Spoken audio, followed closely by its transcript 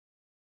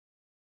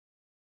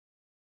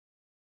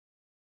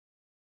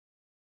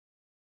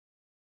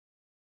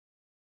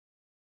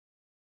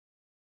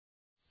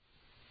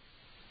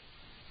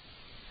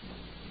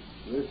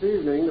This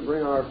evening, to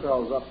bring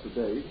ourselves up to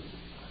date,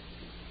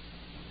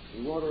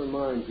 we want to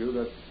remind you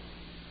that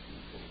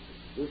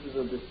this is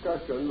a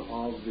discussion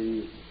of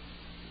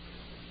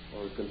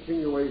or a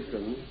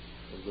continuation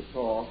of the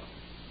talk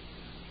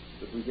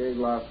that we gave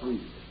last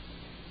week.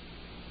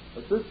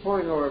 At this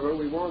point, however,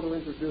 we want to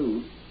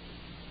introduce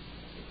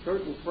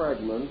certain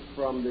fragments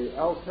from the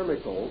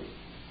alchemical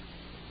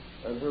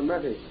and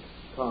hermetic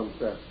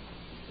concepts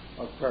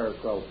of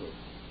Paracelsus.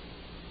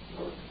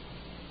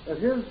 At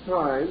his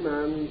time,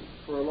 and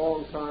for a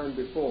long time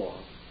before,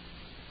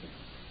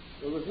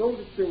 there was no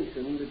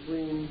distinction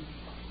between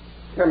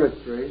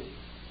chemistry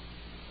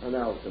and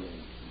alchemy.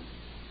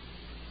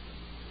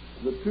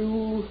 The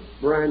two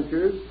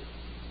branches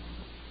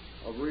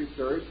of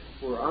research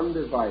were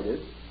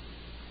undivided,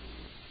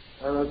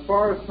 and as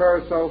far as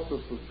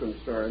Paracelsus was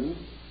concerned,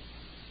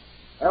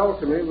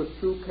 alchemy was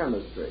true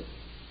chemistry,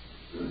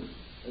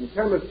 and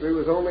chemistry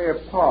was only a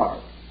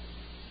part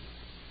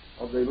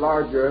of the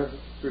larger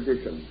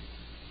tradition.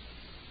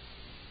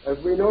 As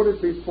we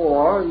noted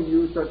before, he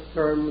used such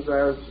terms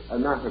as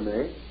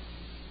anatomy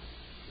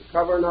to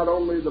cover not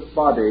only the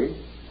body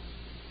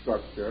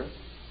structure,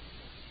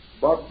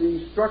 but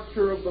the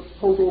structure of the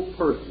total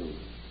person,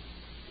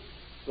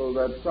 so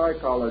that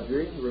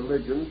psychology,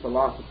 religion,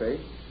 philosophy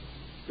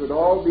should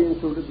all be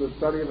included in the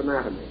study of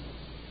anatomy.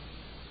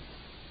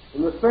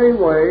 In the same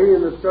way,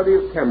 in the study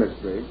of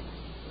chemistry,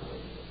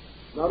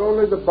 not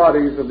only the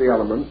bodies of the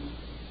elements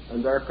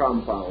and their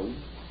compounds,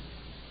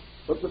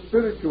 but the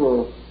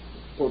spiritual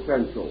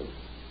potentials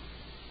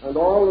and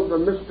all of the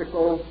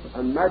mystical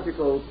and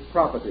magical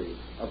properties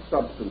of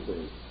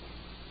substances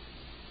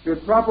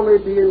should properly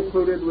be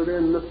included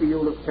within the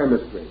field of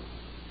chemistry.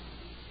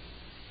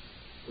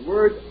 The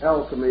word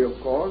alchemy, of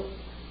course,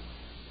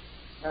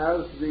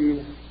 has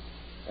the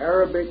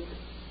Arabic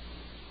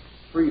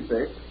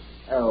prefix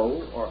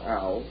el or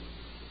al,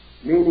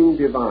 meaning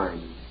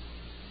divine.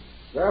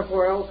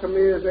 Therefore,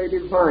 alchemy is a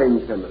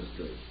divine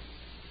chemistry,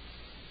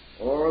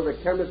 or the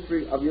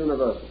chemistry of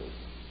universals.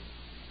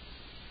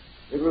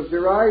 It was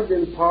derived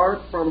in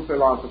part from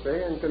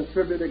philosophy and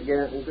contributed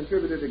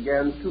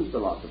again to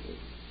philosophy.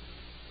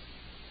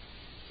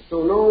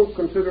 So no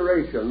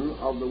consideration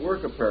of the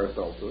work of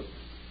Paracelsus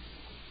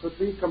could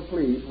be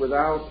complete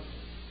without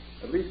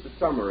at least a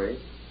summary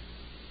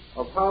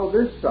of how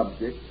this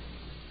subject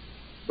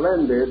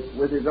blended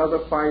with his other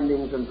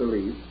findings and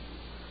beliefs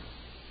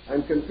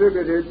and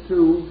contributed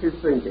to his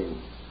thinking.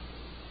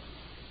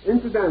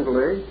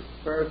 Incidentally,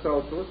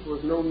 Paracelsus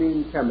was no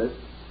mean chemist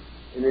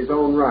in his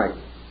own right,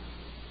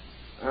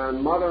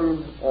 and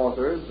modern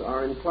authors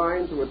are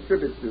inclined to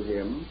attribute to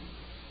him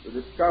the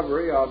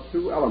discovery of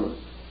two elements,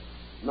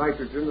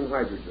 nitrogen and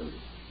hydrogen.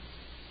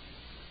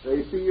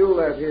 They feel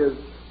that his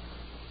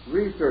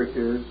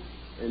researches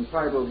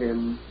entitle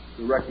him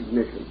to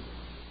recognition.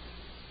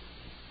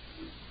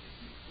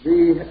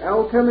 The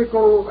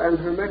alchemical and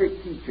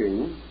hermetic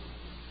teaching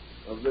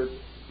of this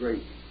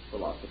great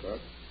philosopher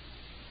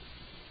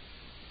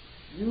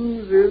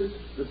uses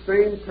the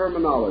same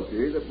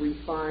terminology that we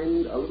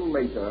find a little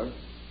later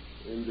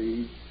in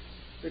the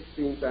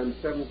 16th and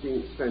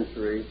 17th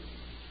century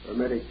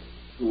Hermetic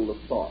school of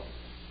thought.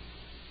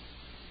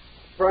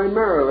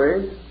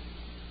 Primarily,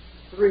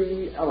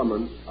 three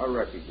elements are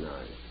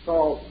recognized: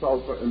 salt,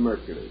 sulfur, and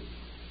mercury.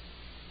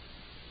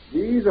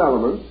 These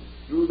elements,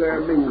 through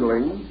their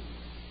mingling,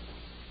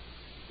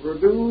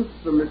 produce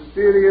the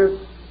mysterious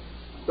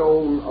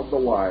stone of the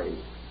wise.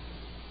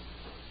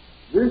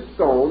 This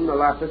stone, the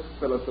lapis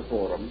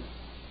philosophorum,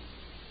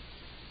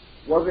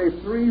 was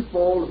a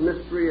threefold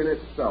mystery in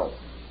itself,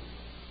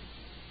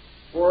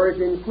 for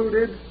it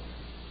included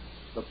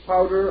the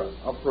powder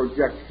of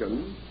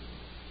projection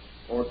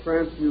or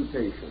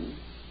transmutation,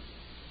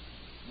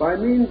 by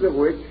means of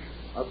which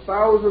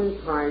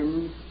 1,000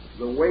 times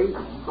the weight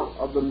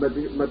of the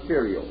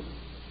material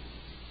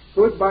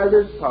could by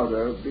this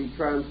powder be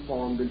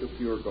transformed into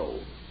pure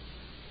gold.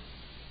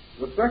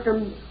 The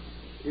second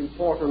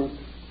important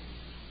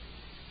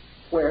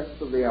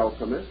quest of the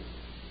alchemist,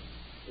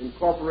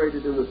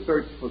 incorporated in the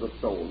search for the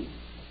stone,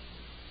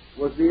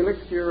 was the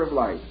elixir of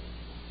life,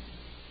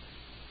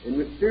 a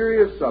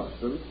mysterious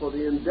substance for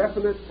the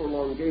indefinite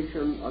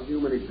prolongation of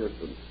human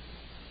existence,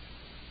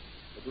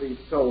 at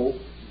least so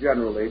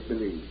generally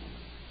believed.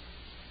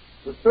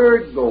 The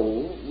third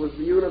goal was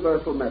the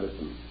universal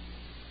medicine,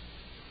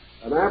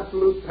 an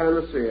absolute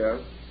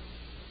panacea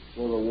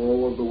for the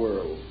woe of the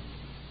world.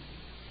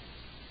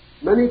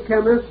 Many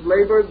chemists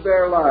labored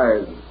their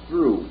lives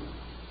through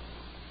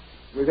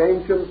with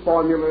ancient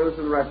formulas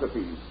and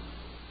recipes,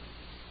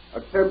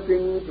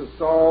 attempting to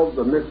solve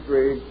the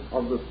mystery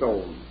of the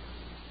stone.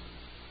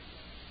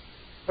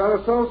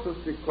 Paracelsus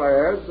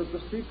declared that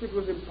the secret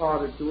was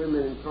imparted to him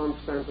in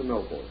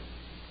Constantinople,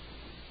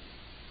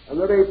 and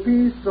that a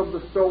piece of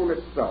the stone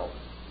itself,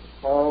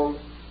 called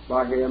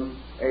by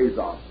him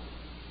Azoth,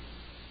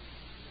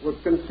 was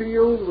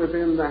concealed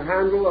within the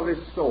handle of his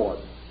sword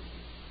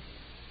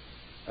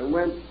and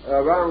went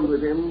around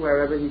with him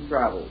wherever he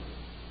traveled.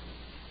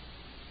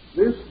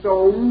 This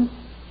stone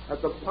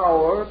had the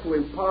power to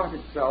impart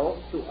itself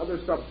to other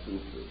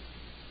substances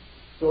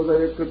so that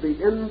it could be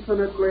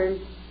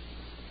infinitely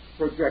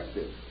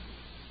projected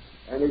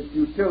and its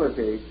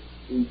utility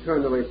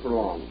eternally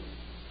prolonged.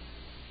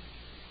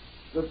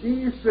 That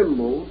these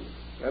symbols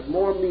have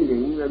more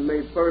meaning than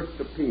may first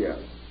appear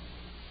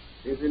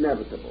is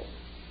inevitable.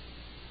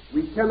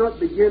 We cannot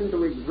begin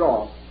to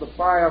exhaust the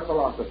fire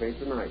philosophy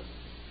tonight,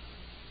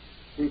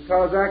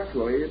 because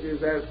actually it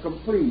is as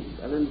complete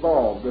and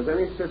involved as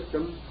any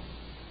system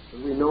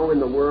that we know in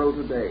the world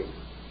today.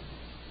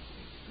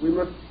 We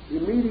must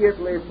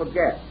immediately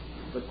forget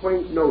the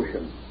quaint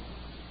notion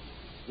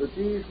that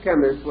these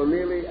chemists were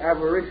merely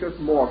avaricious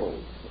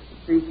mortals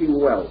seeking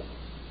wealth.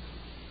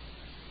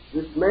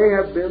 This may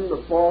have been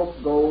the false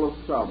goal of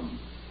some,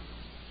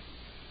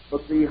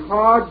 but the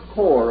hard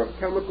core of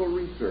chemical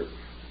research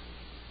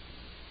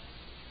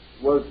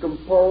was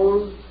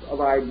composed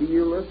of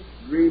idealists,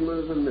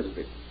 dreamers, and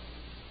mystics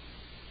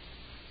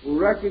who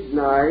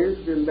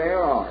recognized in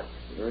their art,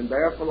 or in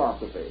their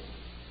philosophy,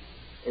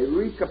 a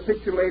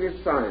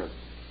recapitulated science,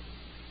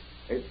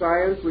 a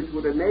science which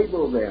would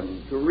enable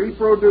them to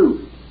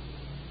reproduce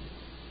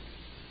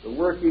the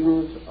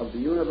workings of the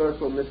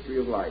universal mystery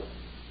of life.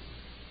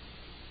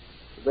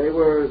 They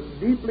were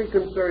deeply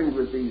concerned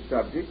with these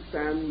subjects,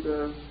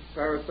 and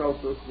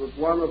Paracelsus was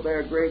one of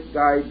their great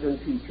guides and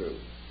teachers,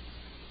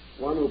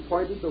 one who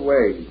pointed the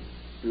way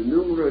to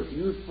numerous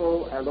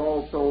useful and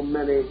also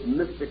many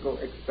mystical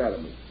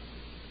experiments.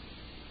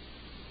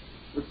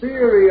 The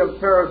theory of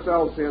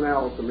Paracelsian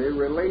alchemy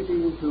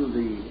relating to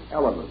the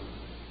elements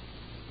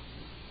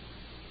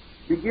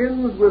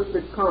begins with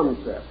the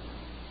concept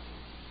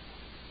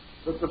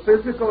that the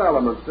physical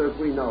elements as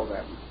we know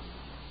them,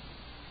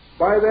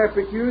 by their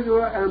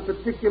peculiar and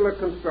particular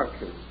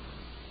construction,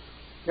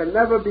 can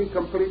never be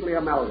completely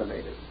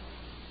amalgamated.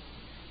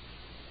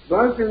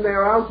 Thus, in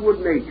their outward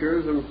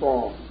natures and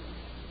forms,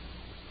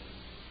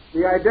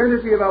 the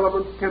identity of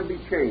elements can be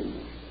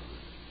changed,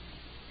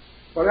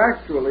 but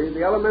actually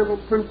the elemental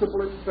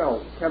principle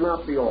itself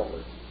cannot be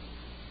altered.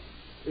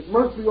 It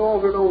must be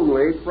altered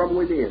only from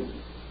within,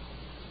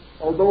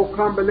 although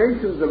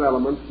combinations of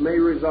elements may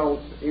result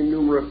in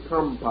numerous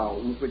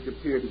compounds which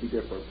appear to be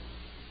different.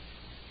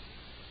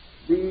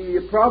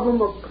 The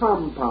problem of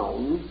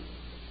compounds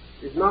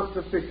is not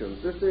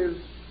sufficient. This is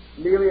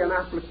merely an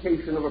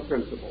application of a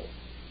principle.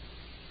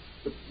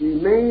 But the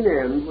main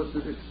end was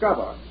to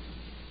discover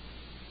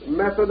the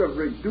method of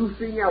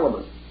reducing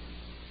elements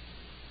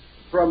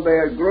from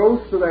their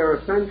growth to their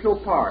essential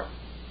parts,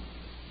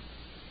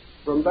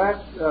 from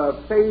that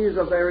phase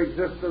of their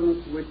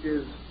existence which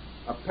is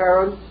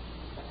apparent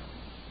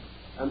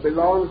and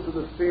belongs to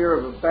the sphere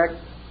of effect,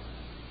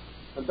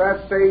 and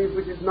that phase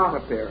which is not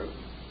apparent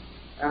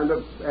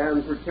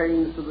and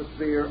pertains to the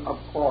sphere of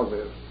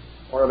causes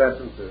or of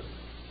essences.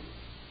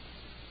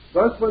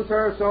 Thus, when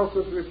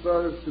Paracelsus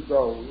refers to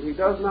gold, he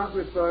does not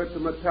refer to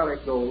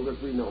metallic gold as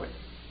we know it,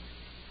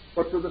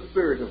 but to the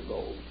spirit of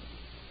gold,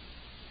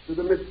 to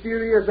the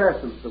mysterious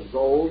essence of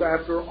gold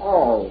after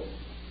all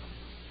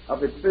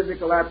of its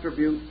physical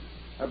attributes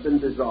have been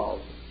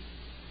dissolved.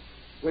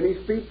 When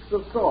he speaks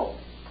of salt,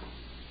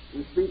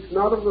 he speaks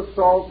not of the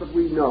salt that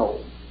we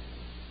know,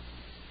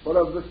 but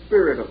of the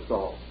spirit of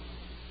salt,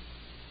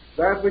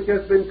 that which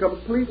has been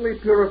completely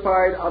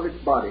purified of its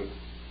body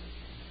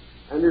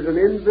and is an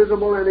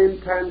invisible and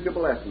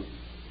intangible essence.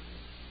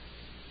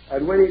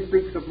 And when he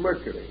speaks of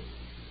mercury,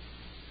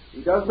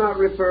 he does not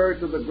refer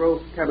to the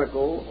gross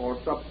chemical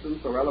or substance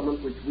or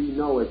element which we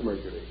know as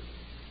mercury.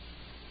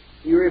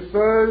 He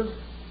refers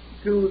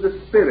to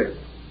the spirit,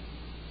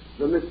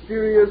 the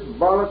mysterious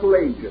volatile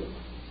agent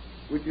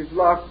which is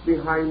locked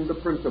behind the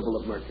principle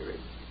of mercury.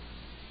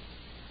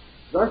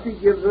 Thus he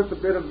gives us a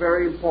bit of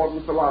very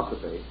important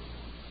philosophy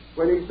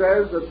when he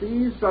says that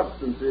these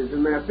substances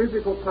in their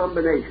physical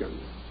combination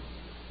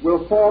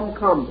will form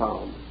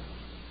compounds,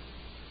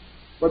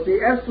 but the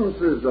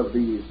essences of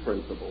these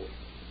principles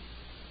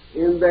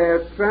in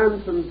their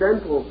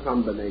transcendental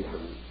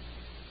combinations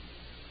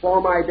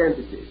form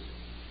identities,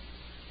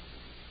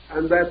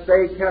 and that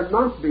they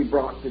cannot be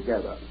brought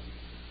together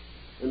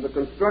in the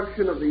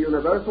construction of the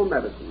universal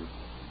medicine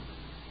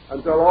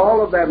until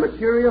all of their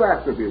material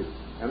attributes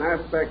and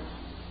aspects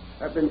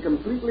have been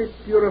completely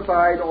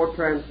purified or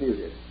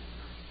transmuted.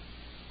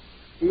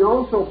 He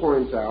also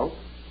points out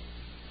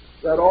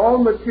that all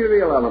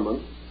material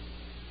elements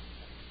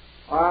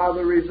are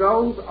the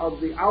result of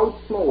the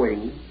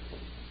outflowing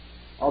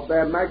of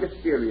their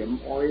magisterium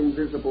or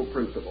invisible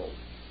principle.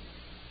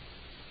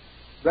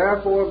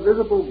 Therefore,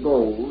 visible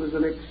gold is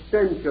an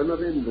extension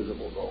of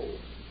invisible gold.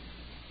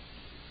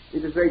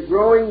 It is a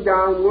growing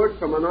downward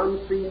from an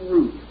unseen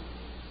root,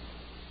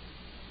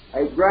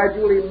 a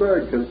gradual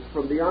emergence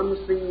from the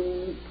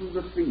unseen to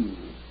the seen,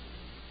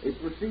 a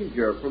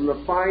procedure from the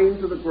fine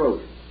to the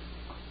gross,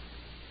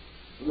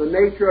 from the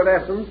nature of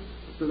essence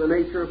to the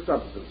nature of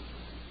substance.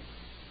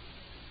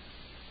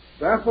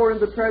 Therefore, in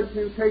the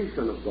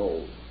transmutation of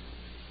gold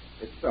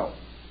itself,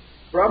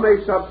 from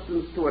a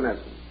substance to an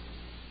essence,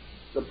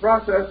 the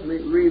process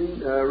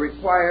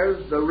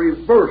requires the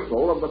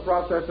reversal of the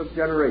process of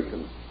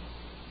generation.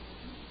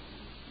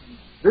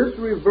 This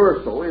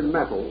reversal in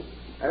metals,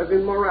 as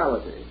in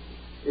morality,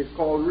 is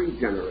called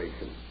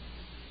regeneration.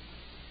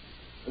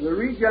 And the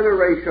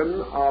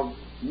regeneration of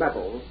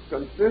metals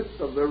consists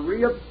of the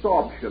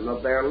reabsorption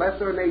of their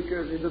lesser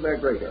natures into their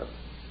greater,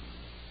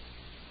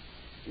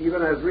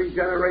 even as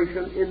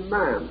regeneration in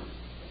man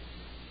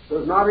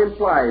does not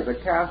imply the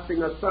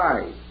casting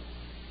aside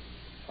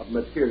of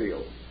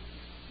materials,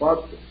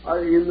 but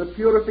in the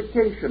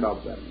purification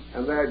of them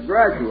and their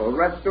gradual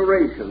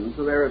restoration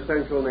to their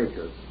essential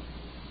natures.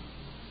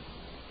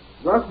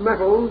 Thus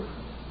metals,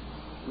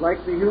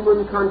 like the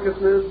human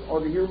consciousness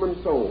or the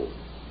human soul,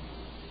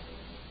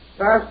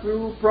 pass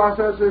through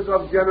processes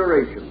of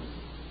generation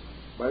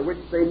by which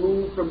they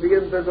move from the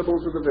invisible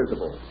to the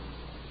visible,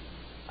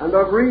 and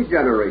of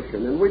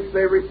regeneration in which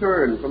they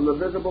return from the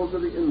visible to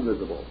the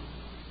invisible.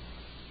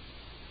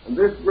 And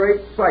this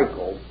great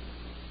cycle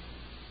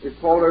is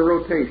called a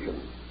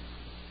rotation.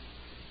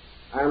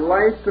 And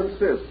life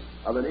consists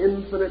of an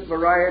infinite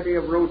variety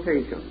of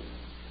rotations,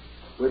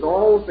 with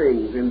all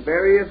things in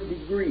various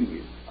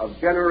degrees of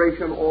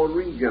generation or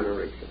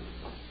regeneration.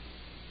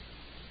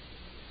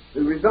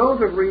 The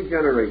result of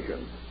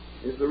regeneration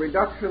is the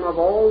reduction of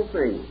all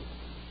things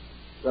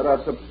that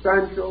are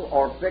substantial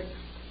or fixed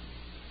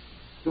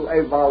to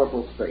a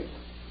volatile state.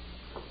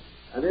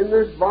 And in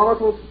this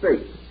volatile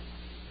state,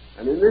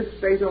 and in this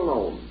state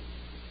alone,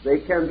 they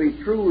can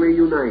be truly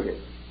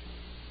united.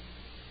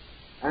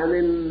 And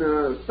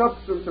in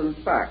substance and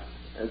fact,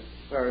 as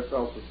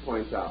Paracelsus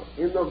points out,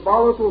 in the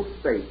volatile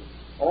state,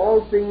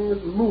 all things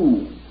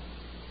move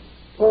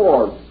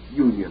toward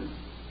union,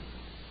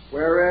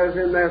 whereas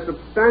in their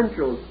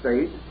substantial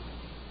state,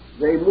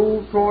 they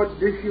move toward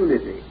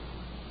disunity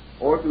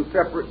or to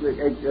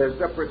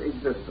separate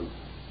existence.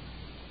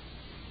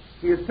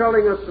 He is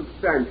telling us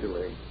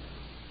substantially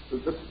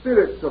that the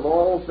spirits of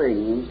all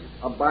things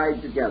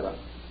abide together,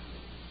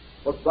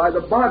 but by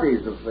the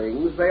bodies of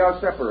things they are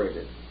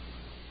separated,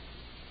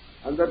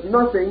 and that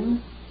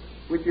nothing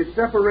which is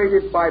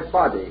separated by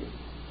body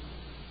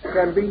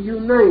can be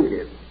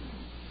united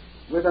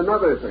with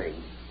another thing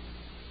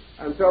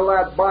until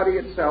that body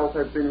itself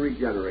has been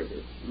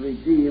regenerated,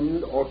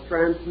 redeemed, or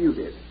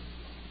transmuted.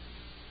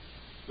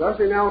 Thus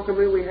in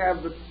alchemy we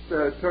have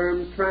the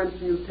term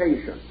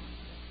transmutation,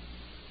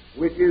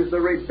 which is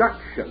the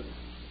reduction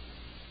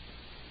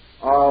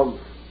of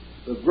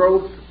the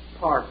gross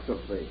parts of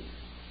things,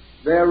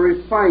 their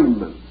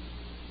refinement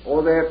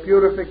or their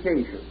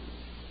purification,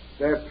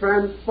 their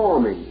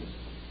transforming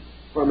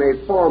from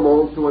a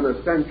formal to an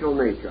essential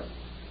nature.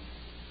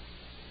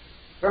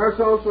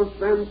 Paracelsus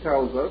then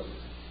tells us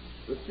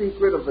the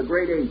secret of the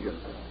great agent,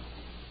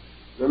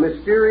 the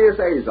mysterious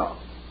azot,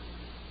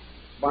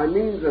 by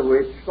means of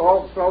which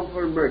salt,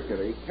 sulfur, and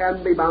mercury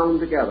can be bound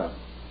together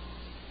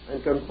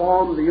and can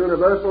form the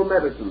universal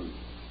medicine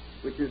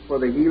which is for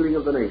the healing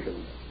of the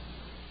nations.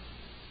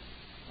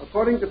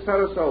 According to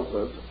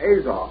Paracelsus,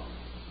 azot,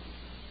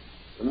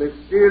 the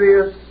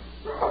mysterious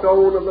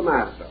stone of the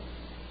master,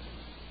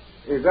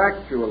 is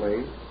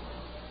actually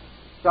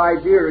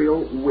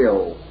sidereal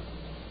will.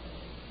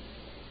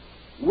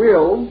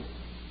 Will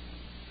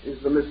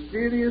is the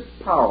mysterious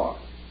power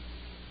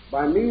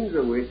by means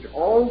of which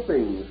all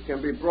things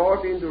can be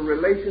brought into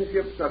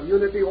relationships of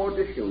unity or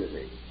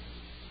disunity,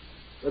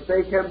 that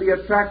they can be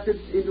attracted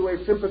into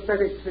a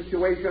sympathetic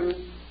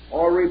situation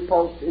or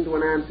repulsed into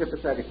an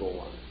antipathical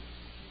one.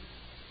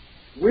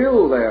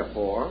 Will,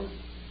 therefore,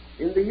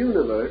 in the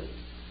universe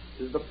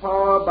is the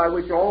power by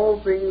which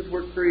all things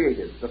were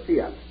created, the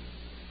fiat,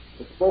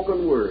 the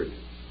spoken word,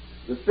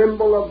 the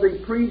symbol of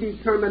the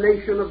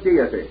predetermination of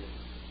deity.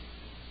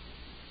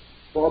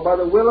 For by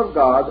the will of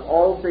God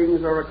all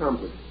things are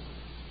accomplished.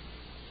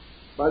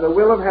 By the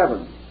will of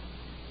heaven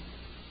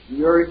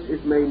the earth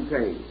is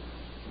maintained.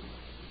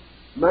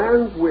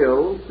 Man's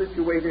will,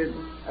 situated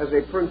as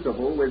a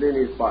principle within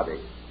his body,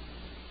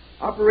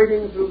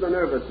 operating through the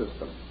nervous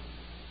system,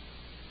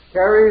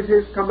 carries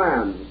his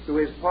commands to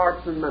his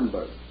parts and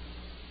members,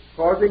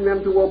 causing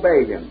them to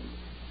obey him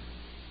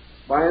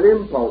by an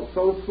impulse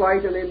so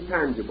slight and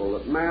intangible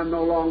that man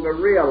no longer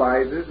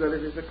realizes that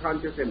it is a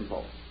conscious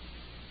impulse.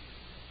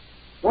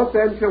 What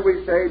then shall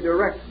we say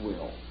directs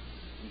will?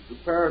 To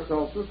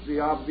Paracelsus, the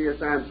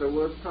obvious answer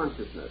was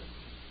consciousness.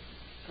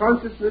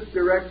 Consciousness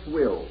directs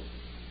will.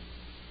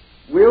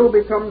 Will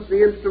becomes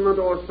the instrument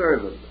or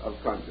servant of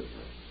consciousness.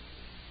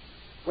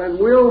 When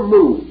will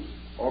moves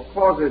or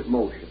causes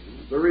motion,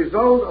 the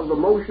result of the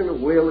motion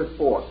of will is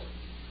force.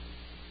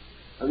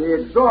 And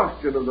the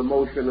exhaustion of the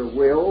motion of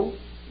will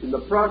in the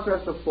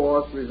process of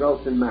force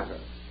results in matter.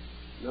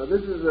 Now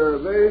this is a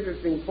very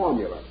interesting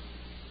formula,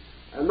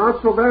 and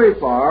not so very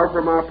far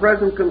from our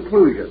present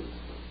conclusions,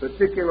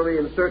 particularly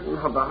in certain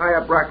of the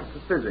higher brackets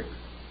of physics.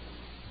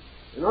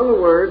 In other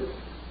words,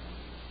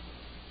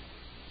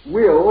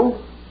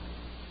 will,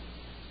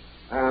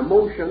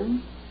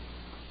 motion,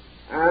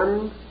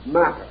 and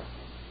matter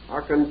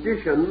are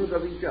conditions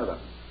of each other.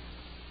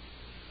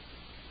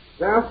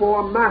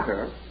 Therefore,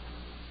 matter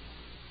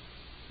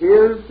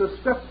is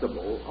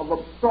susceptible of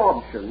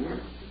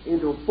absorption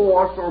into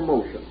force or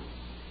motion.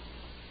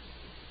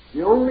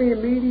 The only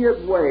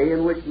immediate way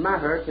in which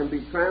matter can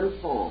be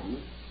transformed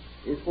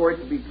is for it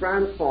to be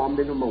transformed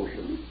into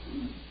motion.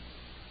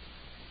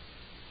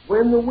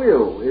 When the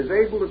will is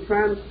able to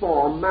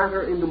transform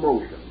matter into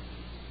motion,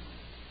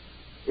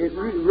 it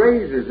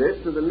raises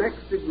it to the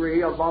next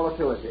degree of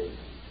volatility.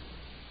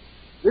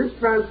 This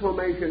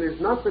transformation is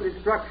not the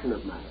destruction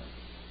of matter.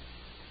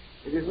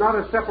 It is not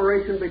a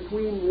separation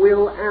between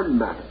will and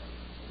matter.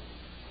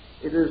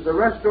 It is the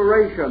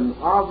restoration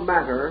of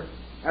matter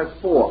as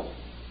force,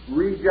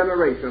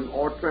 regeneration,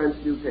 or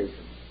transmutation.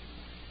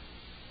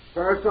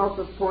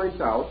 Paracelsus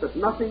points out that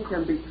nothing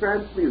can be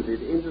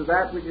transmuted into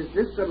that which is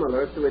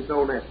dissimilar to its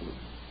own essence.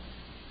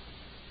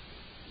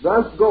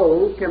 Thus,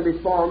 gold can be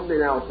formed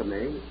in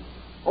alchemy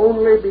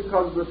only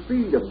because the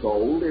seed of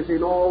gold is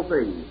in all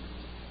things.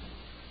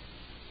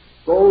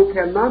 Gold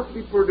cannot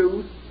be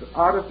produced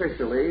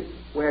artificially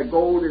where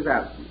gold is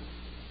absent.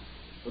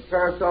 But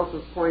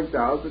Paracelsus points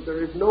out that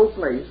there is no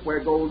place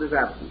where gold is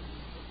absent.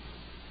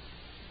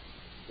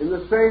 In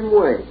the same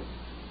way,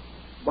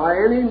 by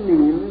any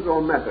means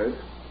or method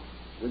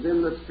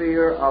within the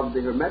sphere of the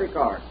Hermetic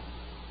art,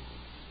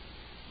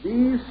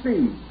 these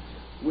seeds,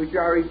 which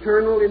are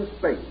eternal in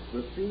space,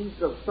 the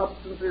seeds of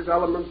substances,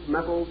 elements,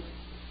 metals,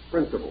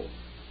 principles,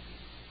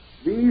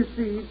 these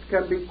seeds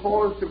can be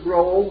caused to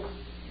grow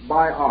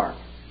by art.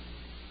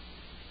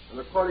 And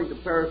according to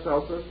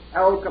Paracelsus,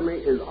 alchemy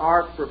is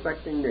art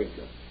perfecting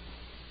nature.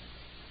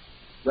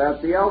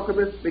 That the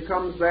alchemist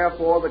becomes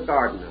therefore the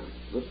gardener,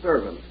 the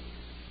servant,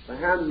 the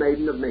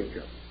handmaiden of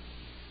nature,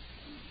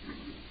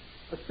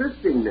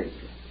 assisting nature,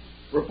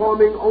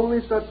 performing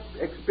only such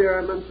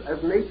experiments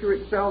as nature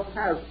itself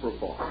has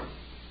performed,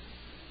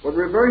 but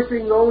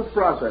reversing those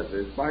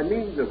processes by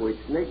means of which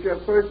nature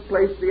first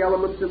placed the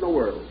elements in the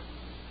world,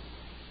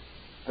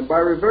 and by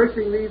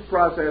reversing these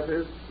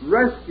processes,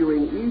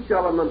 rescuing each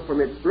element from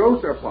its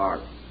grosser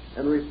part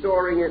and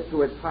restoring it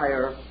to its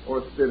higher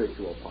or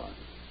spiritual part.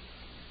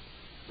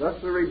 Thus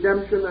the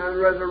redemption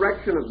and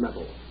resurrection of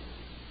metals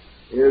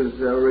is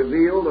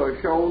revealed or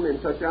shown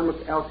in such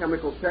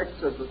alchemical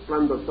texts as the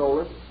Splendor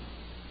Solis,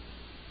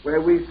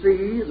 where we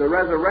see the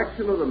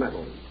resurrection of the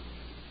metals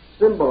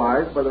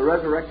symbolized by the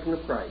resurrection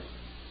of Christ,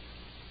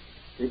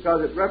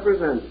 because it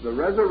represents the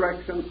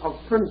resurrection of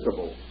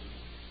principles,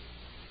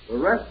 the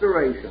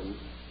restoration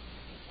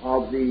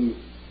of the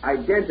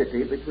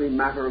identity between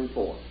matter and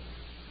force.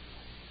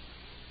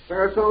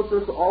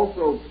 Paracelsus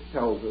also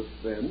tells us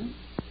then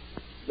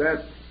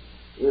that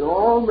in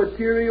all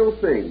material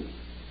things,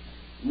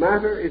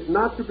 matter is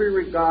not to be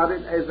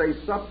regarded as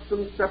a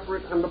substance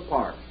separate and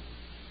apart.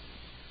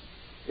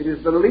 It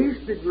is the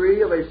least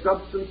degree of a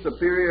substance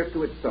superior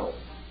to itself.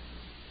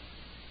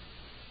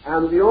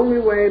 And the only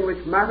way in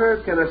which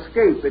matter can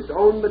escape its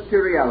own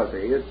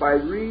materiality is by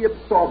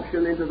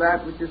reabsorption into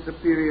that which is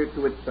superior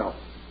to itself.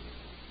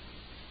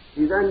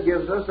 He then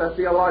gives us a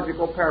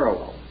theological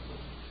parallel,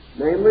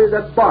 namely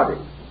that body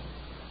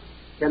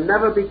can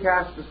never be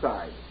cast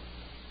aside.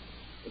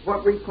 But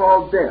what we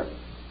call death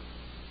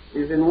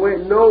is in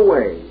no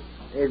way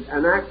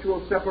an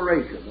actual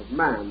separation of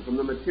man from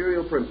the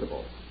material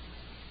principle.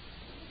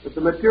 But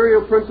the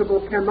material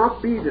principle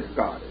cannot be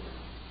discarded,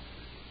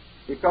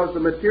 because the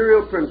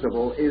material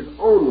principle is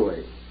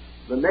only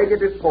the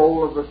negative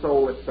pole of the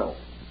soul itself.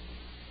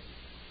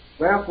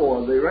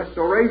 Therefore, the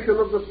restoration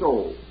of the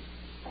soul,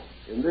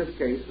 in this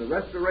case, the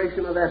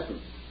restoration of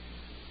essence,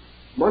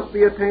 must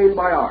be attained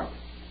by art.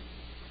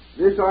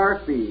 This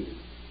art being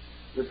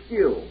the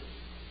skill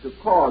to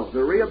cause the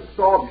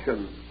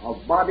reabsorption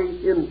of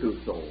body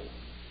into soul,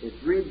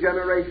 its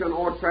regeneration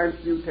or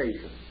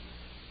transmutation,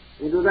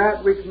 into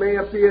that which may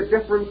appear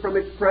different from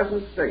its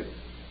present state,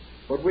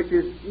 but which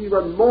is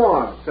even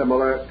more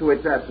similar to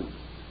its essence,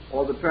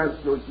 or the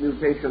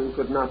transmutation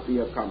could not be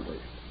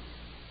accomplished.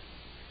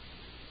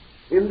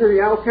 In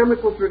the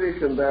alchemical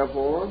tradition,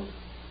 therefore,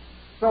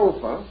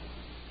 sulfur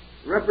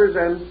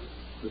represents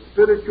the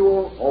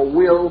spiritual or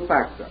will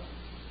factor.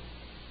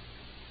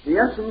 The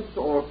essence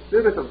or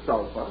spirit of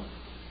sulfur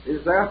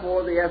is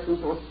therefore the essence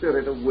or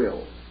spirit of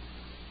will.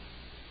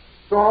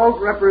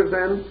 Salt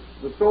represents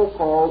the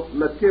so-called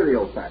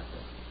material factor.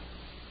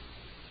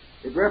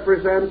 It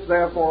represents,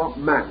 therefore,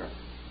 matter,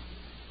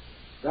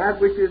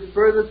 that which is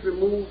furthest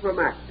removed from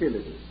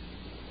activity,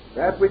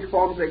 that which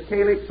forms a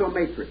calyx or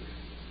matrix,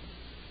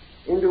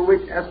 into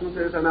which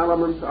essences and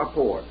elements are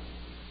poured,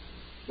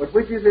 but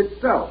which is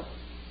itself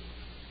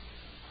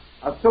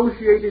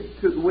associated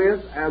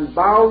with and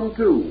bound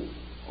to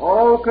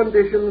all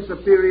conditions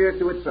superior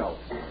to itself.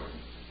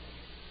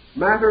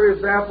 Matter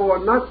is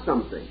therefore not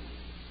something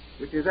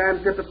which is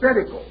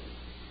antithetical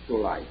to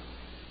life.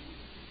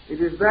 It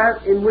is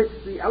that in which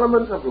the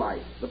element of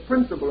life, the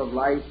principle of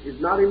life, is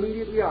not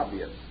immediately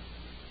obvious,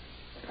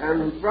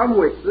 and from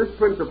which this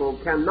principle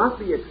cannot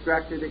be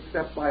extracted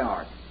except by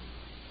art,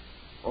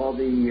 or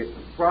the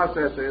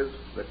processes,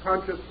 the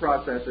conscious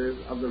processes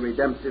of the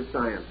redemptive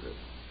sciences.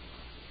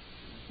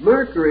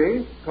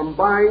 Mercury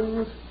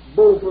combines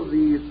both of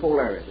these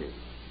polarities.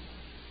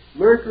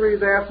 Mercury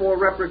therefore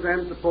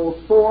represents both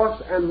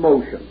force and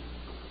motion.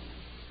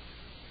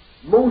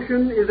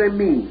 Motion is a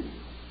means,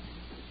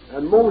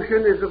 and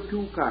motion is of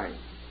two kinds.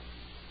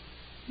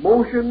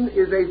 Motion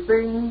is a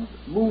thing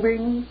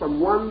moving from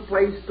one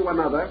place to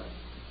another,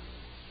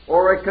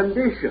 or a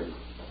condition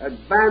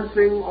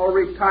advancing or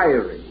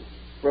retiring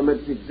from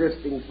its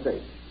existing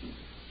state.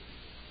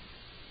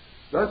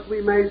 Thus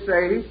we may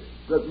say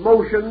that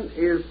motion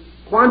is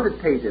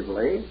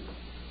quantitatively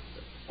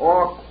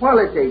or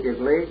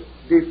qualitatively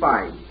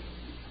defined.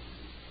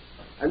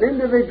 An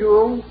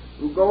individual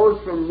who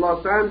goes from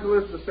Los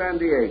Angeles to San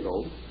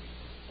Diego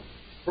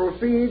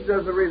proceeds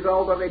as a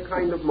result of a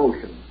kind of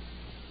motion.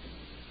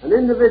 An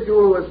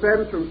individual who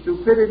ascends from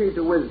stupidity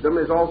to wisdom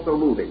is also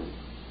moving,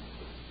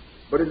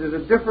 but it is a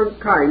different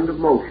kind of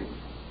motion.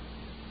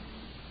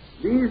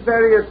 These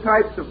various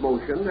types of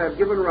motion have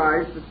given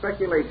rise to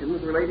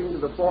speculations relating to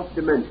the fourth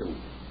dimension.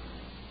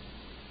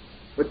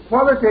 But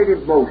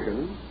qualitative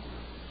motion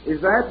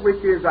is that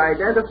which is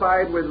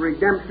identified with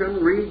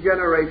redemption,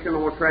 regeneration,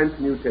 or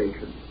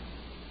transmutation.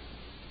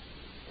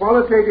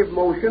 Qualitative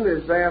motion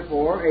is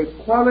therefore a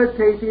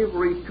qualitative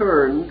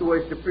return to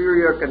a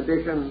superior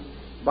condition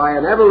by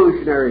an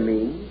evolutionary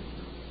means,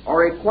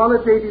 or a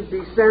qualitative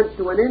descent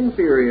to an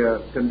inferior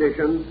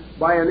condition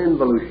by an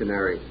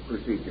involutionary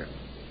procedure.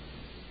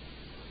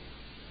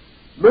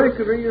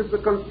 Mercury is the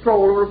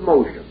controller of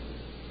motion.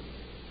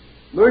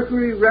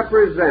 Mercury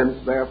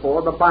represents,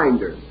 therefore, the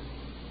binder.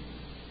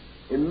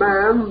 In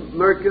man,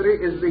 Mercury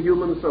is the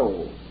human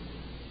soul.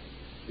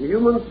 The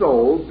human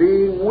soul,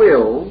 being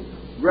will,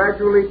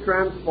 gradually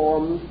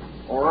transforms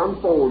or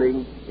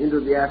unfolding into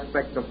the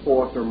aspect of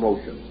force or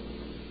motion.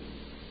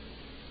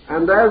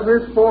 And as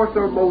this force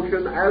or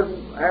motion,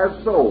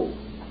 as soul,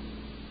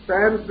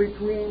 stands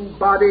between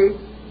body,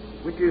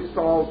 which is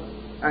salt,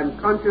 and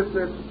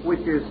consciousness,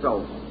 which is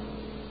sulfur,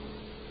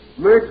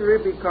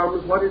 Mercury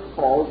becomes what is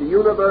called the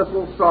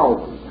universal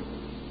solvent.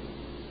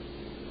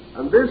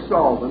 And this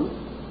solvent,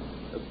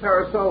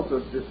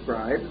 Paracelsus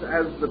describes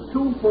as the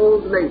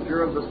twofold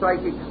nature of the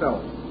psychic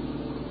self.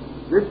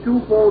 This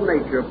twofold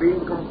nature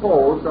being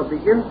composed of the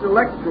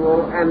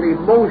intellectual and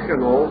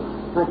emotional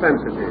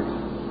propensities.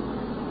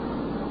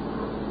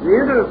 The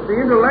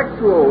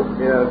intellectual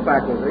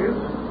faculties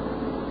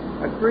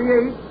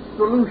create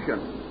solution,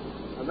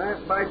 and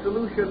that by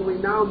solution we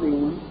now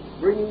mean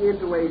bringing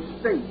into a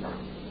state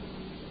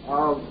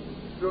of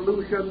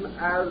solution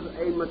as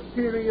a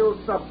material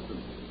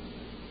substance,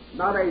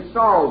 not a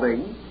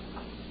solving,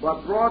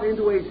 but brought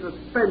into a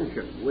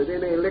suspension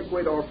within a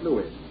liquid or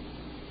fluid.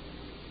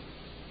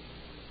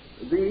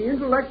 The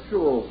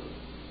intellectual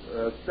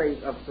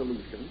state of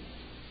solution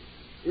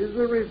is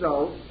the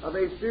result of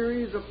a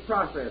series of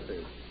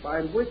processes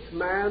by which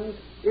man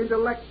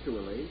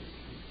intellectually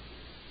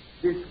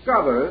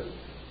discovers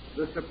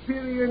the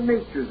superior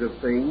natures of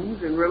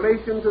things in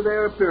relation to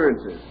their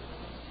appearances.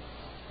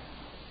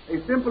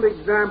 A simple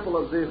example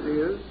of this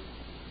is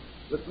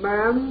that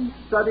man,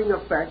 studying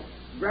effects,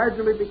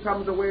 gradually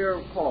becomes aware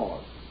of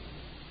cause.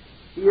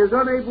 He is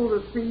unable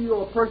to see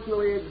or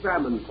personally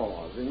examine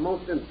cause in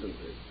most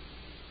instances,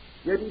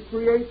 yet he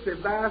creates a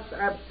vast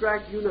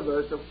abstract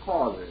universe of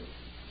causes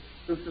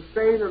to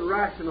sustain and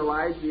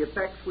rationalize the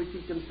effects which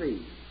he can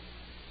see.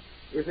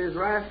 If his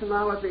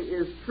rationality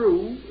is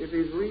true, if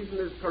his reason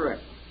is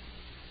correct,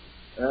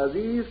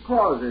 these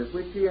causes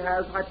which he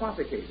has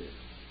hypothecated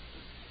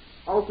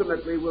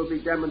ultimately will be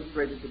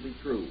demonstrated to be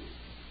true.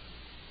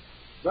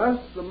 Thus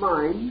the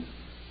mind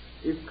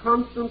is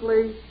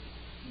constantly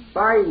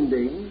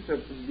binding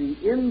the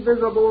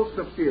invisible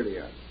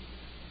superior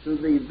to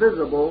the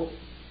visible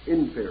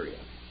inferior,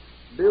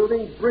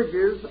 building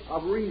bridges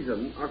of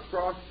reason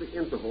across the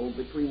interval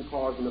between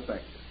cause and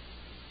effect.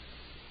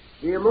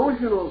 The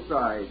emotional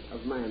side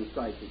of man's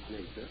psychic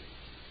nature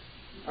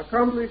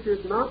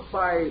accomplishes not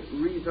by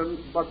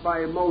reason but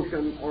by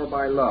emotion or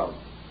by love.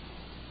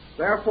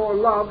 Therefore,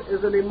 love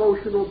is an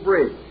emotional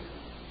bridge.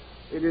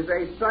 It is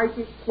a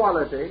psychic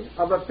quality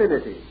of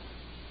affinity.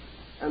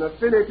 And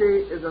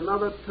affinity is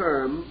another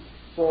term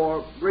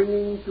for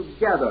bringing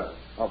together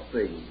of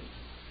things.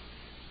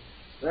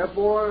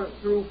 Therefore,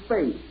 through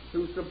faith,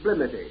 through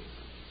sublimity,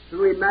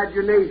 through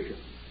imagination,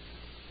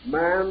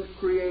 man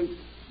creates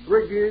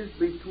bridges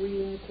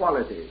between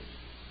qualities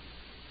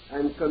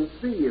and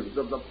conceives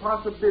of the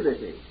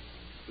possibility,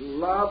 through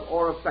love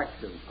or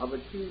affection, of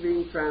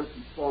achieving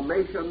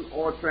transformation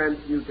or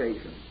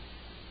transmutation.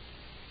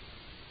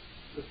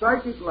 The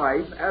psychic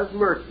life, as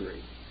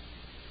Mercury,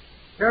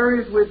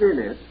 carries within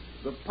it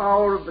the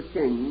power of the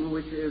king,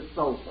 which is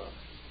sulfur,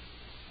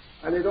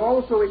 and it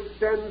also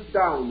extends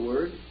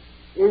downward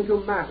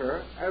into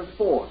matter as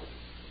force.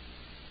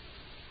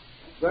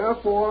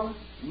 Therefore,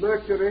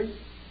 Mercury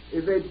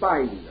is a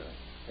binder,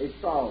 a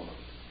solvent,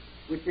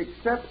 which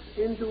accepts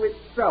into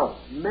itself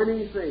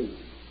many things,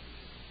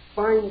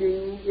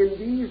 finding in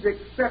these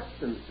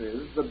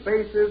acceptances the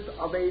basis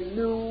of a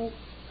new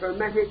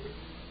hermetic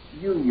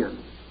union,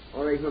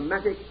 or a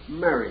hermetic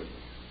marriage,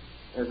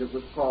 as it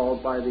was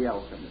called by the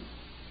alchemists.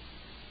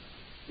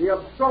 the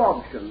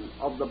absorption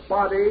of the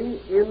body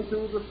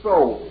into the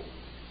soul,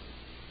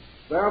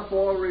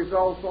 therefore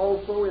results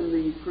also in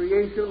the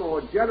creation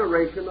or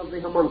generation of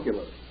the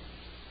homunculus.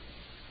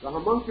 The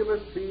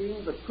homunculus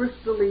being the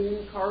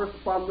crystalline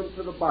correspondent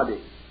to the body,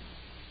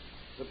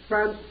 the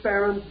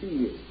transparent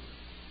being,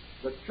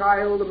 the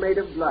child made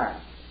of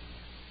glass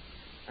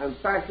and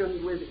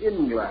fashioned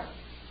within glass,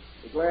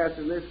 the glass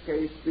in this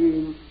case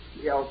being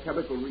the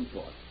alchemical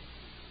retort.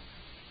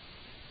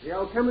 The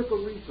alchemical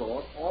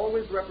retort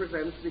always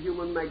represents the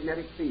human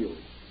magnetic field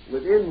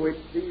within which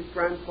these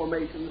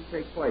transformations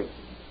take place.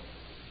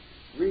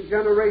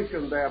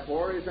 Regeneration,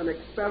 therefore, is an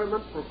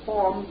experiment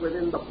performed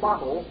within the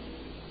bottle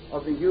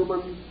of the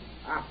human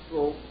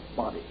astral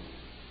body,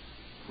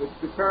 which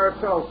to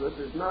Paracelsus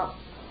is not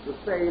the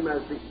same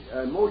as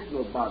the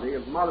emotional body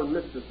of modern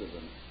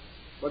mysticism,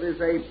 but is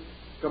a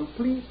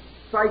complete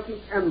psychic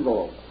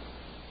envelope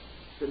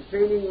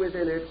containing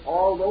within it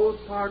all those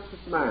parts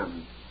of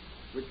man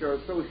which are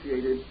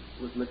associated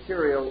with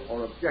material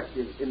or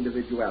objective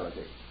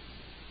individuality.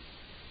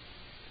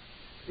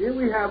 Here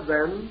we have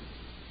then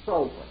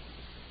sulfur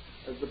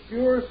as the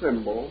pure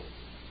symbol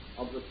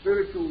of the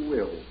spiritual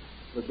will,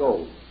 the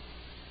goal.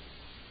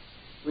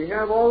 We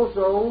have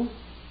also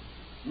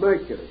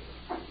mercury,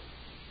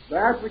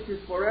 that which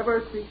is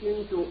forever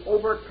seeking to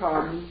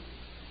overcome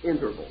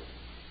interval.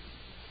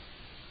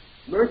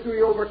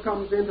 Mercury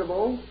overcomes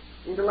interval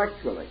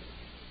intellectually,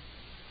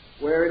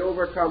 where it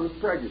overcomes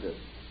prejudice,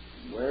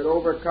 where it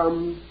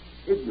overcomes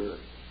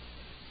ignorance,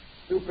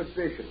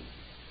 superstition,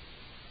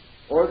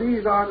 or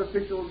these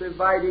artificial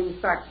dividing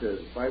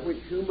factors by which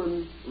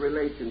human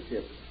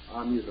relationships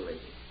are mutilated.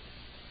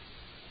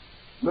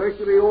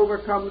 Mercury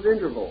overcomes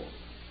interval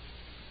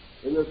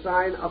in the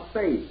sign of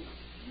faith,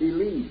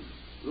 belief,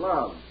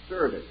 love,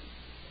 service,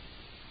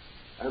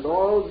 and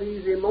all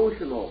these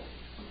emotional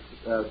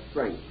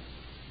strengths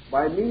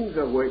by means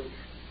of which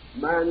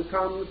man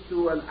comes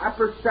to an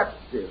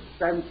apperceptive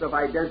sense of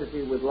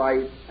identity with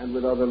life and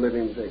with other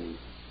living things.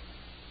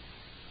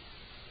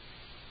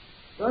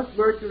 Thus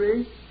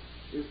Mercury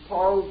is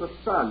called the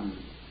sun,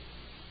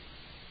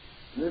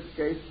 in this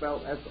case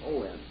spelled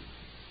S-O-N.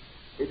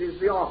 It is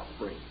the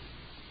offspring.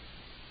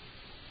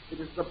 It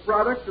is the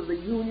product of the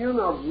union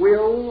of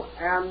will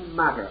and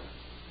matter.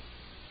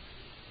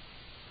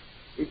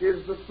 It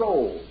is the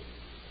soul,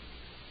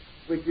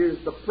 which is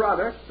the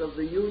product of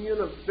the union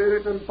of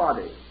spirit and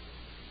body.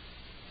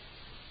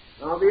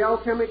 Now, the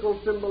alchemical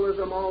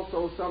symbolism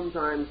also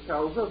sometimes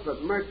tells us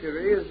that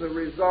Mercury is the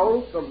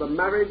result of the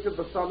marriage of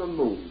the sun and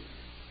moon.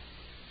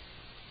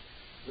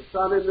 The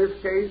sun, in this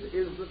case,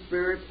 is the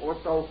spirit or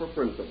sulfur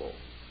principle.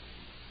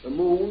 The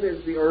moon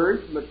is the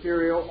earth,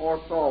 material, or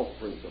salt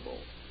principle.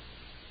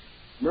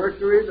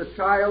 Mercury, the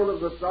child of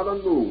the sun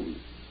and moon,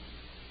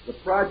 the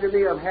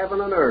progeny of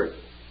heaven and earth,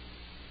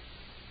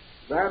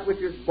 that which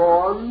is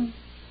born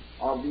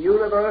of the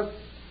universe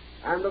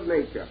and of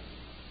nature,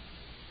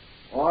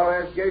 or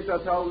as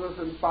Goethe tells us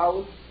in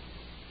Faust,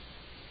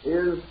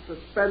 is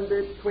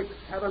suspended twixt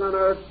heaven and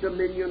earth,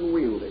 dominion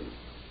wielding.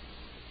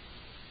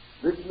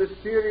 This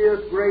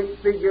mysterious great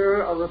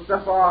figure of the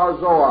Sephar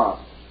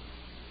Zohar,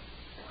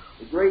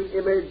 the great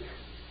image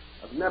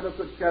of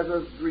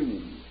Nebuchadnezzar's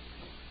dream,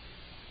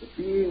 the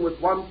being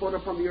with one foot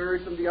upon the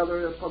earth and the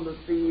other upon the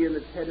sea and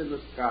its head in the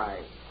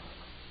sky.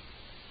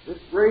 This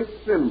great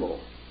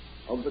symbol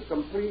of the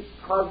complete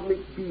cosmic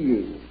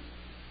being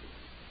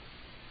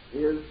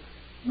is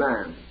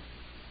man.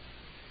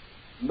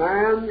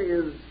 Man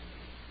is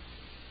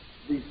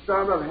the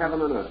son of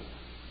heaven and earth,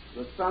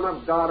 the son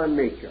of God and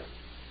nature.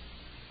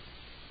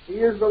 He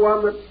is the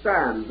one that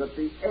stands at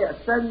the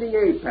ascending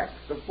apex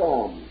of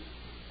forms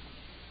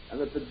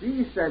and at the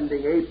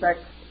descending apex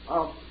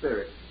of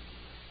spirit.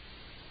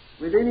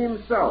 Within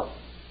himself,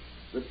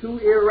 the two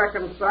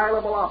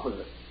irreconcilable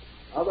opposites,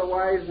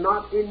 otherwise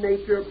not in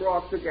nature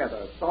brought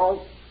together,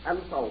 salt and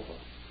sulfur,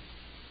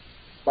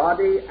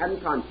 body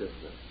and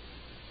consciousness.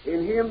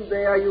 In him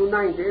they are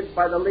united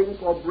by the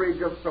link or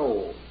bridge of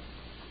soul.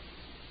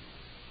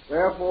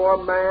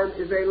 Therefore, man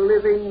is a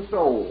living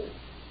soul.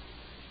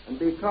 And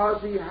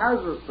because he has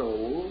a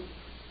soul,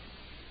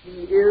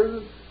 he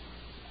is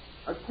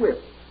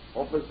equipped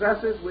or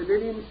possesses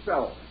within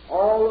himself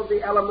all of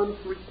the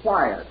elements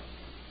required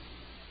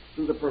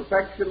to the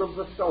perfection of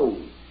the soul,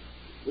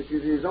 which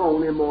is his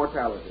own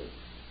immortality.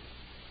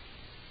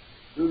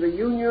 Through the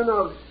union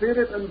of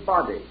spirit and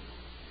body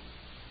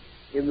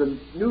in the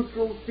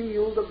neutral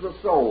field of the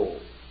soul,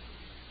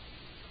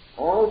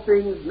 all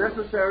things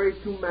necessary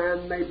to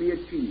man may be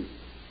achieved.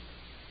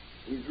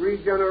 His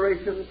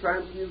regeneration,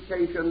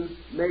 transmutation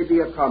may be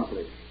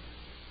accomplished.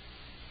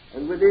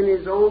 And within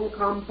his own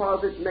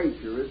composite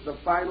nature is the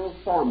final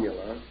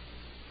formula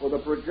for the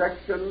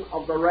projection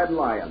of the red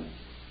lion,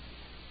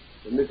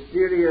 the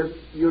mysterious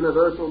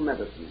universal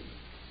medicine.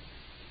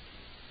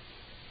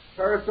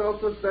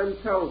 Paracelsus then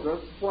tells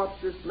us what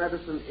this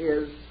medicine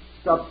is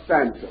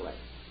substantially.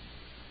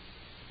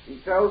 He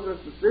tells us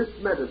that this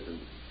medicine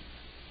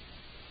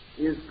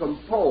is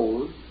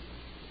composed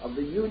of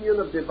the union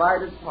of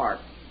divided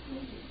parts.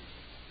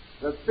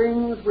 the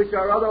things which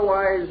are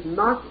otherwise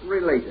not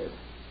related,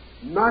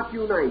 not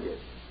united,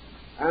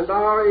 and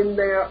are in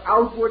their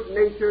outward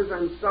natures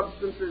and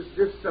substances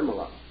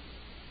dissimilar,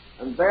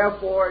 and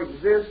therefore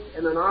exist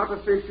in an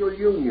artificial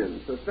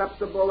union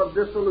susceptible of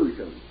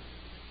dissolution,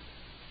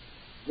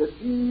 that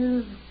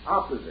these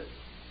opposites,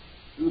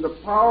 through the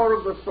power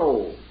of the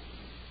soul,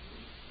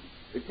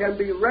 it can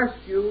be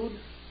rescued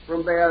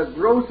from their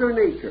grosser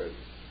natures,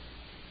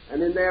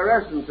 and in their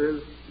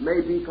essences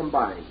may be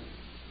combined,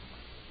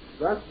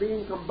 thus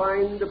being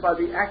combined by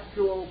the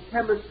actual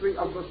chemistry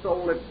of the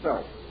soul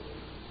itself.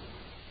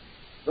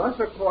 Thus,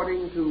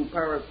 according to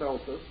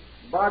Paracelsus,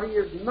 body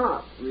is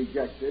not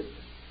rejected,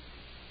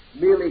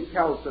 merely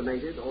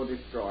calcinated or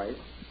destroyed.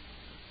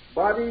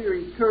 Body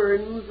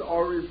returns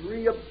or is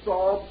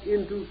reabsorbed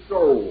into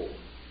soul,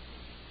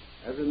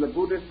 as in the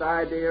Buddhist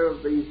idea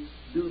of the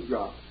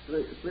dewdrop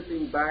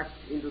slipping back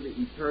into the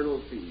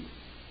eternal sea.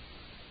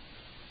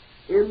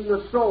 In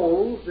the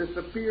soul, the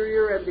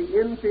superior and the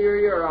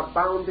inferior are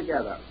bound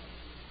together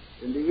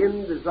in the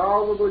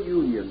indissoluble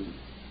union,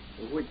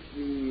 which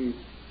the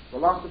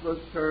philosophers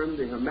termed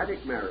the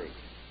Hermetic marriage,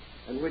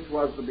 and which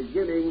was the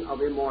beginning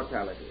of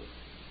immortality.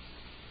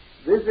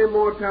 This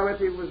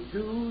immortality was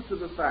due to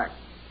the fact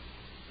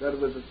that it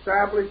was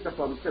established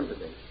upon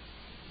sympathy,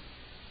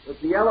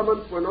 that the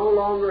elements were no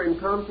longer in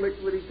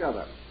conflict with each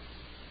other,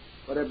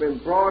 but had been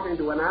brought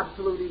into an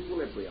absolute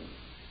equilibrium.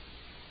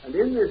 And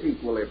in this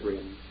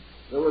equilibrium,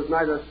 there was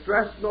neither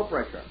stress nor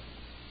pressure,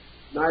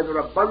 neither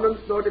abundance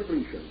nor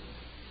depletion,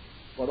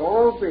 but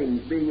all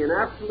things, being in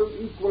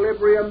absolute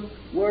equilibrium,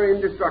 were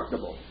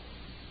indestructible.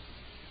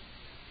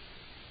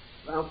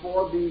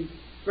 Therefore, the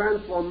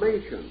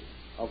transformation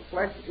of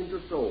flesh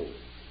into soul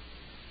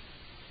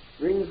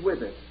brings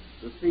with it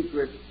the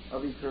secret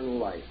of eternal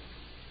life.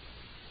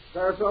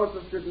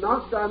 Paracelsus did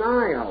not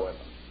deny, however,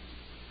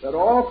 that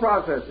all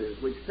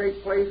processes which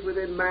take place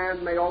within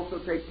man may also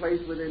take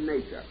place within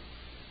nature,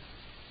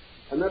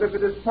 and that if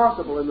it is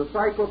possible in the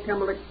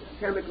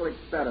psychochemical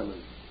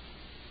experiment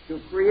to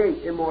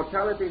create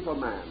immortality for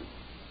man,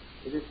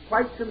 it is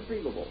quite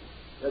conceivable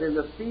that in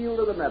the field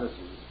of the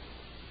medicine,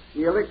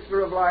 the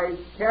elixir of life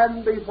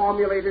can be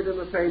formulated in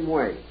the same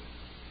way.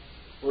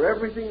 For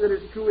everything that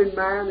is true in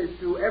man is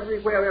true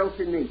everywhere else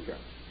in nature,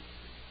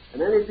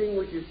 and anything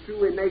which is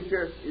true in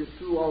nature is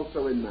true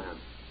also in man.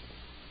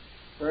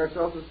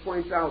 Paracelsus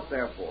points out,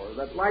 therefore,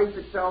 that life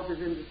itself is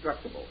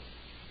indestructible,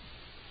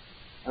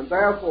 and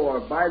therefore,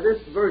 by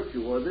this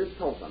virtue or this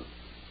token,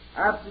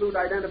 absolute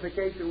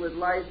identification with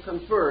life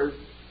confers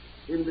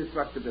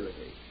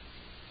indestructibility.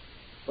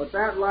 But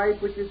that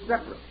life which is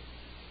separate,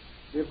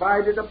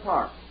 divided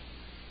apart,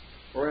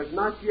 or has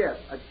not yet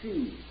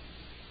achieved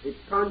its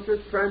conscious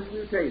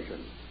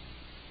transmutation,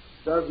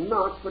 does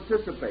not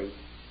participate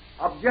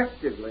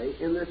objectively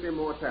in this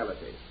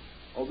immortality,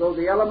 although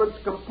the elements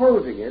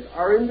composing it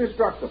are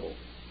indestructible.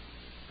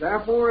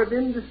 Therefore, if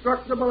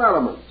indestructible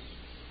elements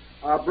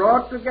are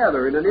brought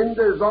together in an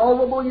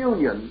indissoluble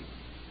union,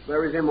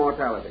 there is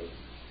immortality,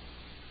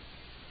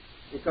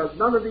 because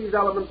none of these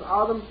elements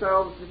are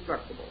themselves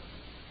destructible,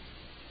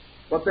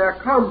 but their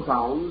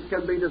compounds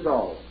can be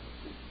dissolved.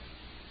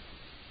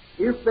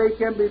 If they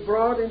can be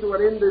brought into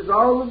an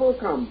indissoluble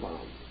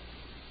compound,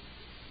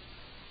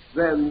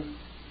 then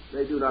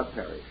they do not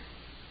perish.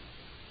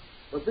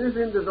 But this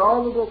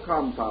indissoluble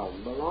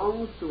compound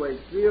belongs to a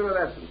sphere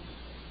of essence.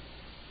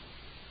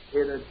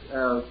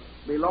 It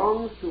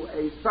belongs to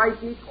a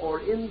psychic or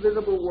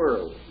invisible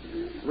world,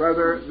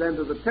 rather than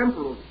to the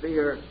temporal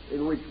sphere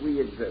in which we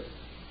exist.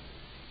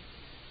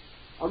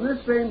 On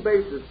this same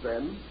basis,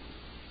 then,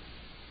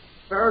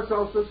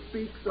 Paracelsus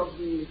speaks of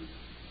the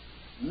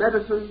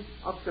medicine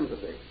of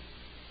sympathy.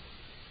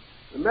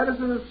 The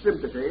medicine of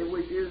sympathy,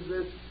 which is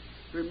this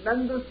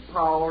tremendous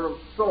power of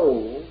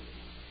soul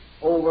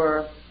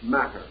over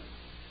matter,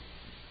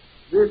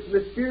 this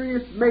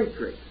mysterious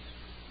matrix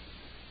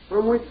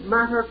from which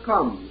matter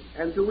comes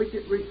and to which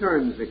it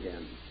returns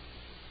again.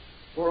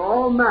 For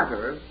all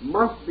matter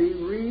must be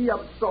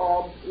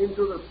reabsorbed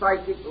into the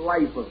psychic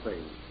life of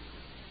things.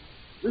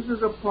 This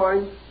is a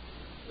point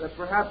that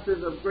perhaps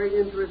is of great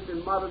interest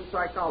in modern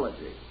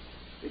psychology,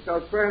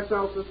 because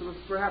Paracelsus was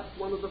perhaps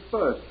one of the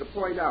first to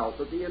point out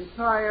that the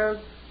entire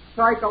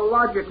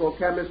psychological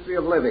chemistry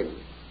of living,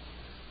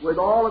 with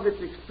all of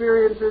its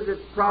experiences,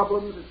 its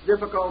problems, its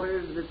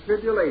difficulties, and its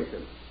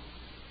tribulations,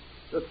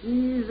 that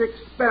these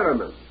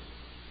experiments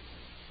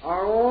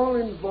are all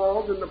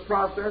involved in the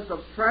process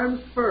of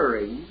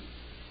transferring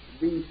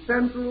the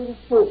central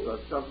focus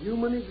of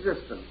human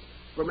existence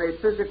from a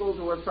physical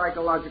to a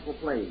psychological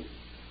plane.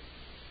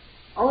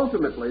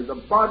 Ultimately, the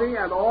body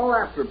and all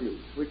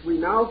attributes which we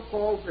now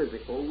call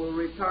physical will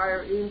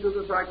retire into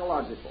the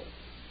psychological,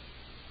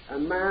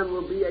 and man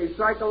will be a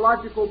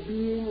psychological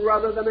being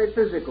rather than a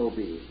physical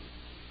being.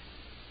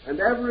 And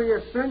every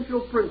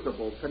essential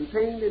principle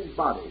contained in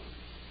body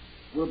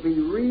will be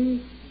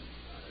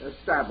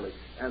re-established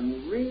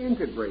and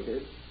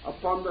reintegrated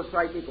upon the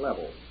psychic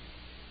level.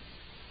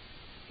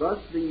 Thus,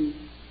 the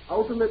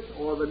ultimate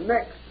or the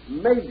next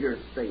major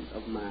state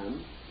of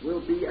man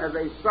will be as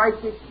a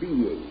psychic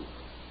being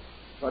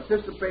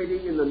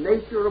participating in the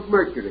nature of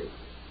Mercury,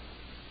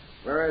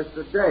 whereas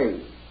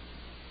today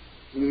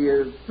he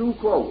is too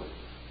close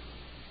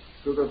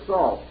to the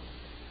salt,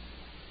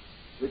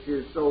 which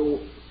is so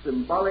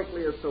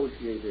symbolically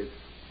associated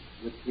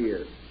with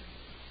tears.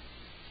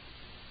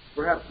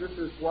 Perhaps this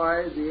is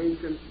why the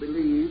ancients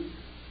believed,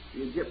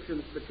 the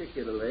Egyptians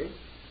particularly,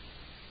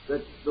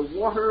 that the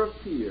water of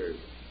tears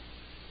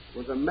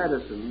was a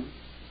medicine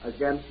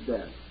against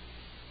death.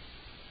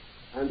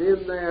 And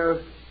in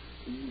their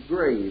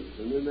graves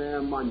and in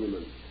their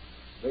monuments,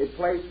 they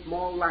placed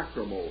small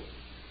lacrimals,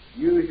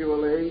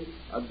 usually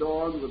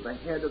adorned with the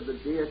head of the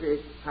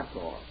deity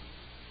Hathor.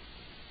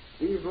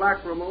 These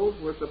lacrimals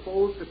were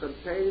supposed to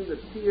contain the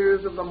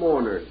tears of the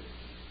mourners,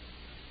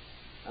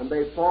 and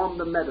they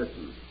formed a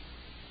medicine.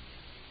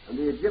 And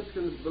the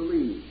Egyptians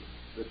believed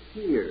that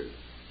tears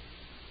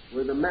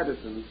were the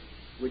medicines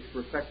which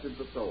perfected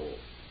the soul.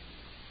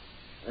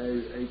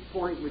 A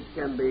point which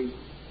can be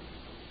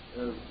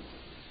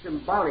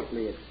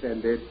symbolically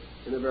extended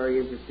in a very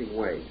interesting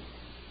way.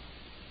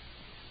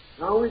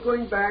 Now we're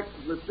going back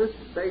with this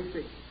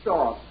basic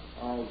thought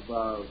of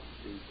the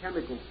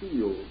chemical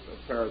field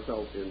of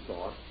Paracelsian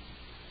thought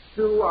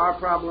to our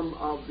problem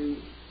of the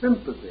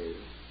sympathies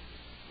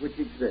which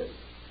exist.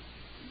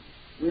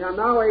 We are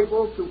now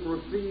able to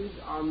proceed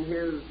on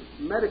his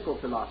medical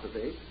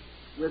philosophy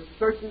with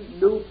certain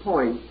new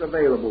points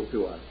available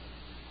to us.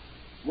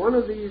 One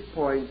of these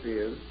points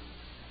is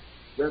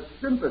that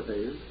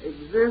sympathies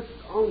exist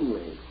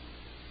only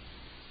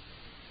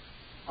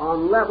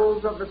on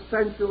levels of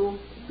essential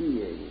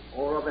being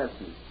or of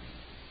essence,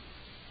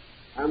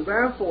 and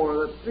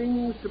therefore that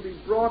things to be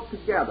brought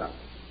together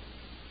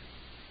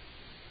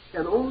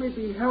can only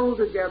be held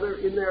together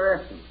in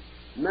their essence,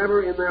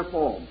 never in their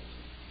form.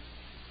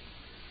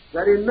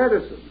 That in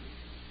medicine,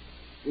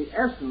 the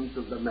essence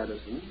of the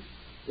medicine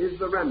is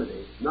the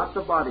remedy, not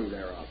the body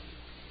thereof.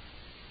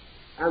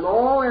 And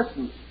all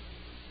essence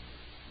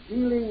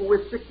dealing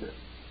with sickness,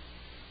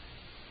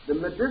 the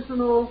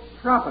medicinal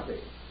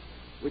property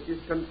which is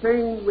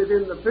contained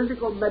within the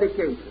physical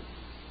medication,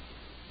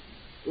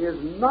 is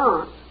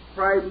not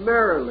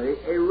primarily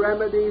a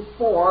remedy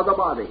for the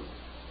body,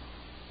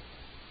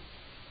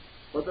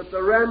 but that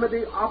the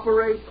remedy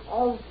operates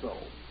also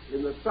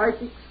in the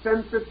psychic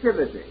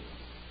sensitivity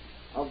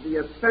of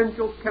the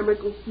essential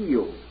chemical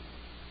field,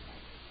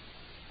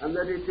 and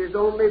that it is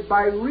only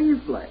by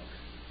reflex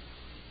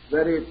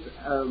that its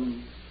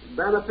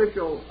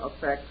beneficial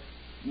effects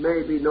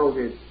may be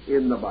noted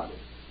in the body.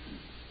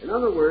 In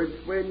other words,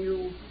 when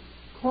you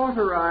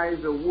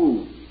cauterize a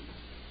wound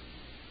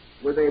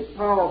with a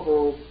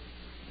powerful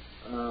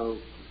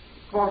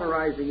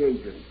cauterizing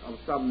agent of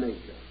some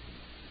nature,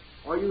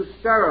 or you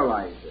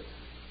sterilize it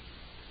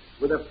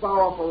with a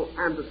powerful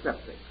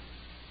antiseptic,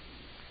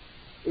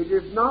 it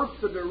is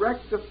not the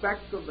direct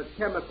effect of the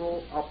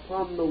chemical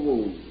upon the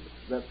wound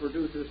that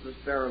produces the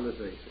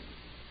sterilization.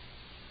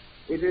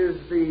 It is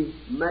the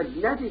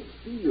magnetic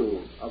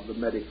field of the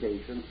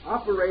medication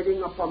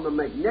operating upon the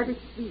magnetic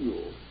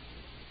field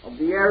of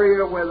the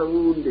area where the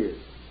wound is.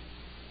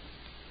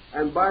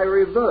 And by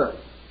reverse,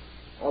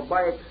 or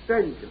by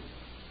extension,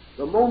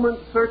 the moment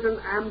certain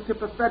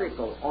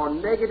antipathical or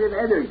negative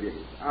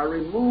energies are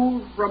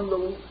removed from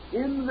the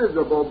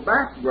invisible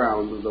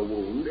background of the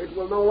wound, it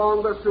will no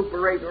longer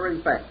suppurate or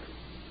infect.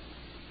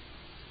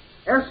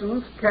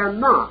 Essence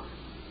cannot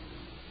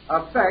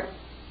affect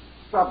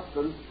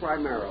substance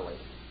primarily.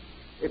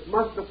 It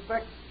must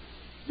affect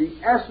the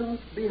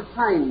essence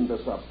behind the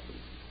substance.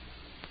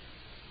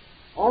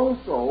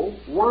 Also,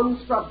 one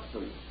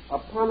substance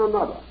upon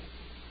another,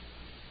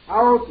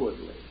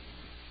 outwardly,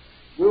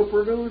 will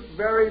produce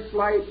very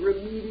slight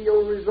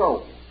remedial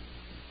results,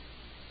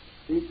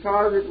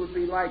 because it would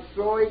be like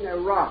throwing a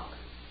rock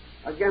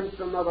against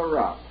another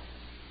rock.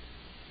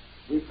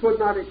 We could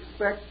not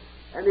expect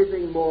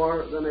anything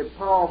more than a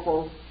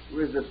powerful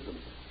resistance.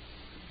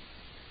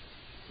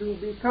 To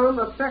become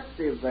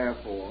effective,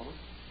 therefore,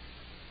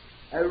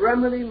 a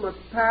remedy must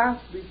pass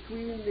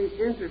between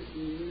the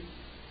interstices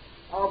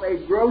of a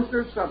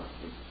grosser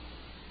substance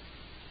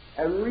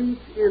and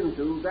reach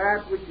into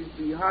that which is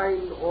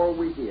behind or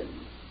within.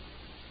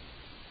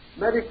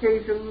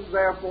 Medications,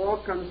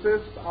 therefore,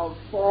 consist of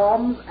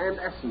forms and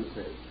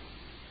essences.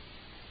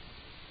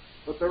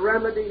 But the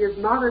remedy is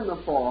not in the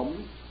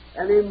form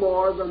any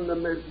more than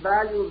the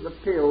value of the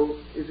pill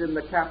is in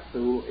the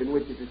capsule in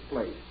which it is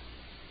placed.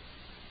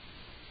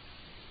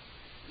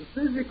 The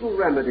physical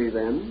remedy,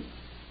 then,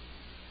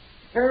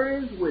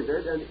 carries with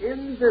it an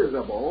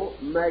invisible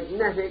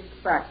magnetic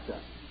factor.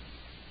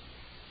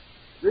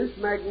 This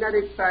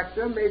magnetic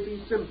factor may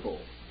be simple,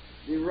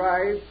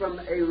 derived from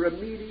a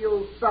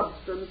remedial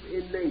substance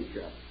in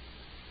nature.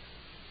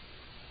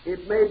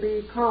 It may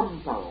be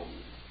compound,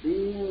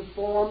 being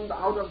formed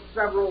out of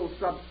several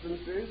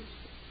substances,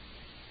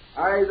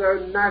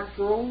 either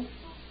natural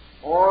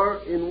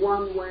or in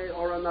one way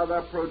or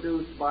another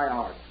produced by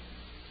art.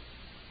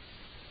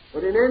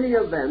 But in any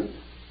event,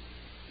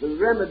 the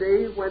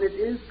remedy, when it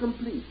is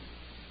complete,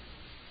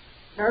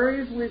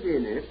 carries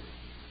within it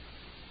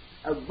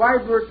a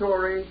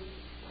vibratory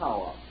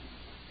power,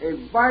 a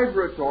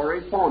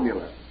vibratory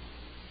formula.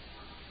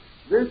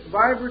 This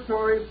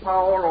vibratory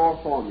power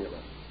or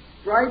formula,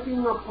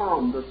 striking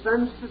upon the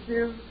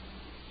sensitive,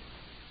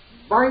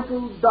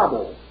 vital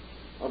double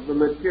of the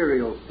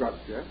material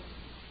structure,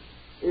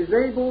 is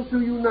able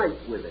to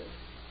unite with it,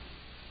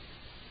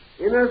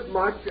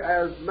 inasmuch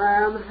as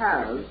man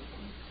has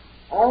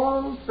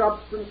all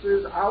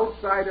substances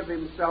outside of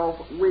himself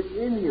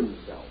within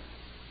himself.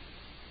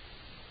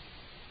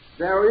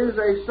 There is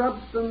a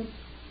substance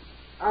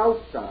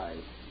outside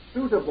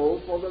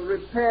suitable for the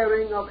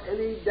repairing of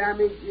any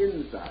damage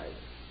inside.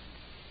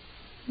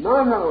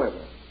 Not,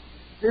 however,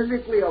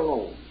 physically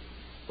alone,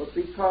 but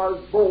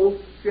because both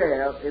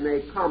share in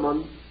a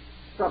common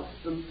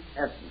substance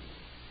essence.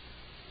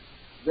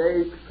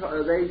 They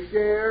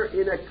share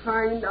in a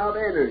kind of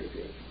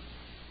energy.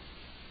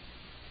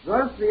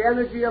 Thus, the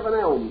energy of an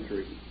elm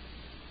tree,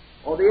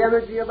 or the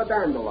energy of a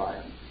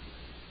dandelion,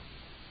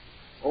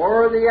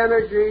 or the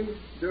energy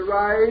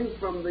derived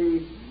from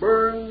the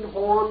burned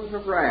horns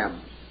of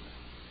rams,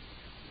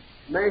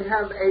 may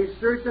have a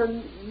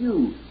certain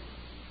use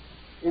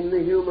in the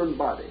human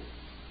body.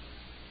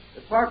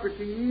 Hippocrates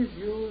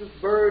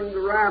used burned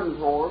ram's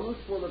horns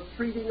for the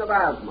treating of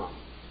asthma.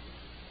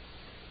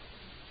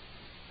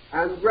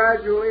 And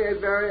gradually a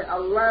very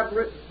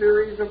elaborate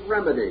series of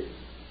remedies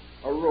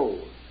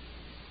arose,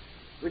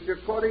 which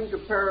according to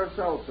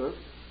Paracelsus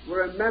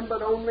were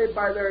remembered only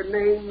by their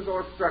names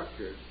or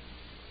structures,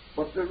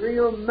 but the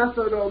real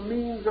method or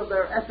means of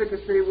their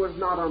efficacy was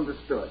not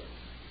understood.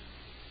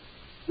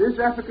 This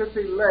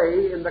efficacy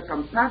lay in the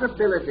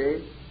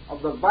compatibility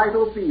of the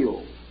vital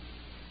field.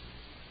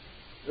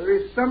 There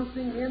is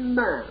something in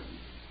man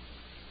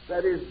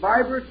that is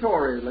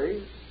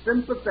vibratorily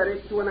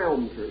sympathetic to an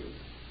elm tree,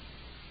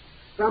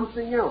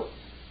 something else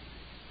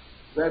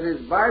that is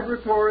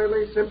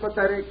vibratorily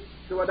sympathetic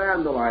to a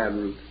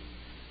dandelion root.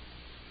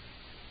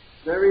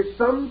 There is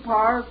some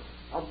part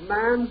of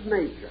man's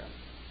nature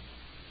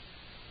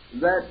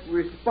that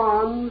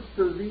responds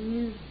to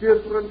these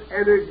different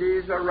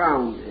energies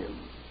around him.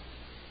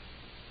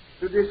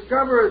 To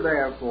discover,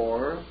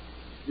 therefore,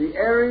 the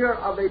area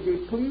of a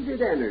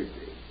depleted energy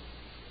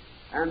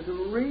and to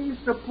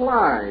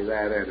resupply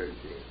that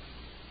energy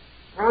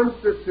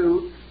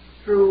constitutes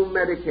true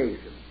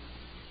medication.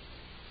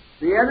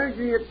 The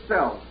energy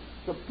itself,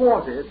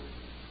 supported,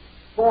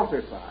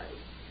 fortified,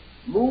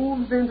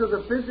 moves into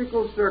the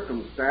physical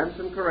circumstance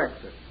and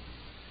corrects it.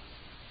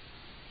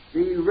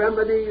 The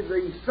remedy,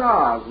 the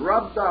salve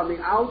rubbed on the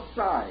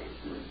outside,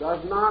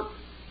 does not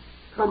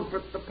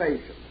comfort the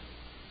patient,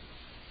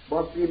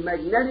 but the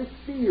magnetic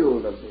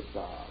field of the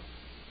salve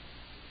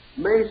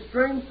may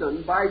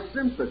strengthen by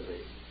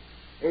sympathy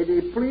a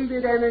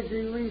depleted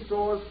energy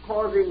resource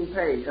causing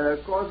pain,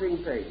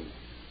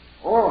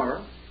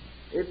 or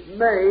it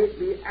may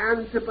be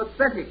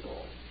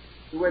antipathical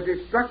to a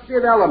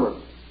destructive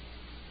element,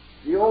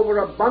 the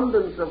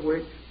overabundance of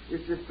which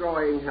is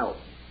destroying health.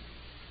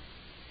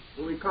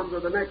 So we come to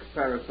the next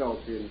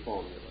Paracelsian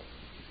formula,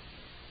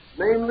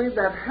 namely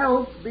that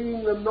health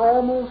being the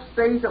normal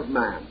state of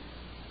man,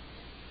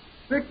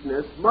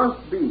 sickness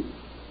must be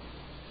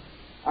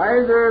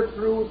either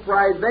through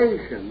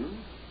privation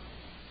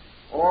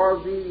or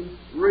the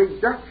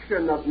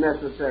reduction of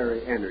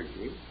necessary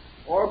energy,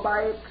 or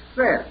by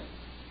excess,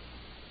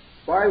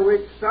 by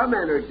which some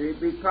energy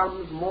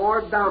becomes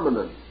more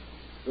dominant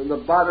than the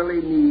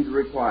bodily need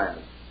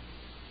requires.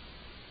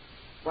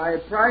 By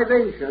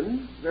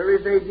privation, there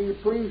is a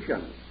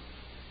depletion,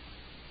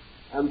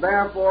 and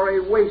therefore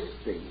a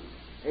wasting,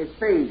 a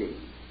fading,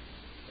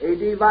 a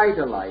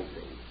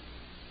devitalizing,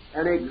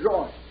 an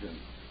exhaustion.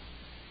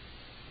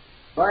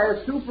 By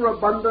a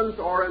superabundance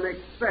or an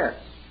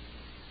excess,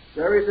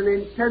 there is an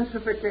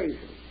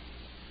intensification,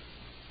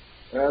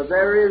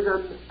 there is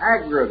an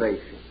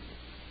aggravation,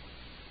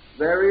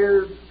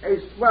 there is a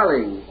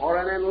swelling or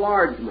an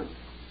enlargement.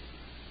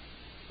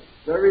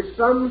 There is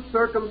some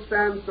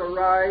circumstance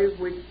arise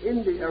which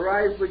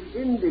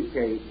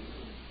indicates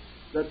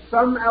that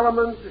some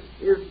element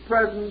is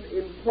present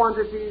in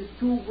quantities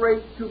too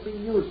great to be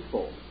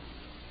useful.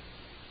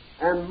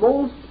 And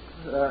most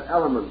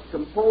elements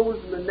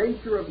composed in the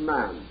nature of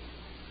man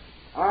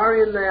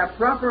are in their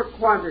proper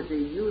quantity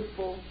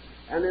useful,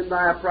 and in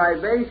their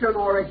privation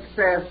or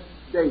excess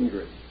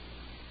dangerous.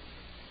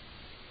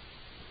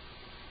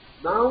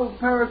 Now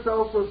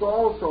Paracelsus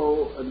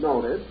also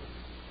noted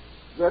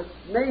that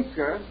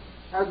nature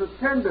has a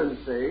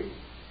tendency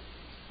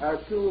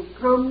to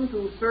come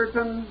to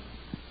certain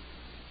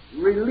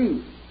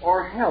relief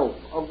or help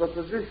of the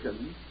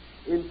physician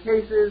in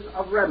cases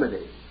of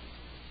remedies.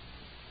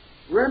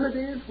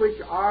 Remedies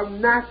which are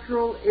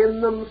natural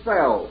in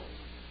themselves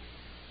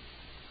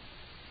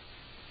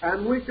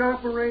and which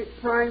operate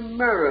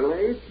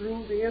primarily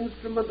through the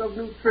instrument of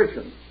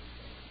nutrition.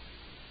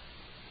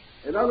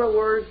 In other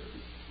words,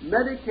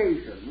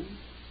 medications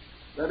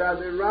that are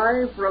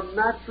derived from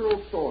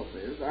natural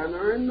sources and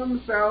are in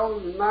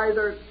themselves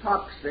neither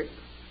toxic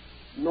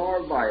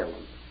nor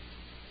violent.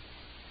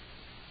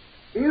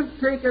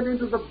 if taken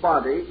into the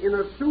body in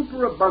a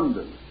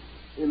superabundance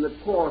in the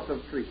course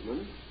of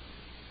treatment,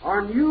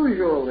 are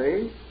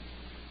usually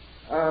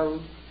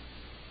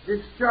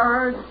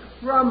discharged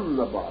from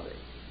the body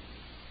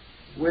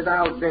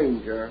without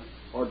danger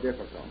or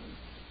difficulty.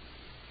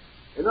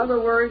 In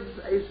other words,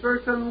 a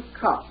certain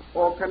cup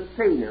or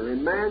container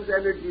in man's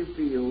energy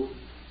field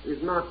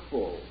is not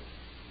full.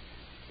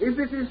 If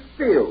it is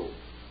filled,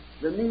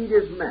 the need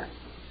is met.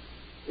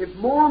 If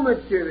more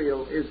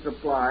material is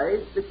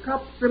supplied, the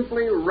cup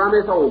simply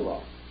runneth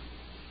over,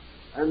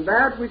 and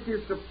that which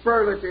is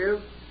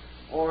superlative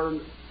or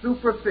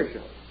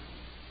superficial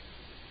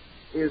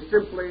is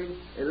simply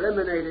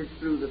eliminated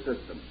through the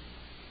system.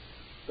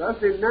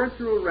 Thus, in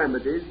natural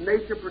remedies,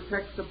 nature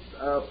protects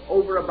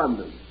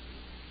overabundance,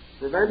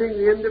 preventing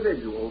the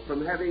individual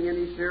from having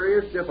any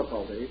serious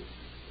difficulty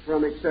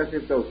from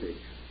excessive dosage.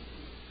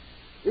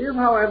 If,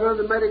 however,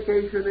 the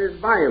medication is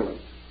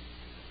violent,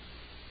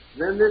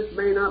 then this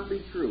may not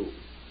be true.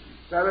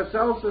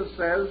 Paracelsus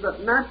says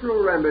that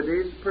natural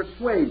remedies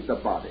persuade the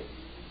body.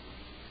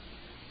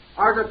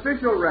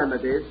 Artificial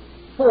remedies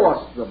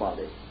force the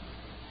body.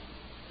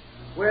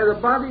 Where the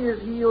body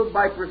is healed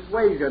by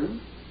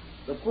persuasion,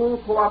 the full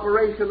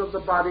cooperation of the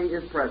body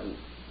is present.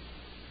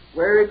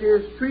 Where it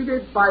is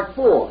treated by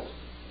force,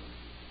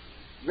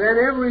 then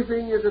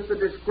everything is at the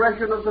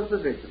discretion of the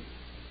physician.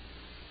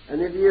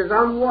 And if he is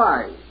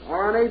unwise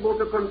or unable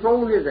to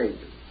control his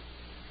agent,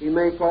 he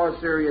may cause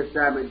serious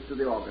damage to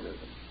the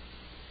organism.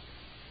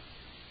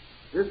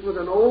 This was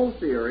an old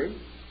theory,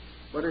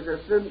 but it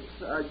has since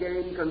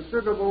gained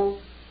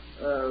considerable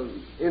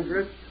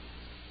interest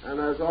and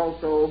has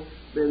also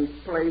been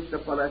placed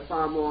upon a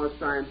far more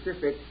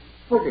scientific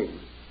footing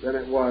than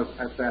it was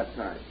at that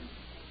time.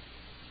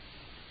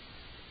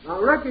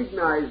 Now,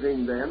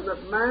 recognizing then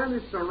that man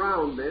is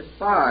surrounded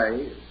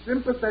by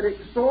sympathetic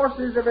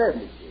sources of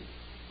energy,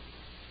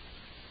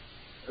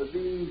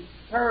 the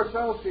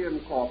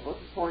Paracelsian corpus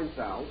points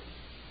out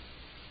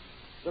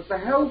that the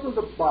health of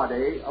the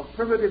body of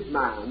primitive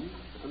man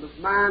and of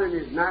man in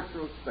his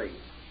natural state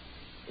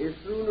is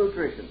through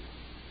nutrition.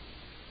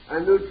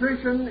 And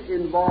nutrition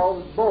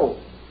involves both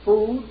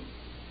food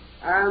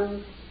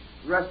and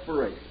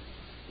respiration.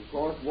 Of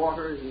course,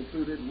 water is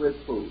included with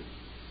food.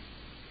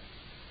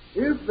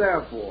 If,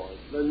 therefore,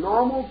 the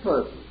normal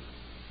person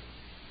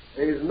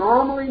is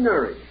normally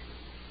nourished,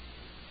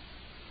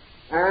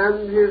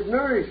 and his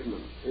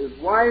nourishment is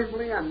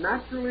wisely and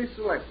naturally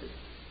selected,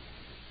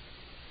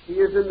 he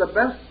is in the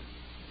best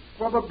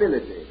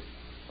probability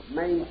of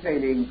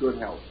maintaining good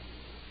health.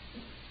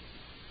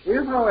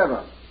 If,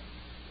 however,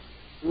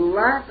 through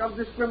lack of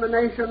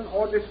discrimination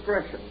or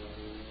discretion,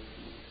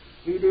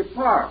 he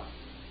departs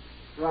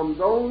from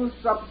those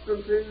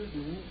substances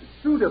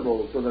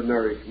suitable to the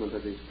nourishment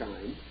of his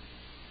kind,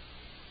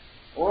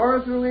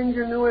 or through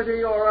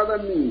ingenuity or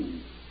other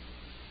means,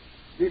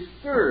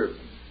 disturbs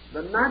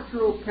the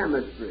natural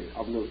chemistry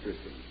of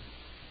nutrition,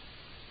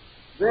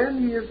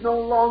 then he is no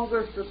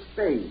longer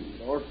sustained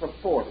or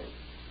supported,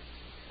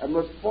 and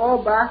must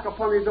fall back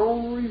upon his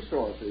own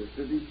resources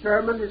to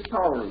determine his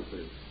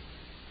tolerances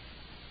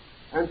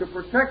and to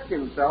protect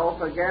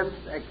himself against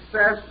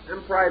excess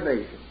and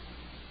privation.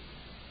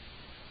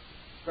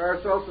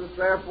 Paracelsus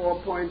therefore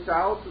points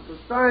out that the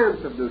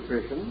science of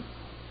nutrition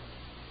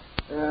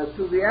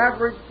to the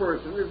average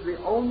person is the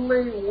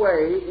only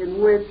way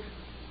in which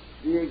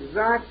the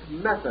exact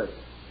method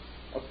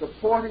of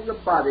supporting the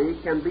body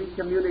can be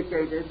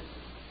communicated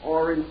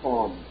or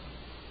informed.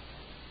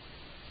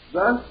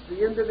 Thus,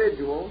 the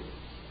individual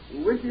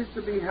who wishes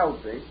to be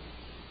healthy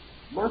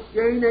must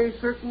gain a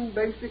certain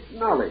basic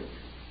knowledge,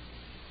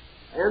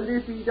 and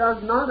if he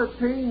does not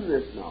attain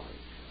this knowledge,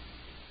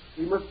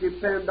 he must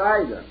depend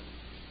either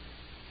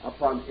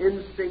upon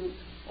instinct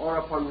or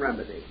upon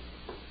remedy.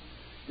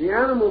 The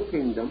animal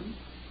kingdom,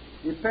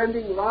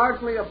 depending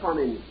largely upon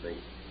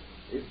instinct,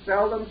 is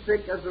seldom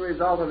sick as a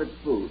result of its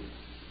food.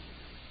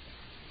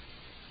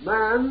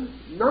 Man,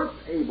 not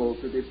able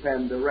to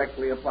depend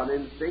directly upon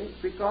instinct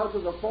because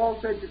of the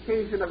false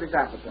education of his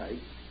appetite,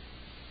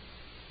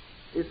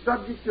 is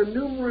subject to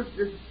numerous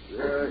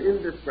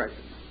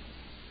indiscretions,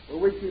 for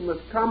which he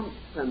must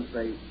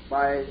compensate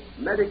by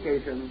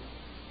medication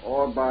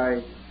or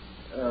by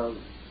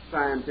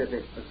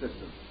scientific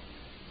assistance.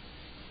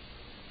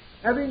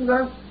 Having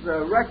thus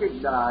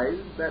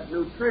recognized that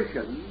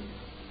nutrition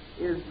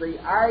is the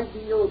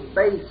ideal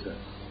basis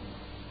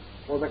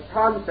for the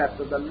concept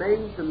of the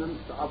maintenance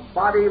of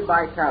body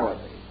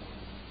vitality,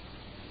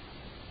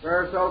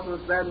 Paracelsus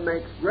then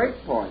makes great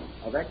point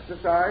of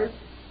exercise,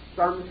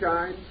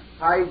 sunshine,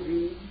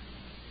 hygiene,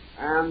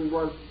 and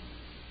was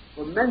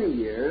for many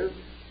years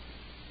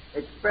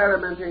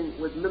experimenting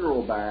with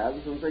mineral baths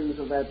and things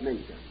of that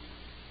nature.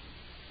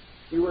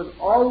 He was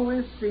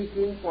always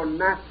seeking for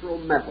natural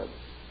methods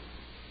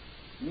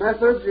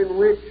in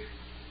which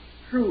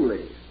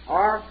truly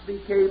art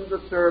became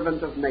the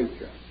servant of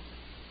nature,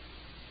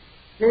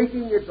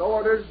 taking its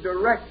orders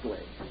directly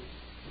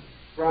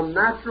from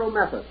natural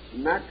methods,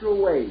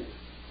 natural ways,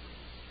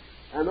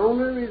 and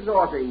only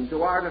resorting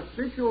to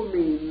artificial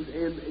means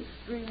in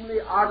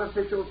extremely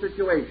artificial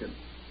situations,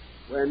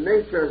 where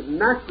nature's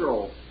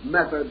natural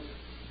methods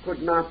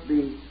could not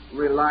be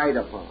relied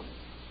upon.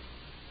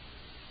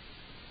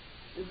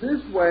 In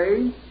this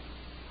way,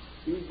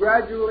 he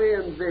gradually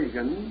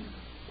envisioned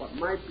what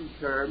might be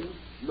termed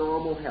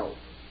normal health.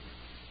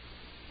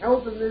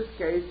 Health in this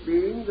case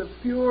being the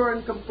pure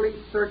and complete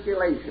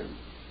circulation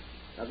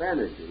of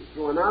energy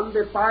through an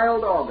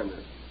undefiled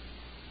organism,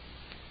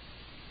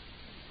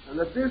 and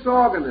that this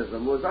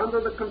organism was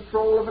under the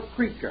control of a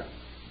creature,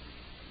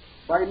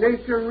 by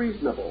nature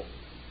reasonable,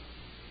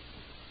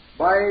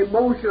 by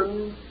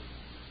emotions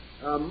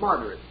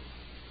moderate,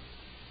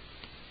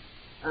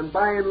 and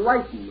by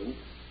enlightenment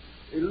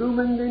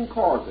illumined in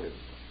causes,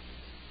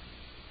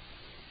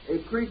 a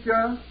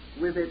creature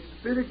with its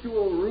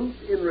spiritual root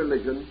in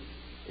religion,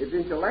 its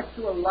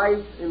intellectual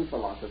life in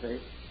philosophy,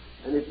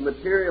 and its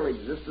material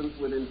existence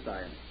within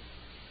science.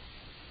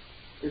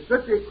 If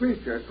such a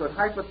creature could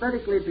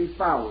hypothetically be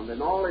found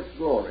in all its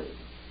glory,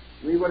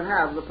 we would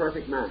have the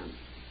perfect man.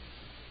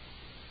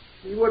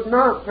 He would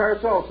not,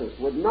 Paracelsus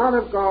would not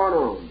have gone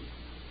on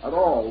at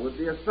all with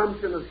the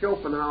assumption of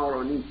Schopenhauer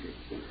or Nietzsche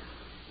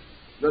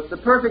that the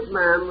perfect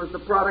man was the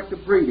product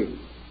of breeding.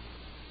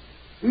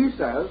 He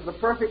says the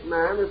perfect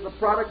man is the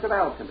product of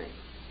alchemy,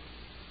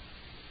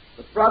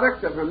 the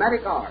product of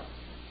hermetic art,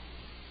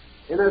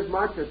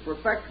 inasmuch as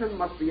perfection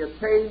must be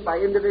attained by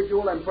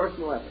individual and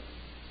personal effort.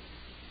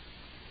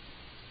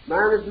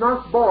 Man is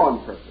not born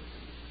perfect.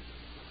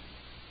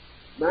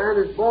 Man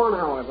is born,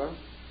 however,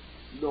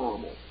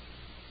 normal.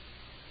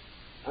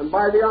 And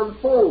by the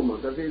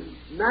unfoldment of his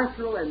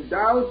natural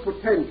endowed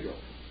potential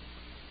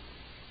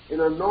in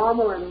a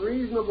normal and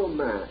reasonable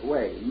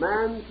way,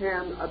 man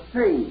can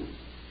attain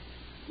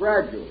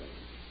gradually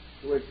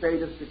to a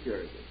state of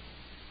security.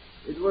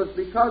 It was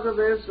because of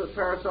this that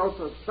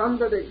Paracelsus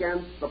thundered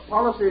against the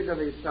policies of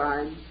his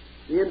time,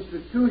 the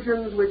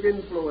institutions which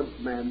influenced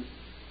men,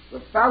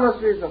 the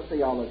fallacies of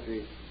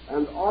theology,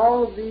 and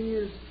all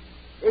these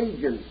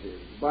agencies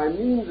by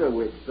means of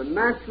which the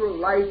natural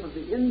life of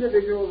the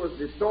individual was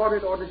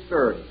distorted or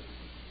disturbed.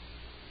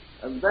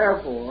 And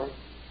therefore,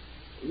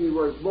 he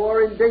was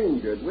more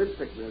endangered with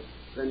sickness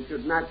than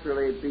should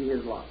naturally be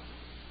his lot.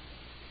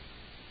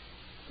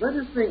 Let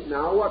us think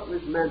now what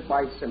was meant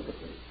by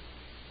sympathy.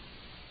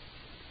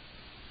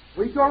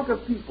 We talk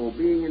of people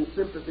being in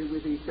sympathy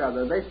with each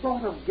other. They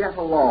sort of get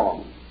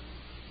along.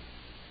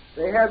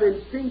 They have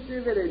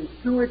instinctive and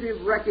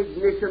intuitive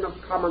recognition of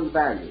common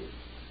values.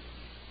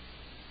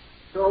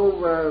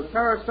 So,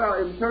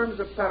 in terms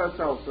of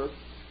Paracelsus,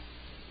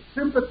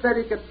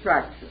 sympathetic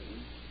attraction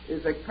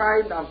is a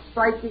kind of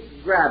psychic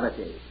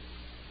gravity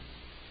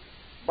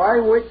by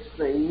which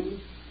things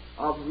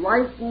of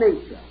like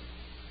nature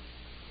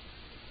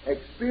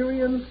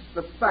experience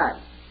the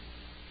fact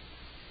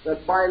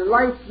that by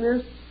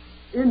likeness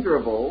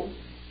interval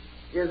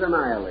is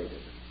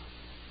annihilated,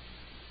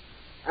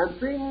 and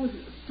things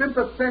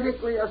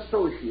sympathetically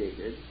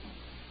associated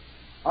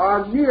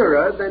are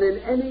nearer than in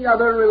any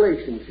other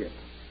relationship,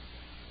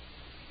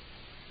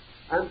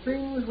 and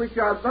things which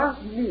are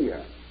thus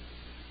near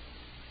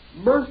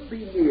must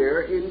be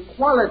near in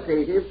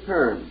qualitative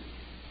terms.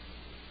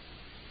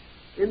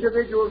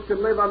 Individuals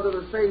can live under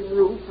the same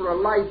roof for a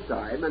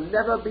lifetime and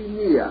never be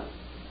near.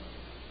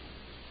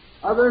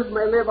 Others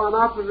may live on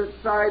opposite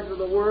sides of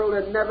the world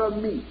and never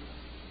meet,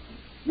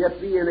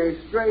 yet be in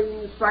a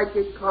strange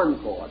psychic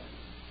concord.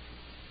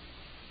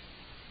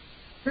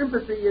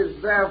 Sympathy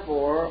is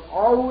therefore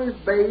always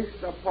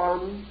based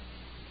upon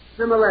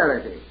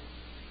similarity,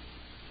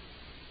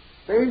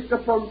 based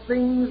upon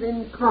things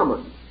in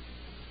common,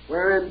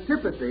 where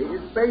antipathy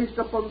is based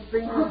upon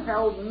things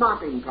held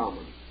not in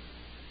common,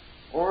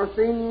 or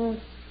things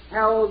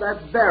held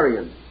at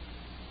variance.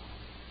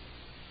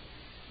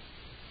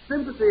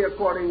 Sympathy,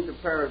 according to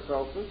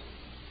Paracelsus,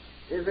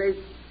 is a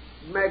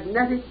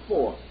magnetic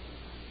force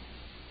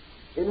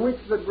in which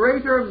the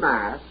greater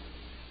mass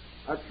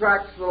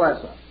attracts the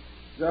lesser,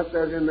 just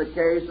as in the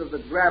case of the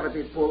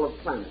gravity pull of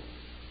planets.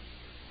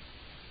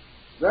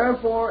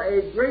 Therefore,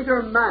 a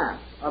greater mass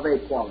of a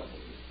quality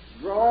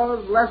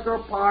draws lesser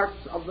parts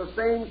of the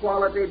same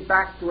quality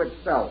back to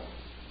itself,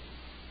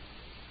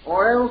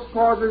 or else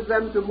causes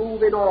them to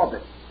move in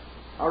orbit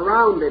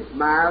around its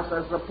mass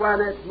as the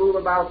planets move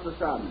about the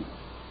sun.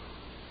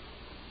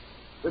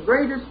 The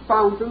greatest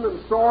fountain and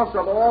source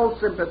of all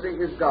sympathy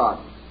is God,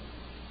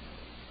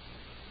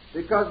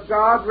 because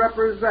God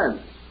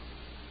represents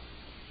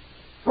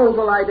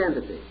total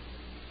identity.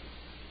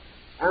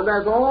 And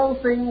as all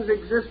things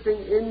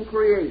existing in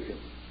creation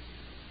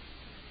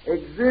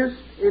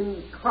exist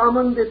in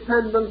common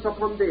dependence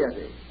upon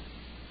deity,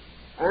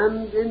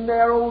 and in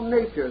their own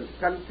natures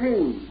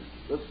contain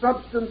the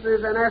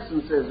substances and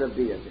essences of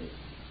deity,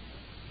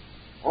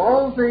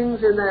 all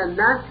things in their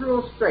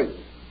natural state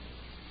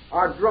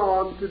are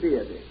drawn to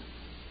deity.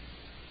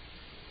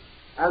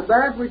 And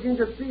that which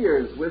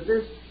interferes with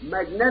this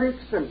magnetic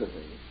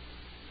sympathy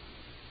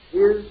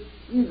is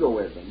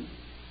egoism,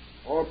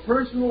 or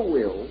personal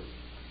will,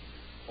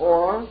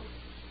 or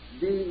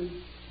the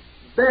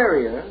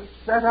barrier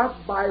set up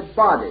by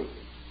bodies.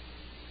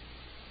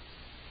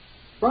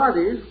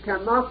 Bodies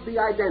cannot be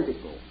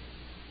identical.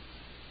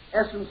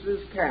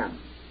 Essences can.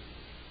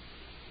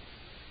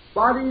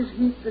 Bodies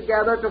heat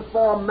together to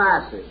form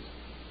masses.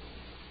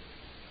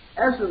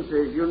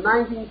 Essences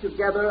uniting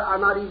together are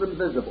not even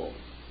visible.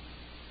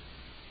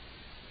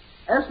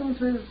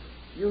 Essences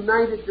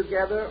united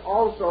together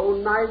also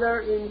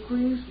neither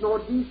increase nor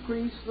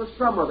decrease the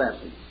sum of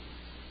essence,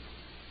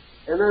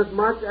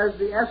 inasmuch as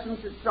the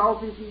essence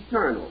itself is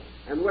eternal,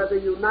 and whether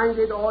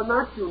united or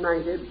not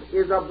united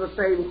is of the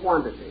same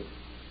quantity.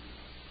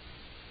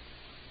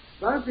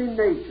 Thus, in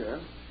nature,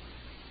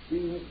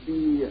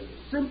 the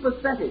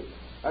sympathetic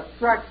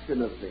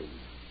attraction of things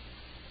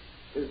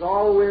is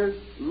always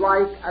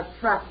like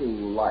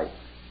attracting like.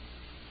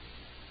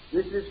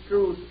 This is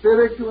true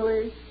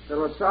spiritually,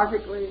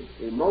 philosophically,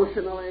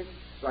 emotionally,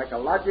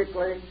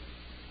 psychologically,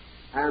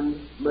 and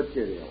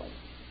materially.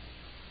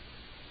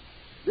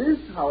 This,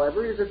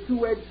 however, is a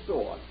two-edged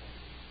sword.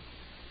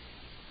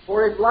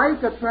 For if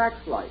like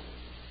attracts like,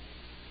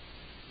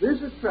 this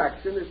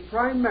attraction is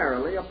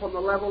primarily upon the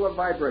level of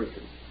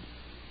vibration.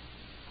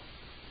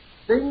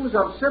 Things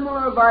of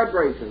similar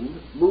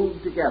vibration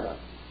move together,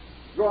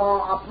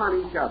 draw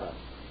upon each other,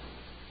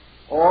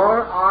 or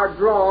are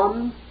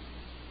drawn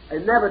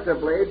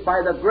inevitably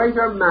by the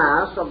greater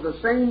mass of the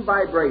same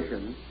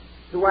vibration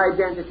to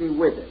identity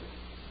with it,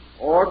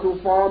 or to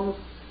form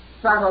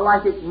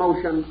satellitic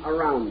motion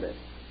around it.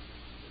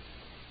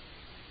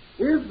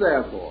 If,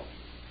 therefore,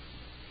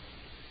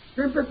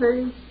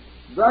 sympathy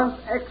thus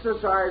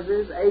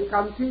exercises a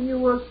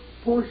continuous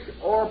push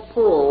or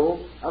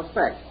pull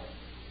effect,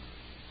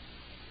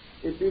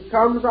 it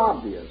becomes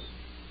obvious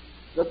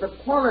that the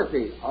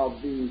quality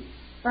of the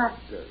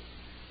factor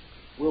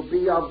will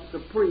be of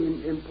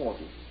supreme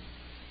importance.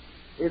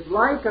 If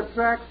like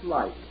attracts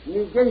like,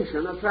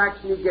 negation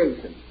attracts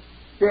negation,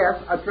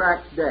 death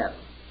attracts death.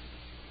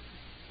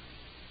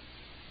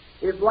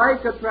 If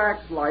like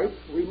attracts like,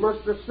 we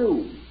must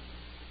assume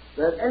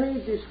that any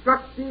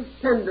destructive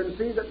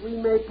tendency that we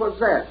may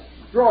possess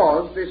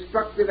draws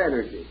destructive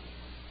energy,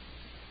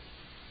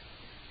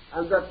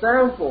 and that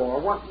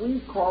therefore what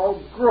we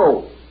call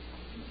growth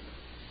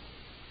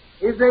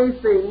is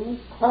a thing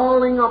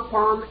calling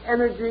upon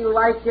energy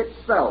like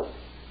itself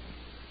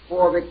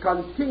for the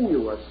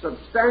continuous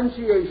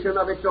substantiation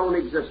of its own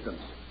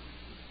existence.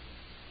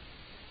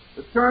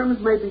 The terms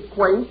may be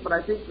quaint, but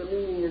I think the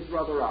meaning is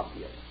rather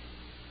obvious.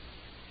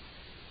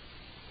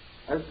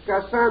 As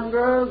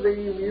Cassandra, the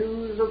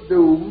muse of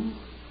doom,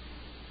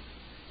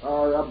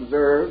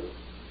 observed,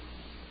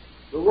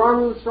 the one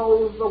who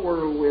sows the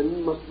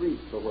whirlwind must reap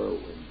the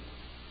whirlwind.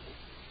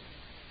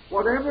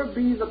 Whatever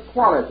be the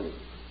quality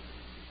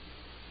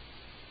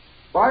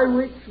by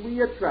which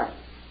we attract,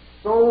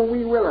 so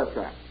we will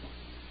attract.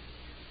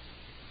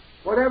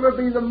 Whatever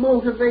be the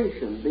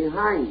motivation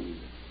behind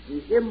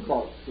the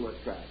impulse to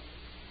attract,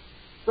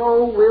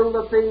 so will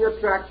the thing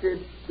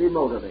attracted be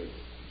motivated.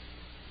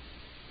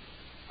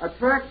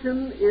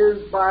 Attraction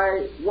is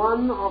by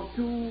one of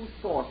two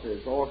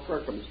sources or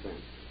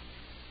circumstances.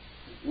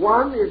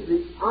 One is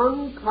the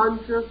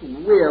unconscious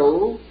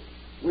will,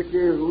 which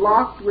is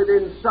locked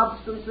within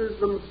substances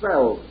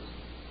themselves,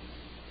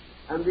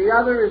 and the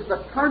other is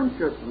the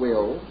conscious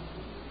will,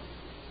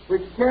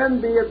 which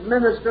can be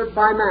administered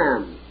by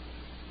man,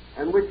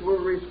 and which will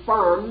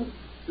respond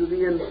to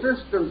the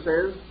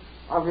insistences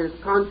of his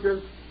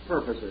conscious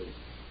purposes.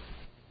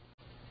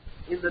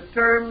 In the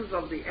terms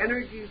of the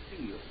energy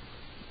field,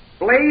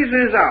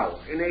 blazes out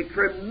in a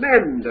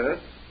tremendous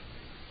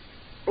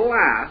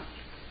blast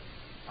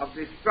of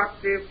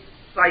destructive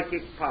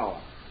psychic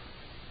power.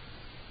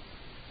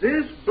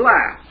 This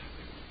blast,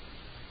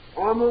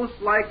 almost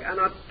like an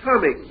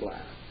atomic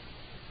blast,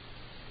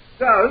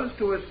 does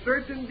to a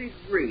certain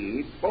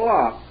degree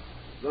block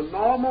the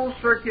normal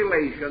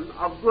circulation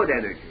of good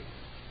energy.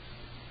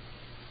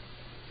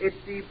 It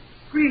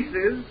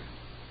decreases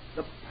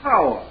the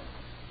power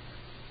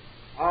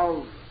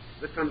of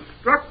the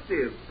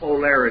constructive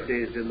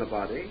polarities in the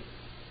body,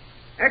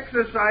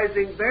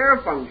 exercising their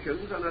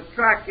functions and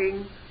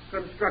attracting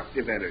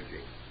constructive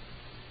energy.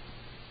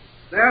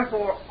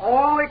 Therefore,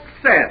 all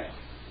excess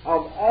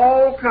of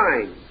all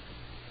kinds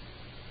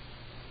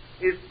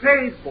is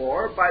paid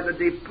for by the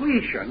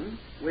depletion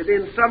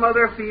within some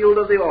other field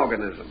of the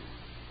organism.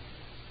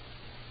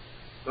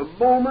 The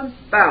moment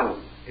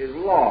balance is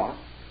lost,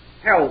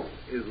 health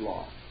is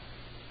lost.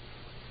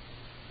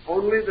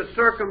 Only the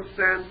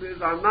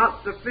circumstances are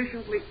not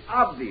sufficiently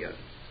obvious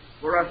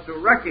for us to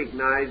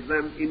recognize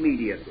them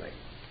immediately.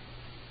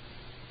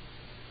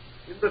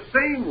 In the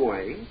same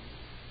way,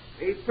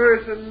 a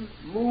person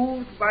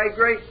moved by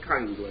great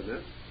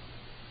kindliness,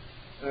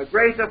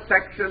 great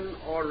affection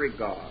or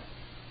regard,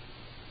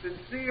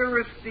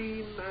 sincere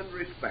esteem and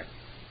respect,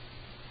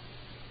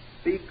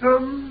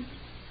 becomes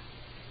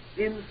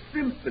in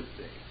sympathy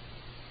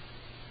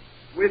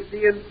with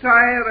the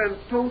entire and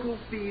total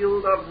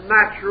field of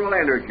natural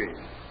energies.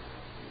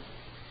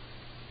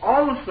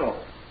 Also,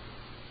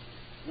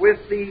 with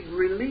the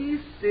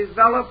released,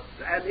 developed,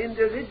 and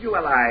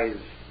individualized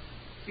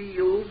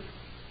fields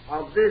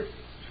of this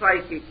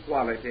psychic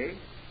quality,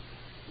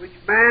 which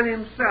man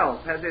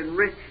himself has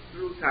enriched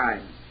through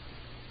time.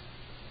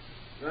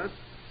 Thus,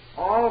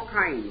 all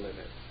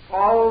kindliness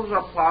falls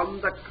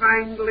upon the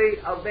kindly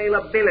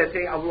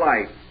availability of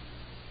life,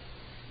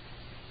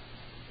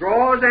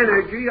 draws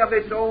energy of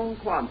its own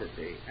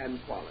quantity and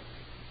quality,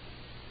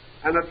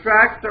 and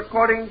attracts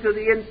according to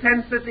the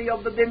intensity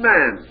of the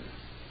demand,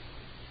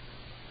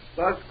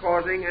 thus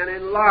causing an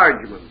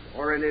enlargement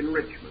or an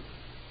enrichment.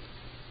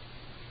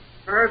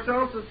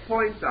 Paracelsus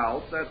points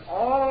out that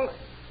all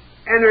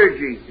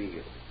energy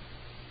fields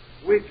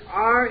which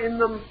are in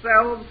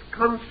themselves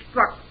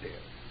constructive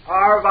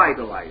are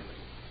vitalizing,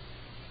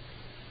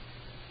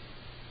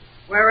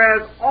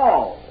 whereas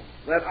all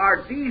that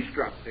are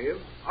destructive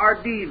are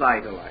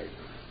devitalizing.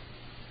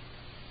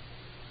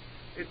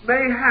 It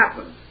may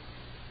happen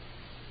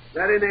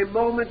that in a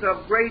moment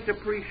of great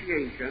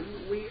appreciation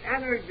we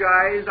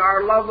energize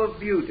our love of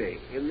beauty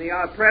in the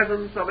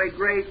presence of a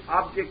great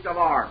object of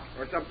art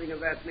or something of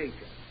that nature.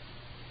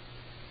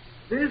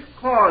 This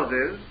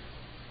causes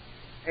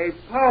a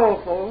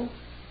powerful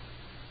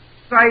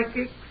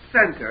psychic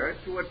center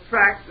to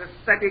attract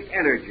aesthetic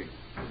energy.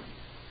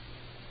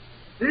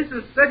 This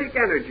aesthetic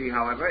energy,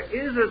 however,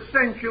 is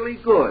essentially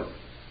good.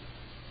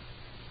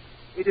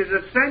 It is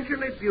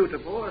essentially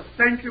beautiful,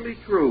 essentially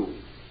true.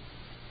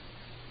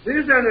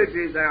 This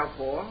energy,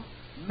 therefore,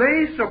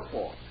 may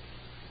support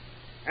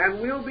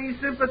and will be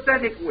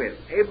sympathetic with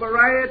a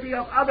variety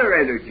of other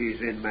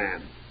energies in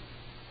man.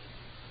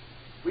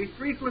 We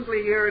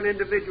frequently hear an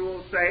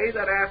individual say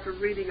that after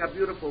reading a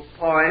beautiful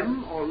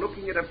poem or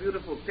looking at a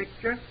beautiful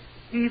picture,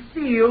 he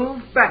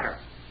feels better.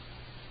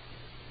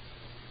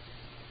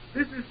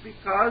 This is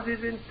because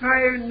his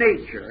entire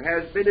nature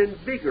has been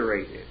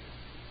invigorated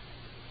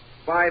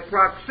by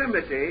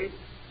proximity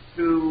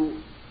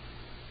to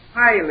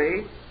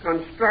highly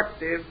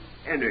constructive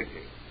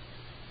energy.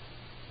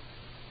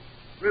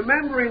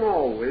 Remembering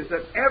always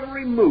that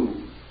every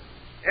mood,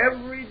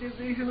 every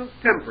division of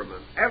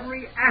temperament,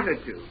 every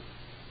attitude,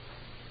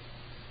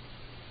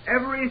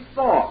 every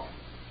thought,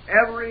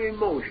 every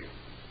emotion,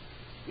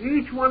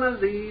 each one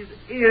of these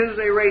is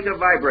a rate of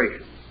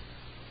vibration.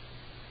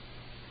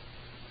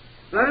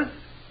 Thus,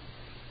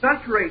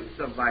 such rates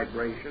of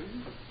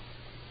vibration,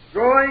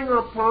 drawing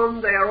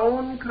upon their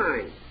own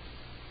kind,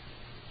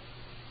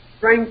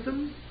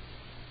 strengthen,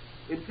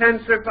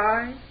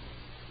 intensify,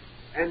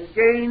 and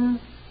gain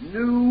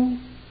new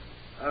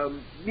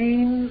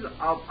means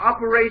of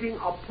operating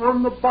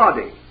upon the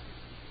body,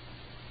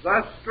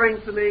 thus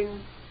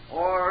strengthening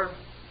or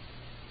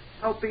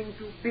helping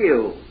to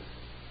build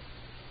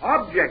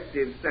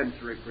objective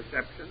sensory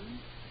perception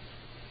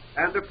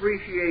and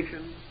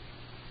appreciation,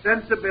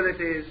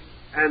 sensibilities,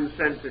 and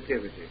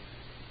sensitivities.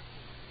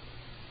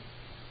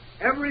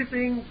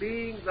 Everything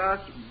being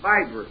thus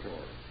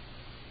vibratory,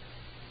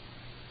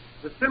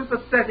 the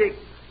sympathetic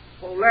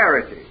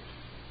polarities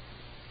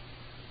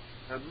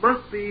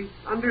must be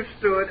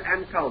understood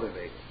and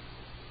cultivated.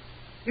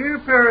 Here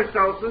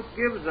Paracelsus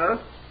gives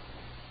us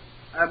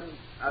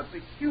a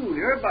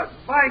peculiar but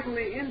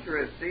vitally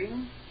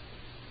interesting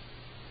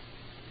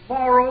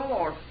moral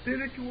or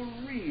spiritual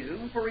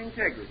reason for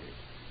integrity.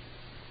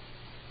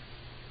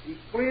 He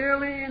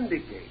clearly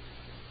indicates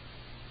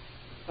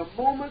the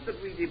moment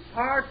that we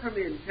depart from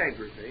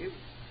integrity,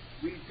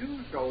 we do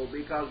so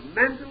because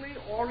mentally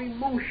or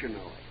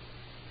emotionally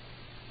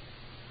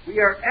we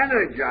are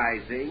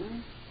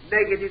energizing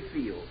negative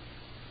fields,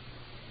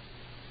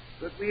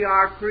 that we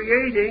are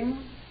creating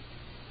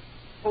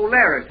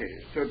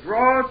polarities to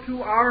draw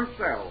to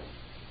ourselves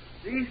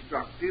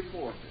destructive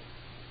forces.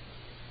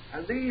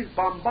 And these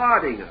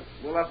bombarding us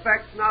will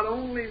affect not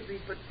only the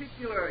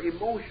particular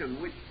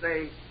emotion which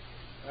they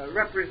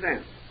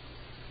represent,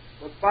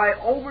 but by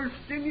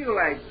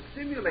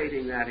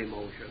overstimulating that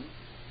emotion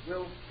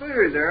will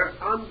further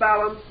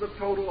unbalance the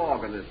total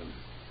organism.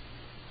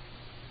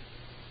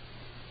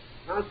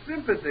 Now,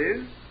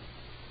 sympathies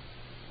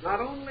not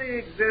only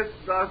exist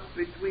thus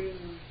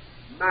between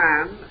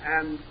man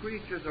and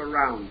creatures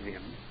around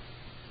him,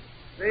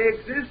 they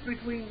exist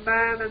between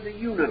man and the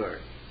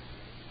universe,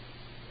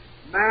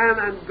 man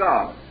and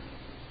God.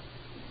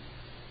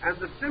 And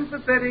the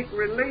sympathetic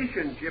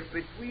relationship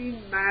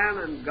between man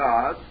and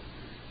God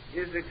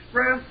is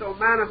expressed or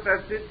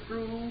manifested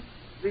through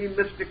the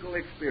mystical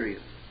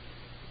experience.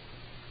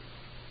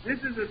 This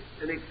is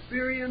an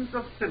experience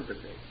of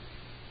sympathy.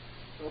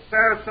 So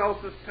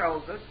Paracelsus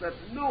tells us that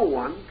no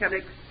one can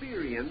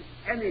experience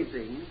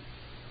anything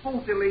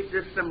totally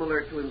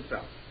dissimilar to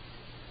himself.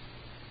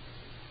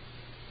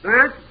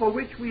 That for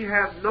which we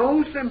have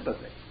no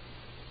sympathy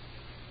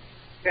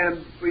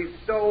can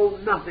bestow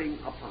nothing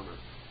upon us.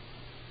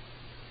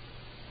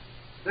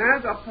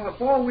 That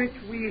for which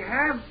we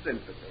have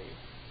sympathy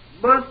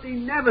must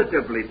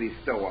inevitably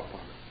bestow upon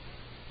us.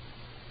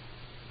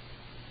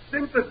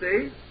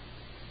 Sympathy,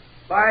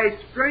 by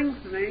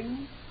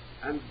strengthening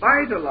and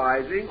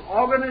vitalizing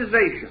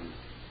organization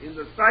in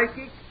the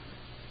psychic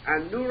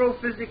and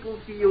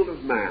neurophysical field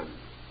of man.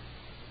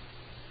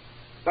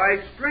 By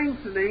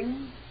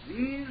strengthening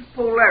these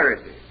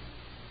polarities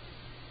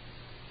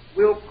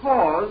will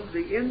cause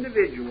the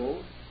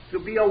individual to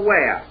be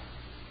aware,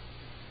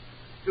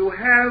 to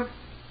have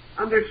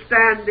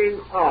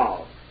understanding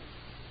of,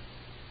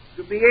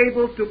 to be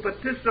able to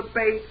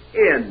participate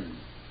in,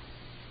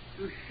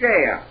 to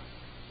share,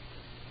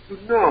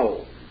 to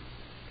know,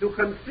 to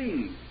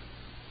conceive,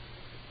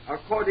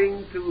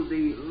 according to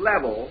the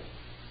level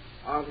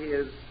of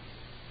his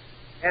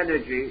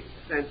energy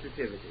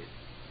sensitivity.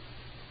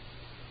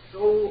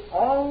 So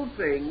all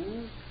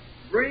things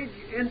bridge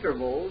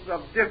intervals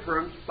of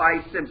difference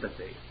by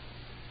sympathy.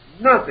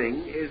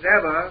 Nothing is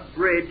ever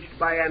bridged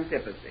by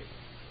antipathy.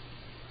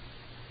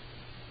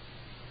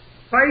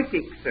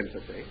 Psychic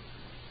sympathy,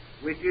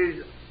 which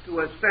is, to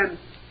a sense,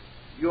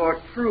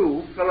 your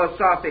true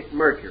philosophic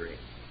mercury.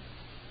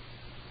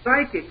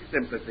 Psychic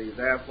sympathy,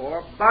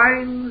 therefore,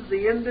 binds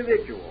the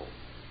individual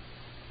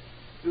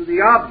to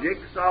the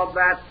objects of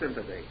that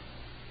sympathy,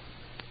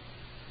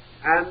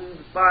 and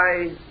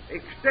by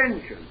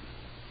extension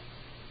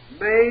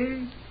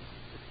may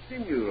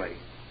stimulate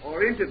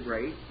or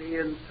integrate the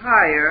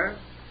entire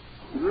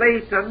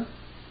latent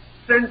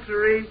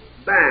sensory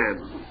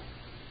band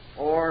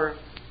or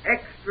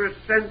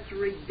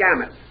extrasensory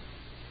gamut,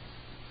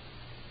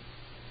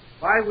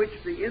 by which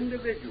the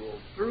individual,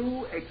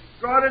 through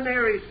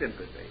extraordinary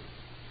sympathy,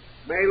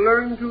 may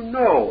learn to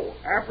know,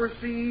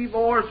 apperceive,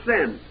 or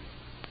sense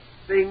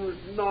things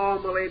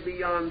normally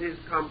beyond his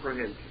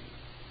comprehension.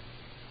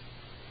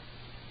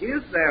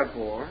 If,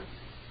 therefore,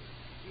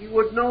 he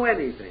would know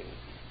anything,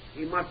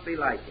 he must be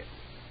like it.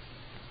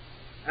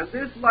 And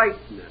this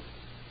likeness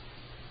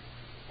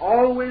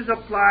always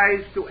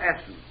applies to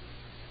essence,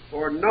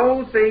 for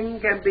no thing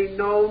can be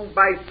known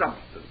by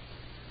substance.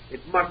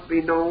 It must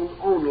be known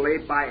only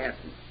by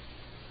essence.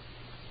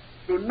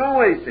 To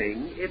know a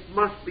thing, it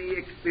must be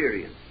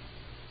experienced.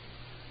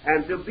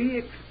 And to be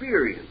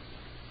experienced,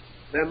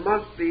 there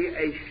must be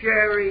a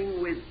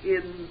sharing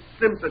within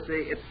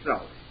sympathy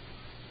itself.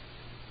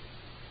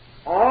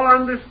 All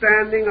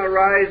understanding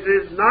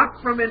arises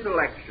not from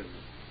intellection,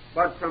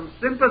 but from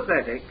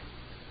sympathetic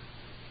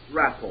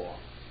rapport,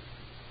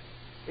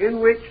 in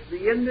which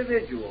the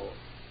individual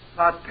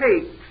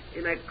partakes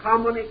in a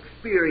common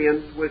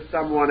experience with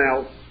someone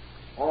else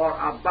or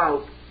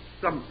about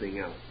something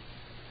else.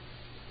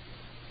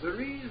 The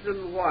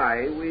reason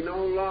why we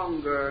no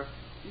longer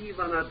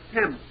even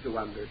attempt to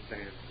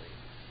understand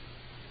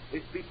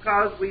things is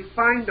because we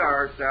find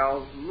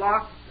ourselves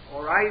locked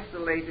or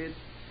isolated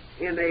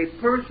in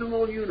a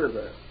personal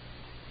universe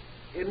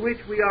in which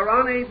we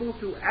are unable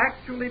to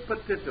actually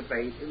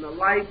participate in the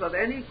life of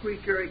any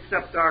creature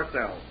except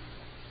ourselves.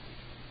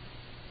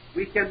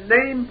 We can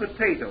name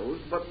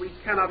potatoes, but we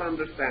cannot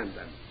understand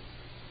them.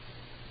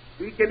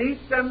 We can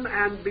eat them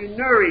and be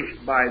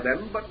nourished by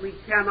them, but we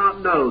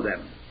cannot know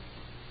them.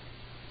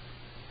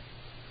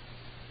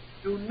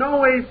 To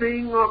know a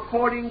thing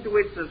according to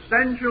its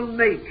essential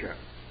nature,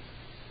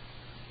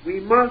 we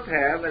must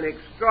have an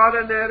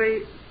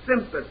extraordinary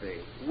sympathy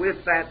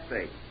with that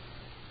thing.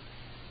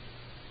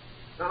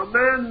 Now,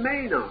 man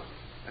may not,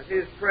 at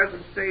his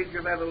present stage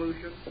of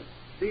evolution,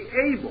 be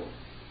able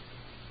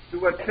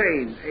to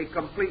attain a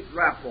complete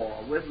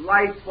rapport with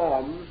life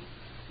forms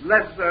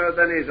lesser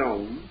than his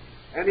own,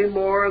 any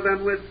more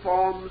than with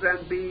forms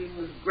and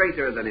beings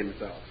greater than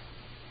himself.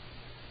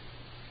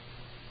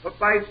 But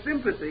by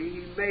sympathy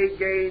he may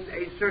gain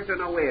a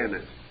certain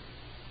awareness.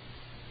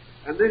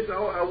 And this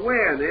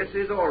awareness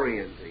is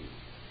orienting.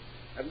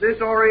 And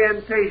this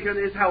orientation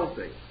is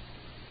healthy.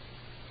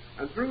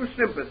 And through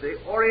sympathy,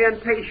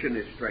 orientation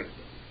is strengthened,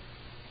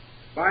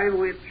 by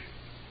which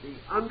the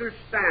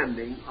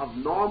understanding of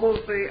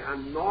normalcy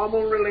and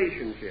normal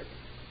relationships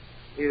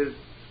is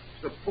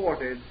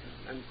supported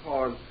and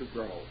caused to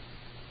grow.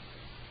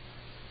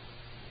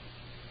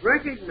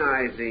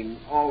 Recognizing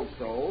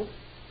also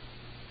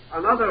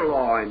another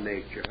law in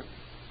nature,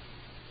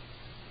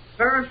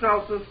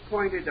 Paracelsus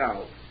pointed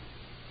out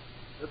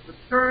that the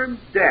term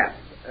death,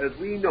 as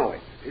we know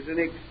it, is an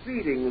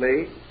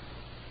exceedingly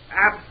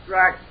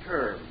abstract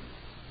term.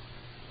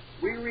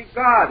 We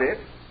regard it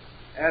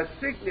as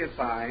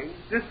signifying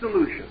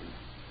dissolution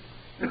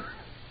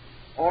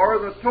or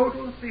the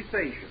total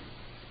cessation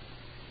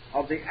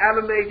of the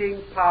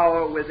animating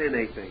power within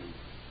a thing.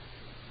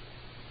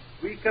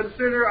 We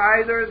consider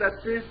either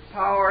that this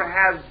power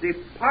has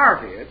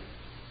departed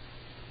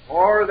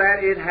or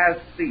that it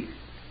has ceased,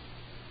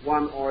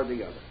 one or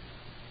the other.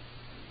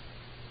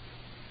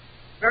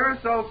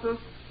 Paracelsus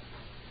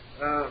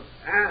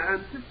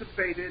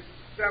anticipated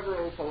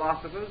several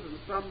philosophers and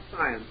some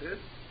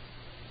scientists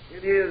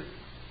in his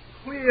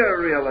clear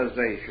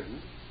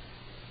realization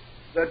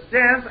that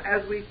death,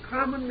 as we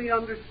commonly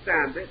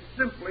understand it,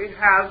 simply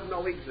has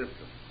no existence.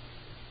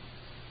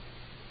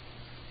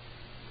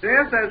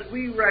 Death, as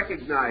we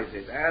recognize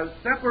it, as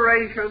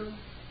separation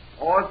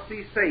or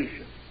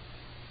cessation,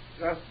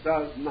 just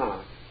does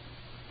not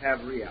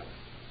have reality.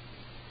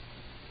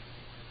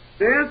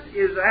 Death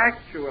is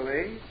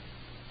actually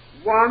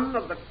one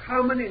of the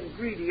common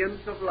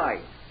ingredients of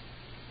life.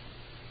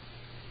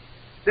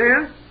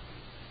 Death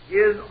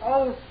is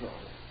also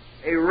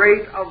a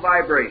rate of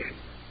vibration.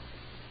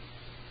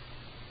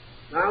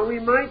 Now, we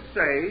might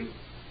say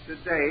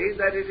today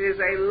that it is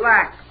a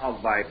lack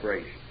of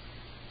vibration.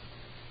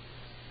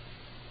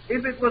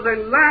 If it was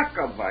a lack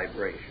of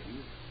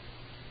vibration,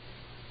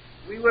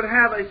 we would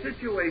have a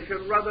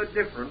situation rather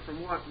different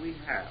from what we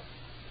have.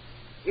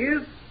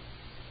 If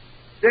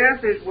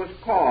death was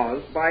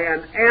caused by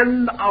an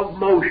end of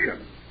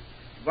motion,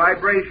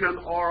 vibration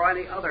or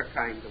any other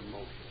kind of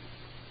motion,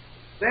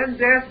 then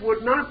death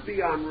would not be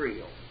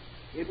unreal.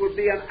 It would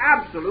be an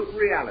absolute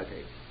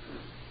reality.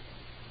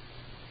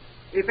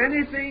 If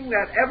anything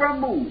that ever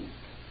moved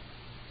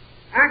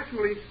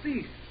actually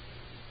ceased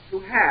to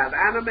have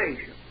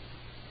animation,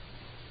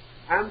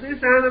 and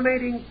this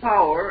animating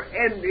power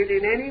ended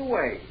in any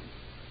way,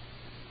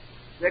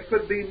 there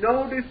could be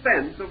no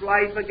defense of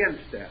life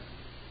against death.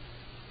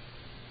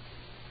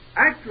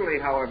 Actually,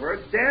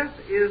 however, death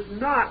is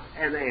not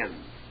an end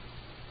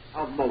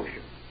of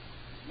motion,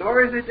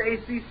 nor is it a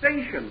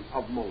cessation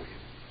of motion,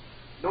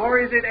 nor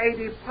is it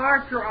a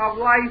departure of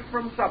life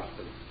from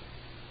substance.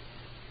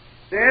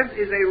 Death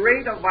is a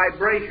rate of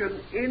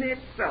vibration in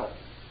itself,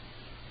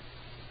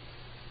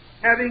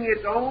 having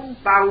its own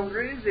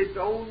boundaries, its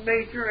own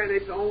nature, and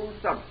its own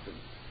substance.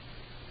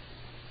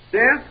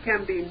 Death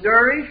can be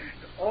nourished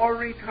or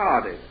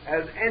retarded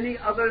as any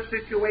other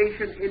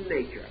situation in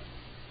nature.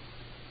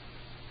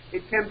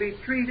 It can be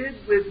treated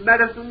with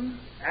medicine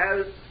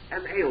as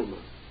an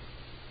ailment.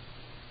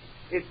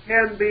 It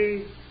can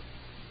be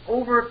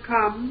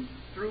overcome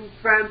through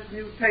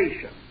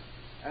transmutation,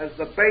 as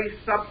the base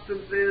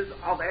substances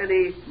of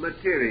any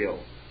material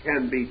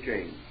can be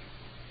changed.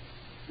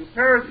 To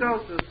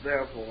Paracelsus,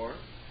 therefore,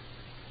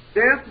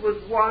 death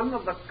was one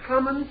of the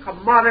common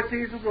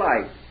commodities of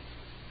life.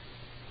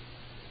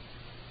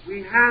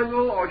 We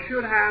handle, or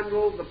should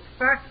handle, the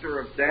factor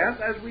of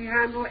death as we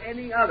handle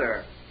any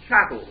other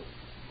chattel,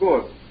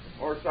 goods,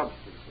 or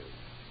substances.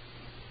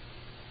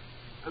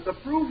 And the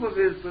proof of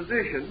his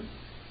position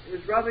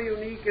is rather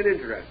unique and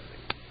interesting.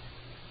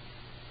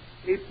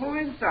 He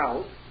points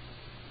out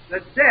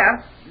that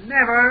death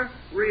never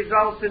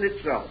results in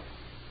itself.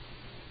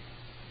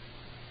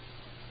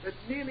 That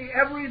nearly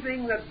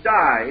everything that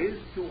dies,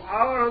 to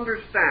our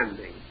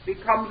understanding,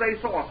 becomes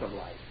a source of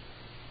life.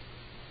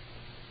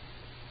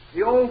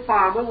 The old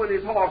farmer, when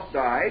his horse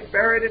died,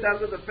 buried it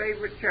under the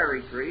favorite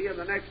cherry tree, and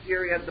the next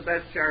year he had the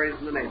best cherries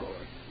in the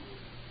neighborhood.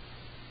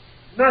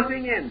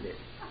 Nothing ended.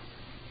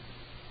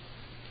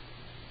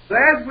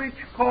 That which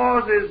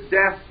causes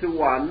death to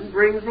one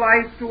brings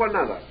life to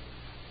another.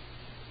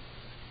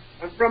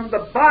 And from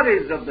the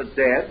bodies of the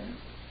dead,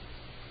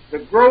 the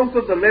growth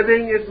of the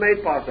living is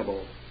made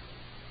possible.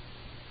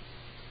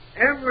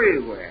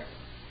 Everywhere,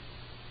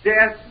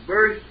 death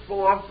bursts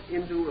forth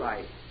into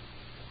life.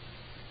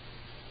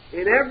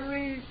 In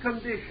every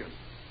condition,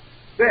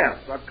 death,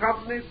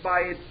 accompanied by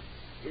its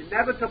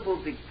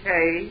inevitable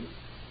decay,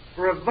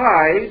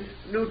 provides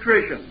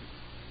nutrition.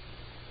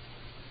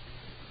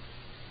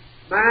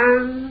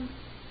 Man,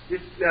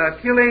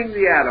 killing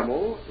the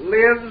animal,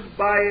 lives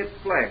by its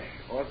flesh,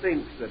 or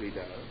thinks that he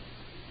does.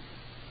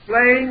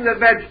 Slaying the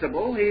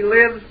vegetable, he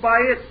lives by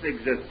its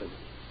existence.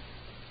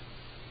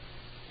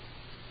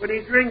 When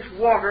he drinks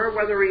water,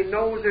 whether he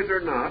knows it or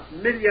not,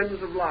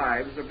 millions of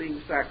lives are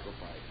being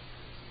sacrificed.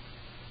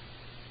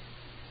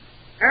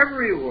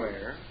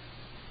 Everywhere,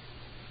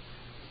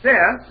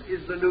 death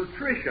is the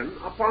nutrition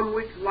upon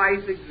which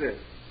life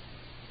exists.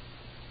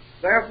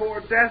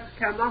 Therefore, death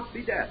cannot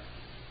be death.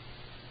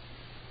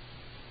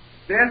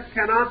 Death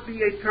cannot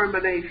be a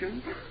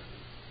termination.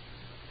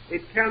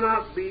 It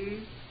cannot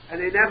be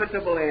an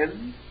inevitable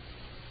end.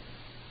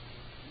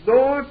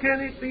 Nor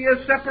can it be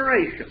a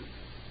separation.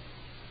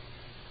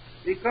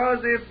 Because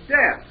if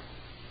death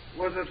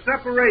was a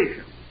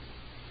separation,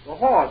 the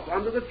horse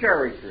under the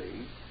cherry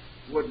tree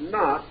would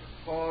not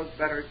cause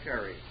better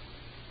cherries.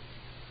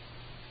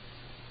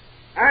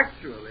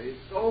 Actually,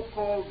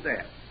 so-called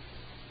death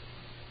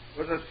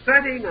was a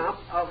setting up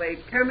of a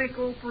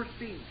chemical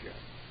procedure.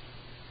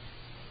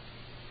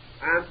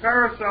 And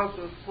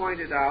Paracelsus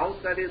pointed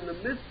out that in the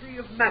mystery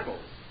of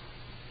metals,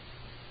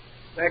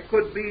 there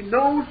could be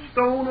no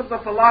stone of the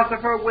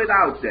philosopher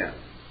without death.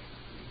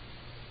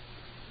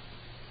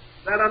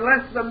 That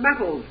unless the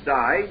metals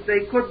died,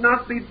 they could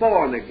not be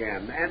born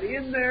again, and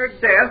in their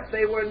death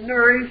they were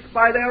nourished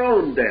by their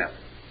own death.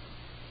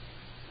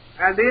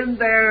 And in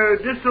their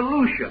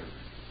dissolution,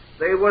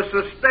 they were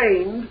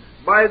sustained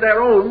by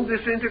their own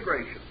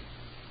disintegration.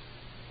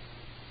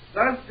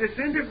 Thus,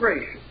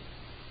 disintegration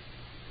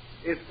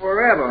is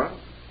forever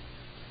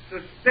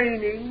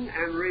sustaining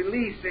and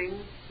releasing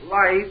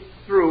life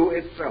through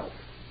itself.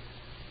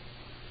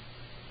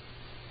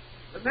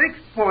 The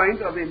next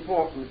point of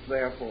importance,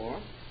 therefore,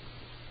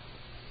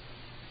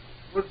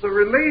 was the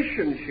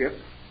relationship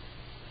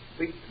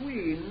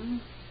between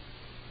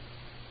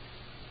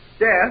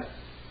death,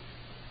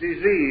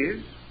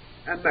 disease,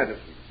 and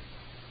medicine.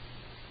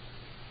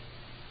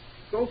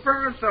 So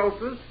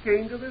Paracelsus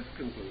came to this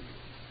conclusion.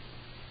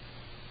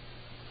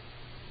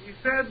 He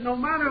said, no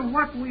matter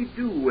what we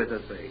do with a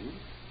thing,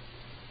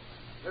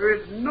 there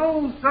is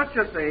no such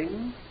a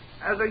thing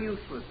as a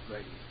useless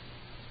thing.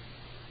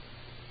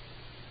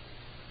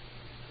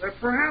 There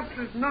perhaps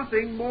is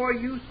nothing more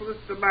useless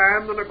to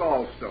man than a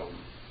gallstone.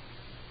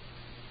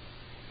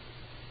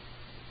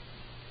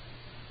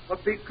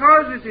 But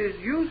because it is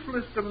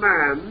useless to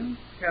man,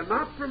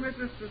 cannot permit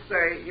us to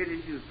say it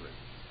is useless.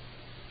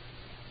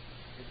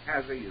 It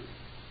has a use.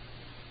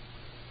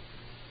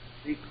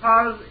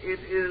 Because it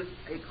is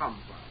a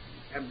compound,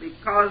 and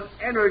because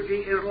energy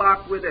is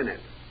locked within it.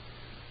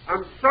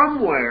 And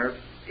somewhere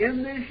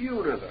in this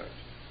universe,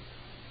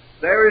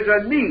 there is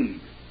a need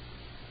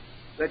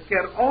that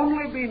can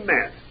only be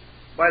met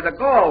by the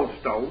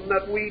gallstone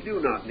that we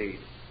do not need.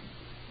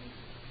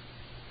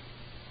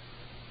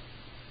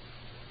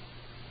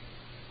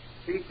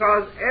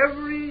 Because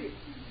every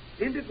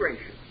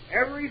integration,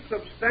 every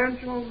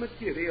substantial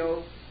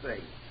material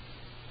thing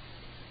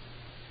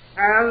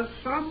has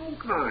some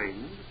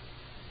kind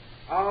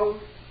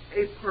of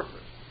a purpose.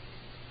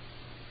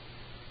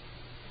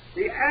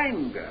 The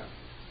anger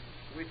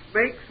which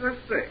makes us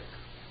sick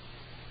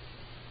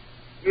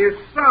is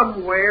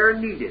somewhere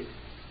needed.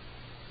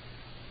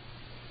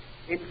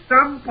 In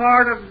some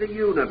part of the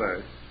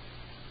universe,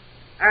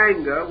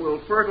 anger will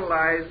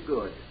fertilize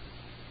good.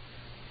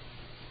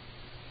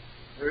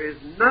 There is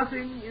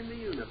nothing in the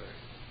universe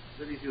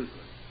that is useless.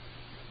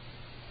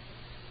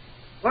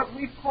 What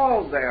we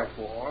call,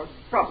 therefore,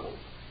 trouble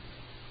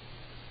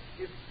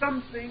is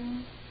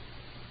something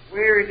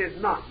where it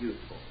is not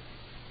useful,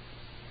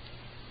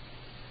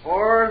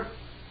 or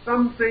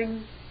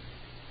something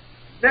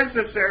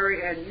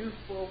necessary and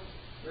useful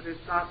that is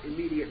not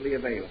immediately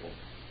available.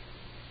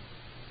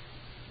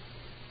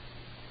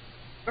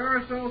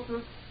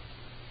 Paracelsus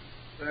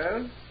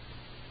says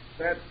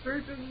that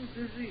certain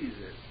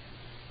diseases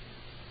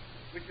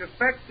which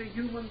affect the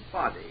human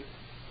body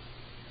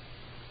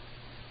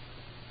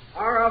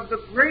are of the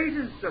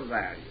greatest of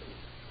value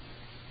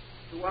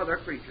to other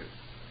creatures,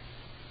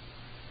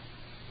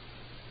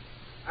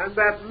 and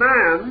that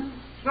man,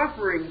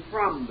 suffering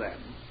from them,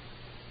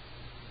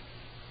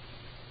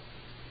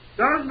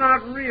 does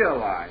not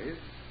realize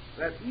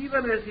that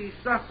even as he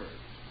suffers,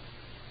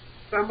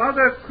 some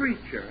other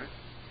creature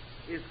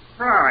is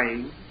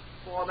crying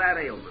for that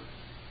ailment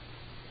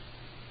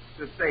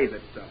to save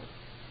itself.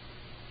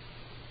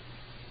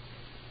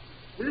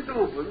 This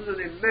opens an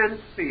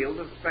immense field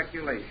of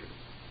speculation.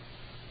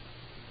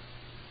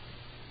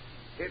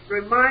 It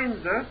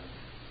reminds us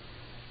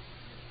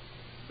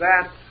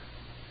that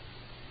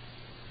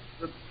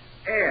the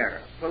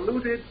air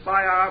polluted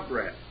by our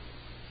breath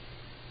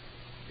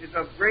is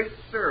of great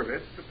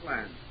service to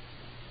plants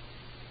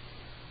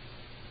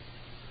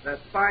that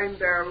find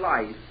their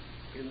life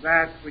in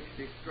that which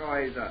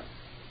destroys us.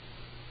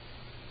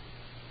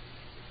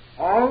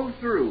 All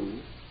through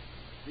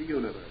the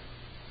universe,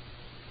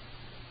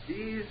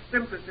 these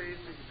sympathies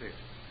exist.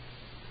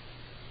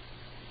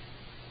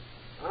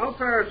 Now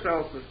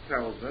Paracelsus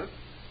tells us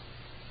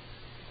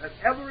that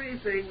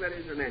everything that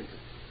is an entity,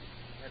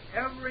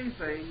 that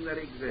everything that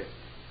exists,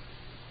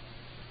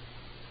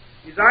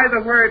 is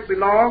either where it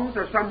belongs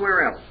or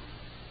somewhere else.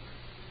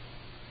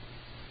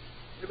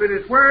 If it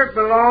is where it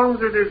belongs,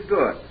 it is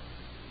good.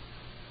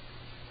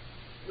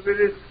 If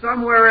it is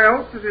somewhere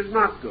else, it is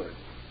not good.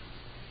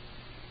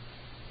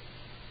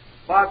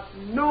 But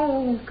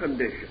no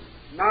condition,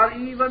 not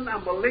even a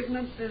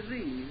malignant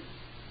disease,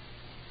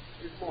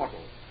 is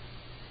mortal.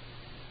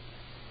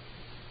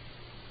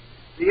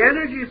 The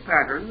energy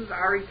patterns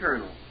are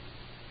eternal.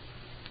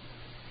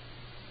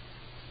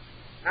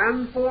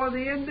 And for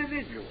the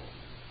individual,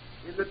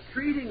 in the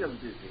treating of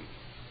disease,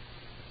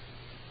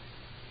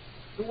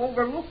 to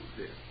overlook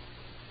this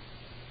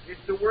is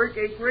to work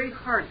a great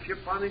hardship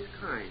on his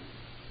kind.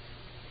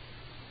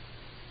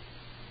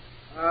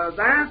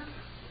 That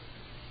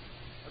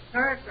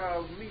attack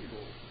of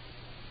measles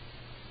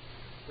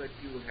that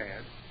you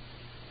had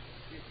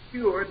is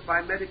cured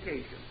by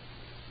medication,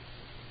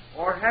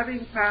 or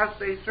having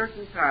passed a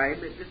certain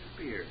time, it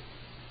disappears.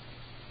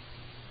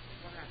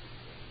 What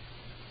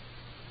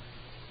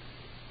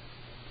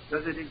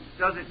happens?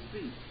 Does it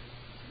cease?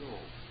 No.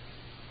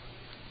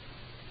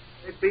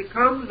 It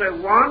becomes a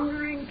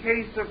wandering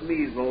case of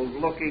measles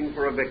looking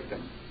for a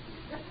victim.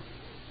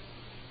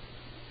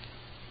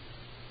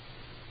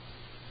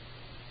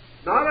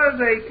 Not as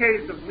a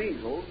case of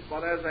measles,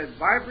 but as a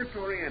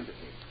vibratory entity.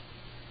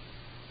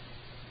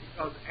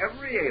 Because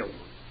every ailment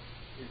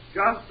is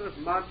just as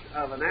much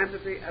of an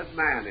entity as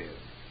man is,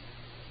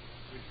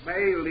 which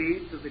may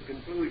lead to the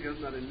conclusion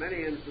that in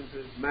many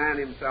instances man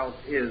himself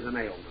is an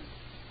ailment.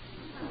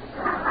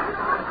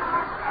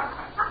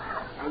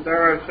 And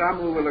there are some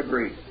who will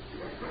agree.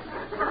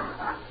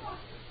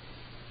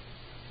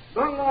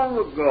 Not long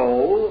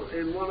ago,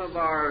 in one of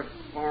our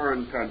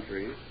foreign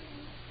countries,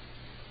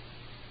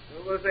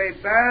 there was a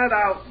bad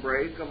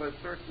outbreak of a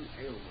certain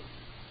ailment.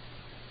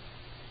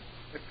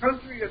 The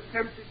country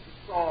attempted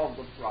to solve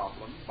the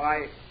problem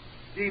by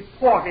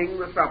deporting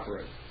the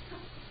sufferers.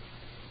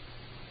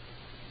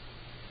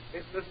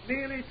 It was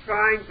merely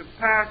trying to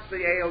pass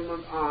the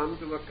ailment on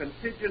to a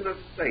contigenous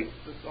state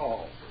to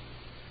solve.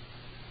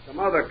 Some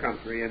other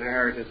country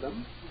inherited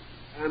them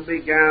and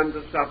began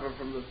to suffer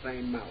from the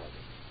same malady.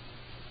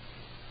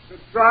 To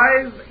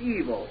drive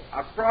evil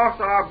across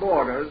our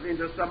borders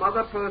into some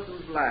other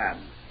person's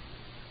land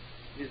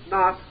is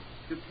not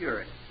to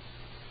cure it.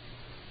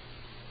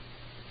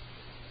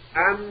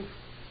 And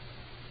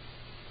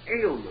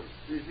ailments,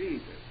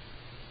 diseases,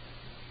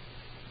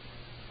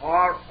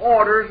 are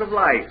orders of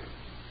life.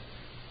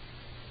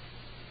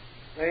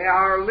 They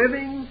are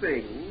living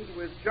things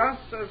with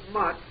just as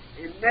much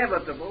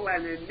inevitable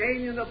and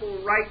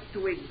inalienable right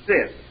to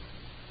exist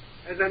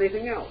as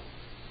anything else.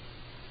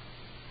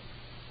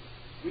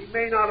 We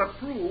may not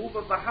approve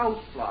of the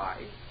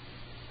housefly,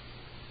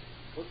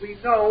 but we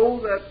know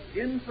that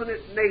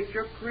infinite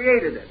nature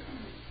created it.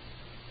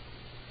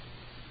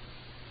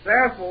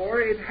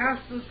 Therefore, it has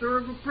to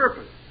serve a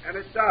purpose, and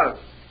it does.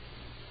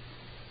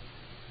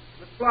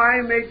 The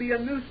fly may be a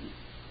nuisance,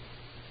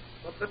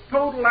 but the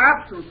total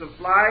absence of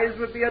flies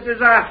would be a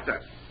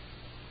disaster,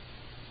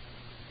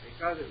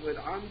 because it would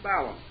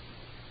unbalance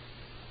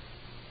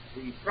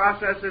the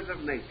processes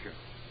of nature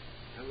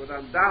and would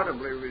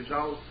undoubtedly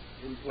result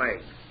in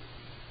plague.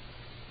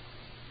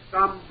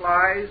 Some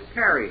flies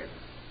carry it,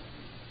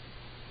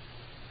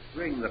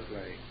 bring the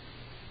plague.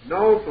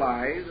 No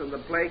flies, and the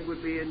plague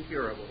would be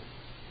incurable.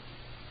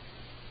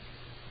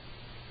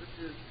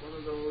 This is one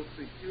of those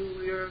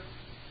peculiar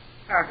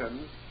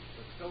patterns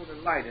that so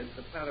delighted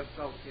the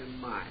Paracelsian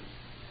mind.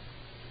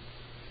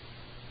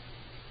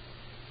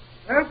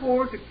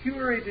 Therefore, to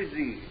cure a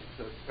disease,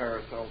 says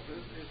Paracelsus,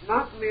 is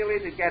not merely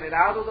to get it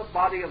out of the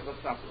body of the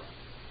sufferer,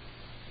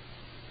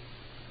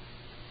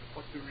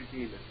 but to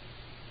redeem it,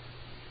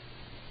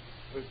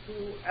 but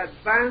to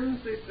advance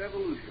its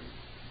evolution,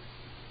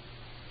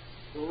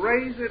 to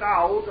raise it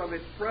out of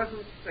its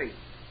present state.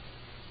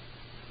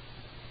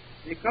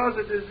 Because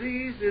a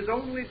disease is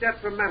only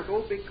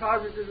detrimental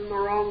because it is in the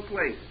wrong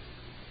place.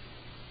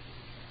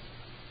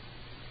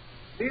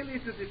 Merely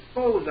to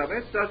dispose of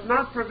it does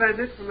not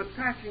prevent it from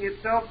attaching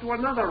itself to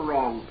another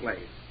wrong place.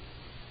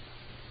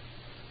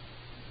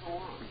 Go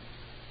on.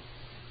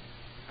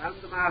 And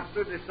the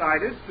master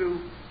decided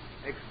to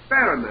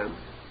experiment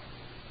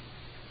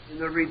in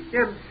the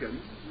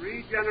redemption,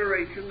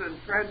 regeneration, and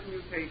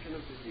transmutation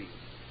of disease.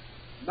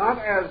 Not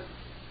as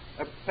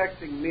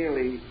affecting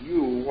merely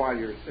you while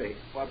you're sick,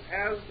 but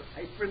as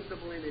a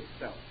principle in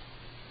itself.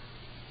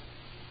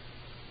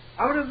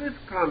 Out of this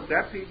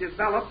concept, he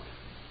developed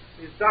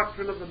his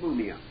doctrine of the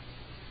mumia,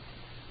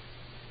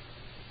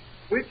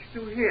 which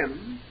to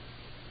him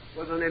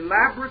was an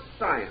elaborate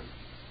science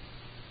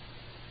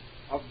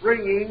of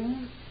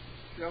bringing,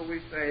 shall we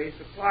say,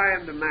 supply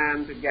and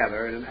demand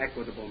together in an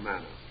equitable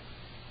manner.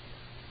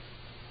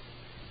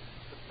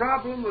 The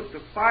problem was to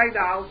find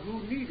out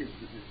who needed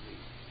the disease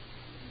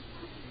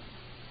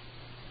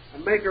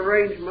and make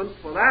arrangements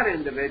for that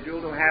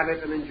individual to have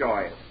it and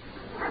enjoy it.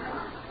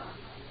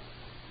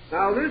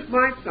 Now, this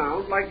might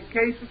sound like a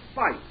case of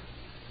spite.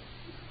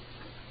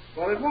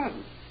 Well, it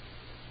wasn't.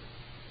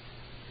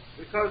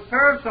 Because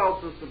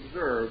Paracelsus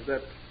observed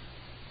that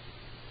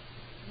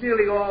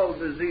nearly all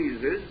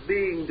diseases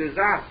being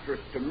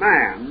disastrous to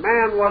man,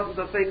 man wasn't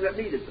the thing that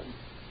needed them.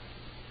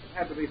 It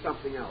had to be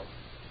something else.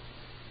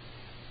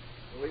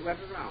 So he went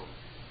around.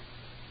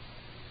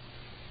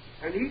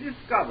 And he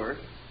discovered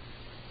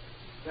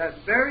that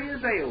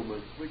various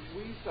ailments which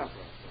we suffer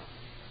from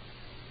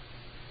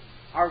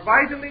are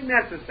vitally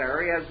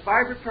necessary as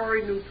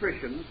vibratory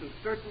nutrition to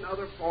certain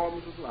other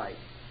forms of life,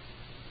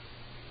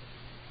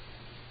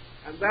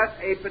 and that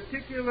a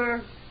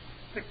particular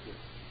sickness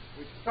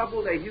which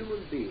troubled a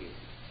human being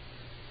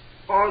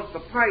caused the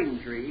pine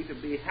tree to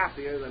be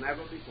happier than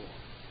ever before.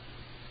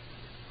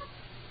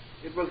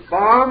 It was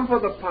balm for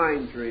the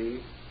pine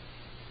tree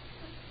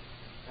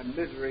and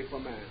misery for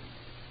man.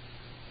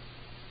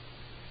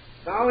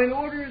 Now, in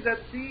order that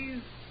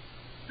these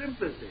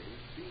sympathies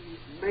be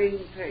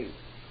maintained,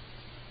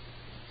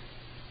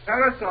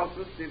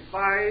 Paracelsus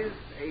devised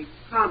a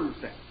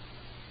concept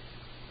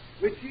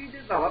which he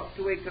developed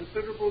to a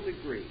considerable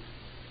degree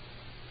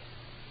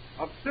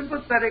of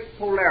sympathetic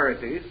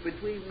polarities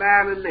between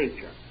man and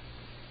nature,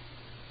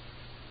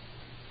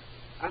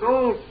 and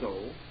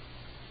also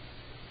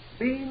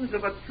means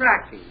of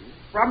attracting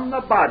from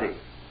the body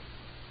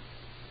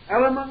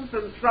elements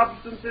and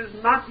substances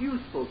not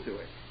useful to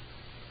it,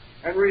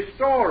 and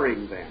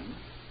restoring them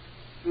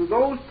to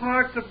those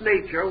parts of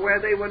nature where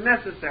they were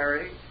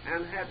necessary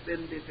and had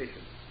been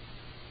deficient.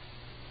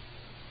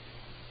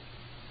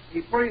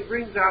 He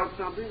brings out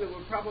something that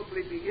will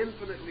probably be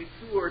infinitely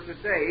truer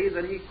today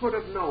than he could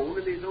have known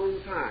in his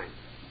own time.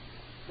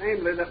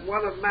 Namely, that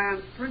one of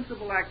man's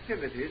principal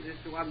activities is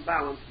to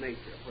unbalance nature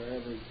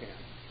wherever he can.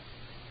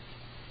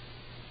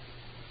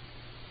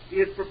 He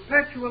is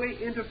perpetually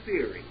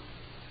interfering.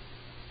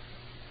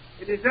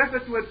 In his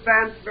effort to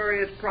advance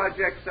various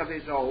projects of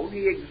his own,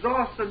 he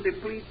exhausts and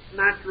depletes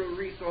natural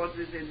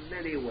resources in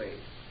many ways.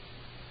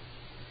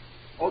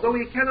 Although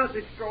he cannot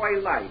destroy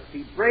life,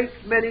 he breaks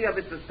many of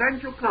its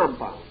essential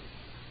compounds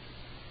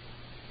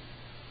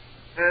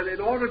and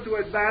in order to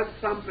advance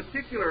some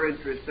particular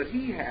interest that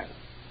he has,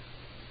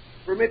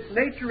 permits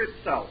nature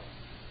itself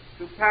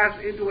to pass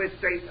into a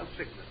state of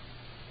sickness.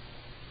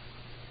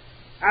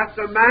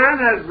 After man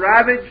has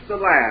ravaged the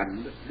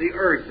land, the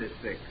earth is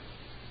sick.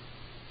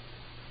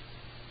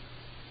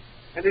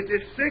 And it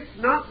is sick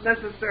not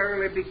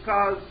necessarily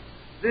because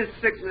this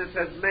sickness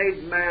has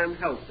made man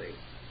healthy.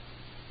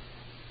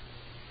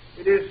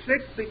 It is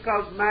sick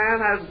because man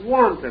has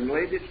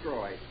wantonly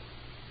destroyed,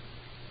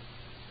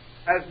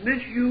 has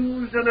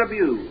misused and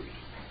abused,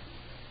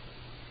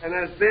 and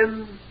has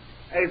been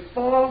a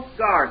false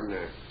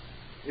gardener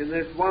in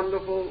this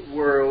wonderful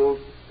world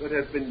that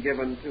has been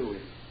given to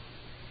him.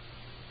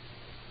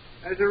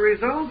 As a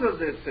result of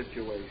this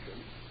situation,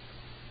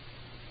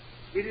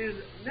 it is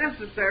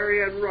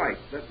necessary and right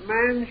that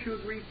man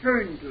should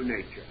return to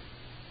nature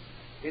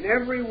in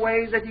every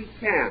way that he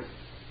can,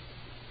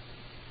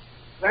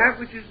 that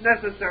which is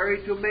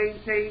necessary to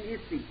maintain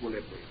its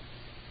equilibrium.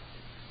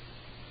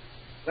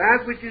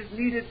 That which is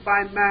needed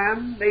by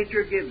man,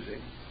 nature gives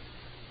him.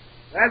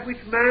 That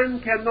which man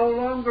can no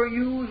longer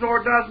use or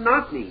does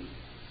not need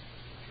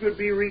should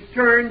be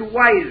returned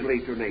wisely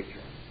to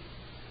nature,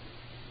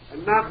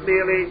 and not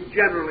merely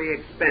generally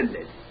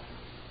expended.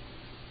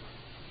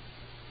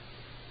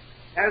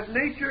 As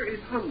nature is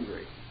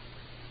hungry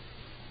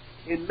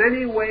in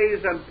many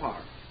ways and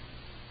parts,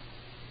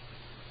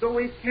 so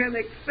it can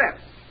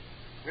accept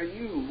and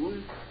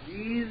use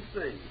these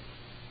things.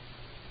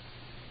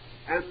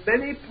 And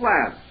many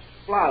plants,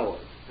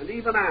 flowers, and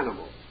even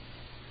animals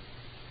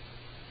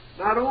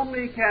not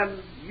only can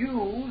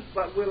use,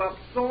 but will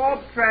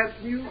absorb,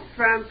 transmute,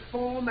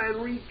 transform, and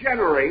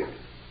regenerate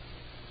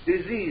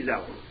disease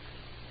elements,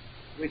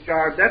 which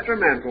are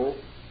detrimental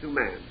to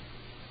man.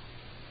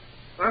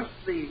 Thus,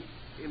 the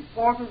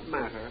important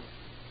matter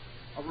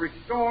of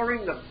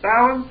restoring the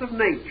balance of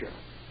nature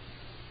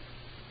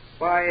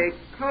by a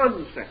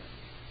concept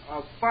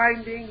of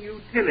finding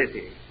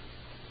utility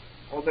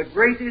or the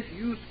greatest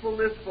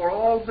usefulness for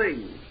all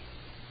things,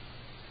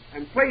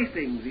 and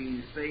placing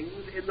these things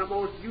in the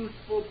most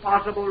useful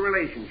possible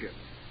relationship.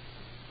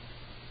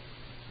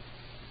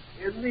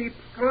 In the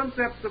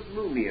concept of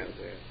lumia,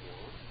 therefore,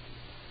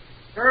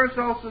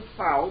 Paracelsus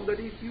found that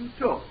if you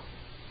took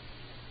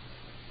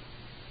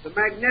the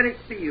magnetic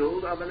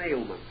field of an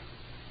ailment,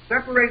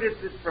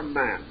 separated it from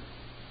man,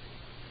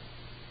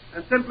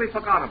 and simply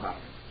forgot about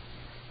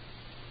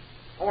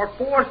it, or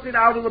forced it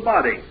out of the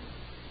body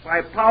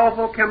by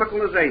powerful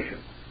chemicalization,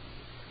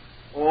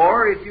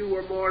 or, if you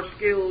were more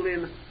skilled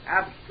in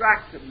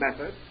abstract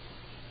methods,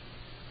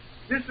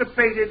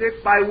 dissipated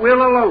it by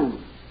will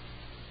alone,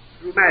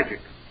 through magic.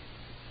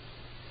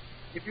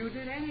 If you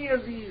did any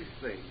of these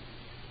things,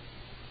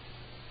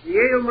 the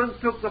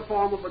ailment took the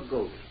form of a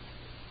ghost.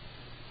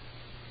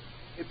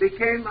 It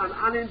became an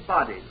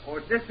unembodied or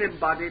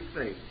disembodied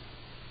thing.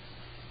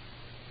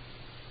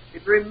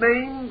 It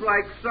remained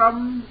like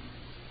some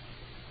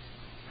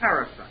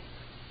parasite,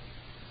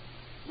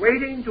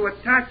 waiting to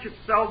attach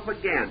itself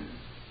again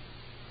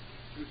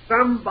to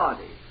some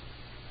body,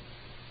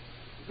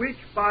 which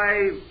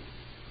by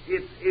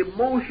its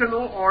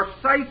emotional or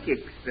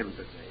psychic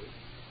sympathy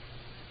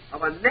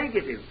of a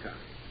negative kind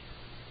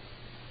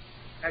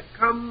had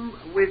come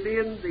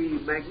within the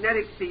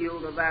magnetic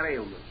field of that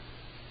ailment.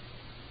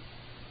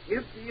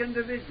 If the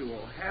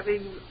individual,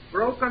 having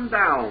broken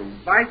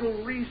down vital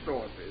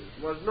resources,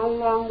 was no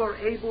longer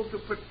able to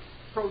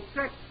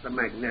protect the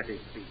magnetic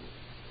field,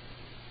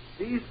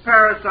 these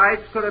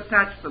parasites could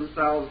attach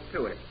themselves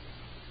to it.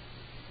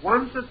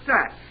 Once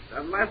attached,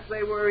 unless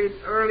they were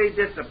early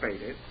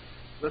dissipated,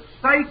 the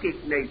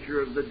psychic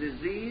nature of the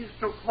disease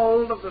took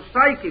hold of the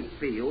psychic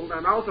field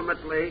and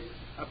ultimately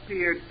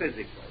appeared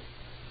physical,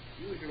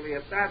 usually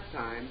at that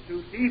time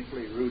too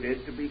deeply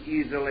rooted to be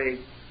easily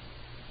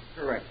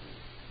corrected.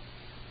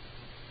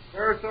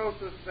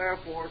 Paracelsus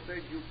therefore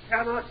said you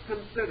cannot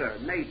consider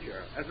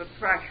nature as a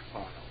trash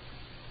pile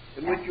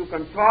in which you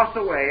can toss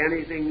away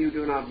anything you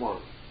do not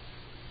want.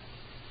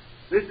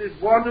 This is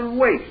wanton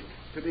waste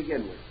to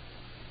begin with.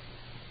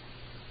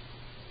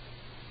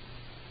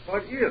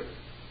 But if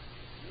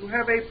you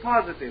have a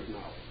positive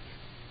knowledge,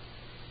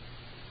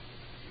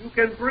 you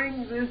can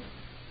bring this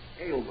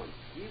ailment,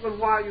 even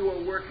while you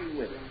are working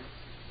with it,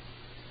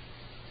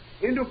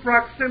 into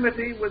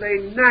proximity with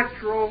a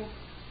natural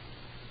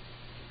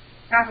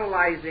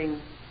catalyzing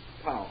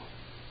power,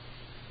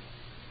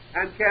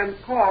 and can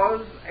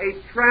cause a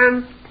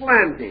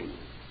transplanting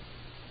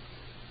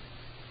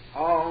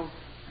of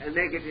a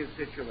negative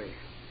situation,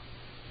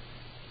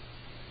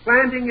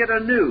 planting it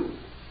anew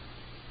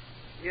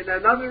in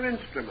another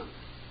instrument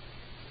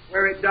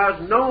where it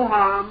does no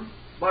harm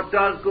but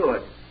does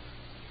good,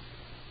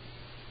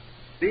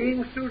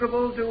 being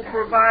suitable to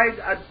provide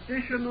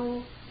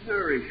additional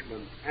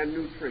nourishment and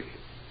nutrition,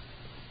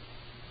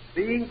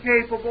 being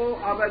capable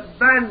of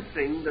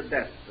advancing the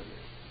destiny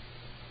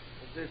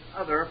of this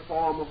other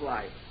form of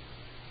life.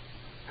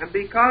 And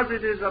because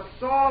it is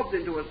absorbed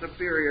into a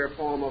superior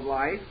form of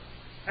life,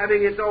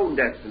 having its own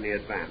destiny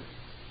advanced.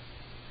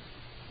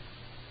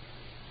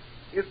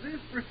 If this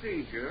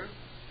procedure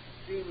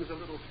seems a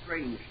little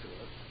strange to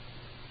us,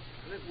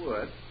 and it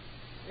would,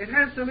 it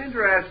has some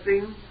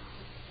interesting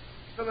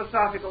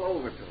philosophical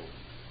overtones.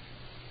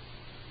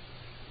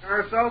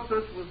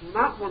 Paracelsus was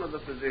not one of the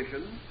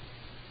physicians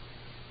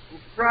who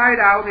cried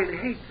out in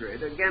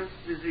hatred against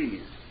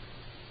disease.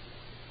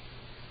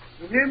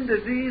 To him,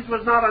 disease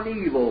was not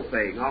an evil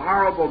thing, a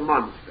horrible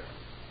monster.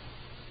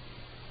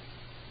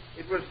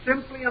 It was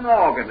simply an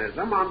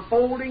organism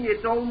unfolding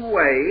its own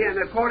way and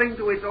according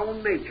to its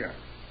own nature,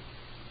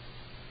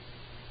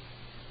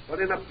 but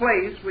in a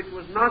place which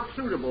was not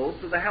suitable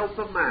to the health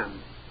of man.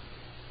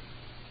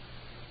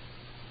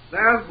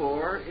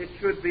 Therefore, it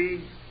should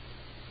be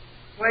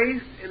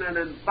placed in an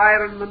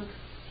environment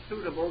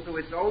suitable to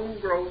its own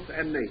growth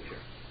and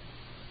nature.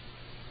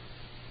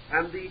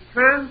 And the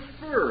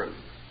transference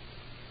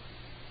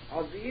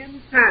of the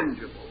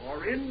intangible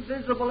or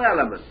invisible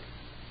element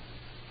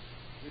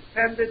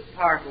depended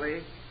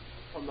partly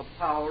on the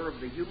power of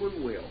the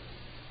human will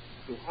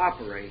to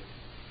operate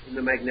in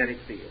the magnetic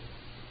field.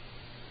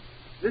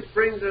 This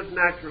brings us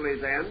naturally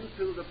then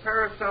to the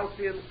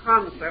Paracelsian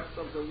concept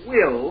of the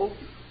will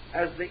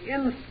as the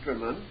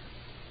instrument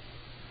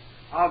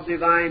of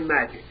divine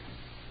magic.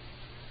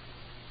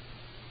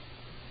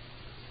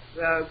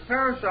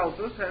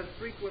 Paracelsus has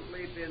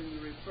frequently been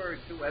referred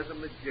to as a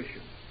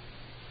magician,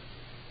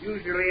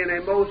 usually in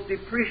a most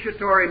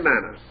depreciatory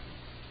manner,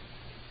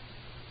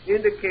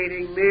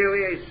 indicating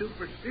merely a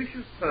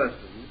superstitious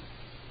person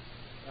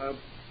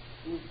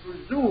who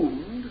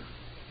presumed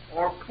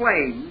or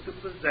claimed to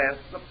possess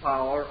the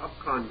power of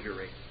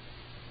conjuring.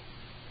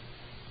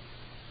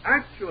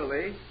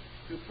 Actually,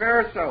 to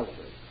Paracelsus,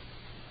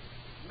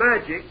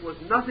 magic was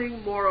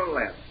nothing more or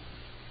less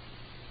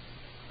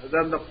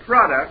than the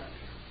product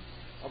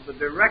of the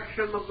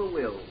direction of the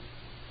will.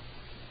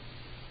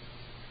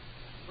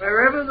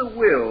 Wherever the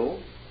will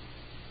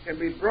can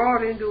be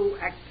brought into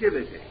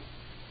activity,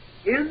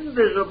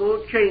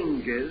 invisible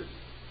changes,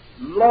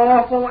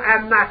 lawful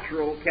and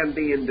natural, can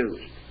be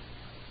induced.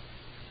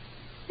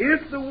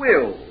 If the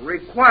will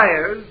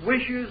requires,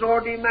 wishes,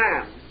 or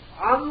demands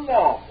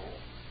unlawful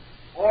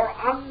or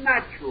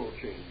unnatural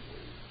changes,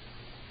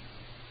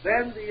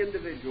 then the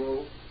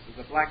individual is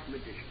a black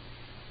magician,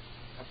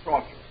 a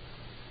sorcerer,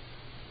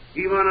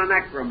 even a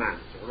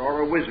necromancer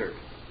or a wizard.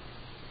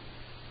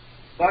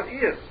 But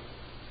if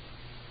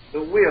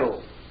the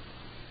will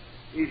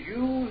is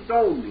used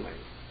only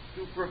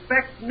to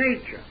perfect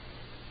nature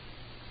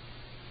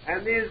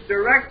and is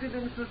directed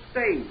and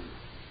sustained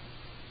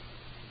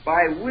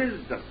by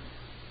wisdom,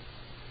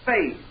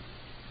 faith,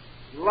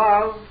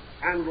 love,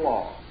 and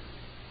law,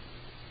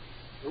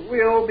 the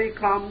will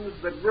becomes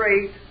the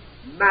great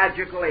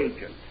magical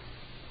agent.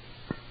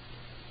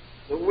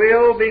 The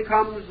will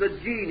becomes the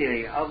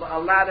genie of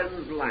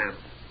Aladdin's lamp.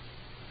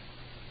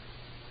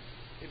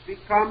 It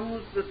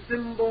becomes the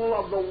symbol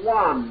of the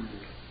wand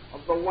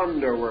of the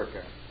wonder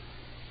worker.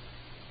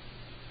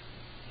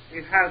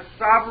 It has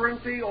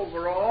sovereignty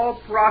over all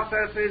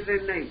processes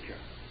in nature,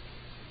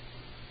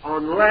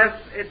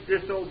 unless it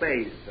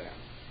disobeys them.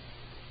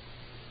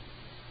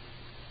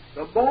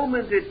 The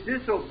moment it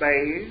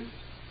disobeys,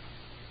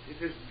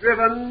 it is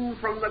driven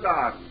from the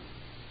garden,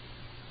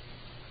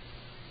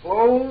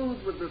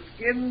 clothed with the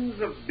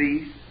skins of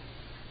beasts,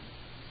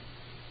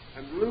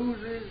 and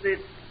loses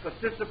its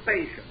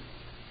participation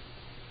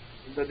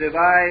in the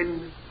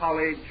divine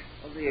college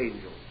of the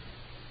angels.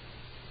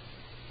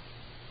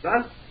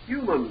 Thus,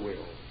 human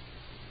will,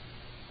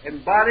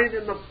 embodied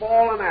in the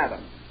fallen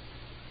Adam,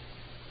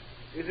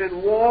 is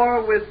in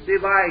war with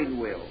divine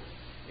will,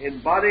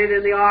 embodied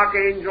in the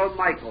archangel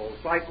Michael,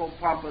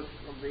 psychopompus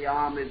of the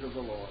armies of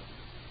the Lord.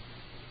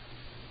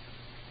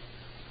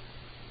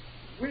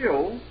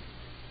 Will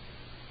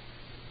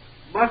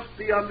must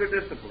be under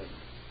discipline,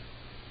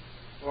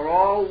 for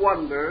all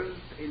wonders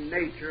in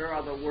nature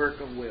are the work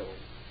of will.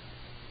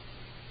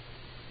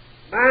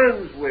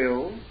 Man's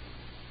will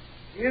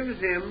gives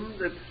him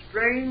the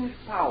strange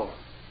power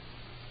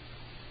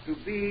to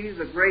be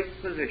the great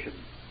physician.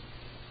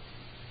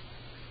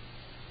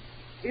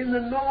 In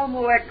the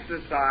normal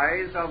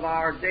exercise of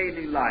our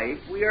daily life,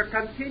 we are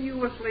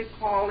continuously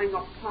calling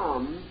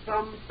upon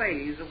some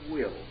phase of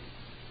will.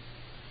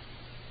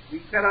 We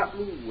cannot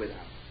move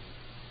without.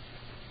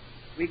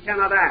 We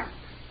cannot act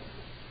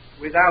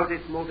without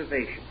its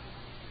motivation.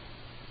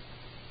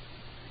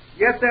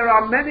 Yet there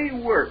are many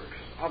works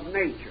of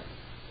nature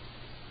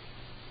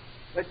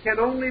that can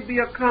only be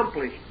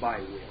accomplished by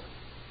will.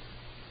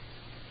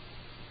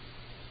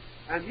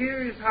 And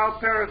here is how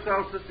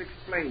Paracelsus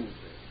explains this.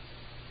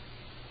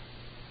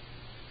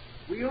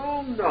 We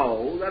all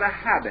know that a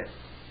habit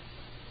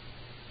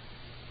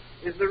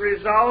is the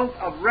result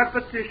of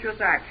repetitious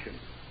action.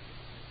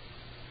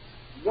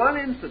 One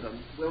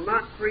incident will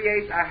not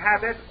create a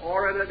habit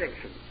or an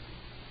addiction.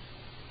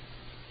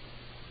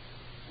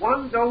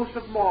 One dose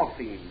of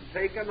morphine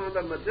taken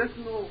under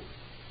medicinal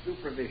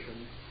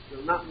supervision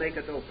will not make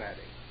a dope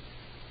addict.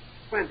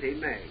 20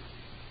 may.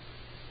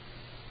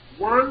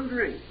 One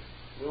drink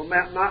will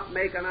not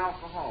make an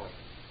alcoholic.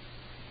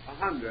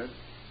 100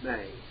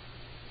 may.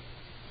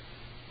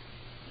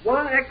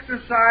 one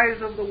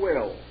exercise of the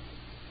will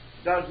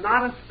does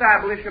not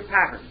establish a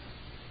pattern,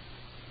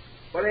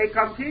 but a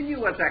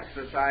continuous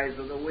exercise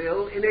of the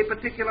will in a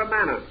particular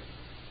manner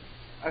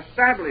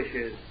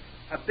establishes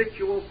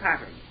habitual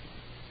patterns.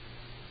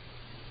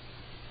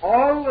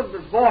 All of the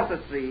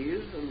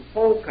vortices and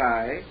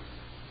foci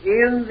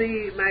in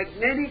the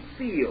magnetic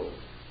field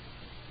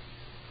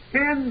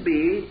can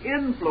be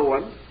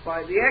influenced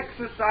by the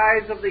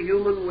exercise of the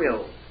human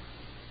will.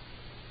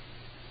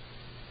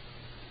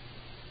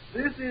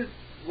 This is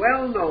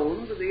well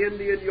known to the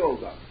Indian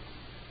yoga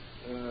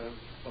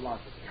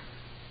philosophy,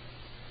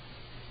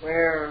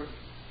 where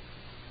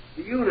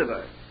the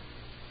universe,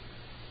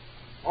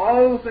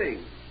 all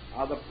things,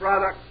 are the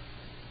product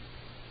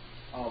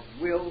of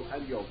will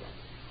and yoga.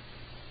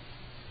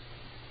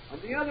 On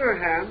the other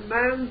hand,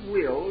 man's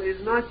will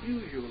is not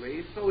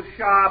usually so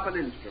sharp an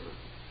instrument.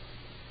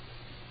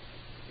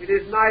 It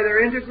is neither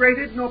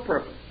integrated nor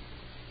purposed,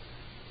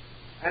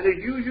 and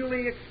is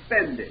usually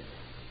expended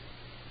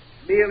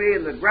merely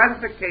in the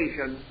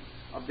gratification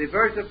of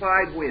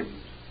diversified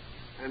whims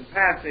and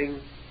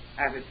passing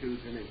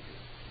attitudes and interests.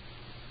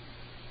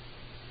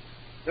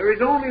 There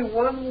is only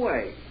one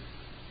way,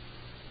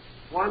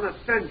 one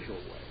essential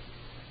way,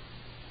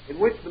 in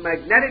which the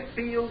magnetic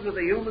fields of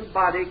the human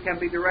body can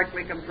be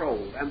directly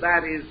controlled, and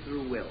that is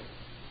through will.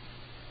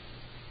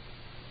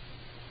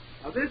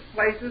 Now, this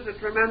places a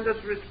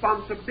tremendous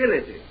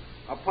responsibility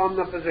upon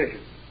the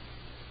physician.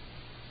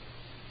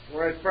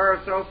 For as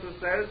Paracelsus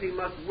says, he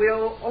must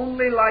will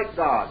only like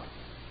God,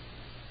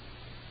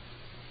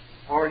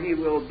 or he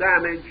will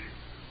damage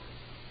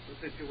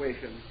the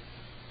situation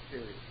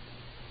seriously.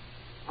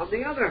 On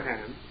the other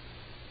hand,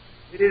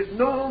 it is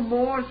no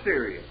more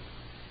serious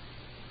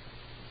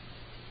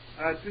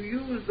to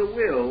use the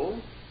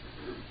will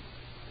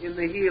in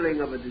the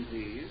healing of a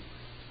disease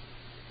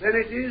than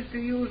it is to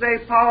use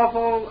a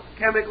powerful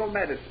chemical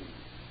medicine,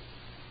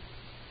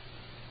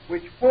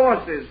 which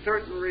forces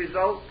certain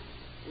results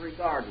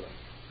regardless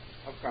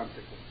of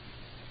consequences.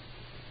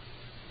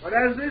 But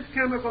as this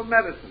chemical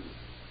medicine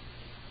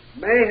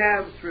may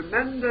have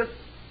tremendous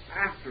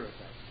after effects,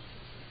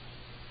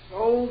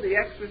 so the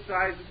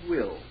exercise of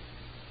will,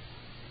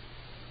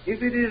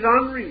 if it is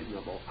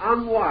unreasonable,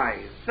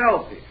 unwise,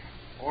 selfish,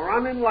 or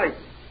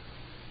unenlightened,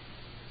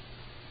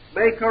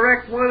 may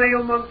correct one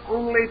ailment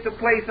only to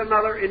place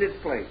another in its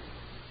place.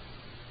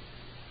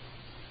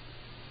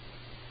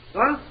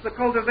 Thus, the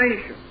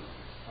cultivation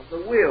of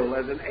the will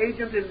as an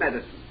agent in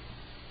medicine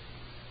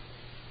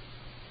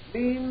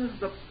means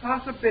the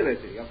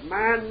possibility of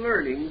man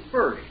learning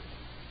first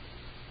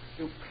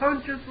to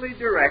consciously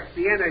direct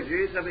the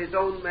energies of his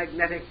own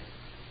magnetic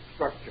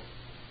structure,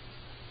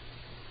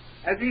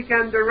 as he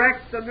can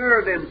direct the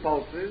nerve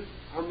impulses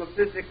on the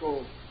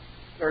physical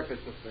surface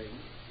of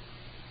things,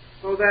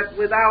 so that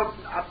without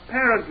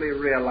apparently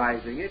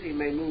realizing it, he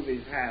may move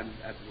his hand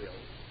at will.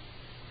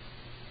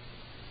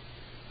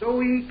 So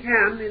he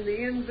can, in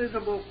the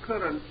invisible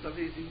currents of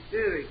his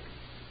etheric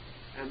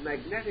and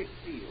magnetic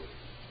field,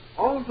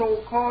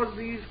 also cause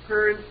these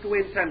currents to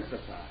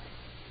intensify,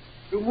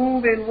 to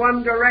move in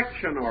one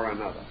direction or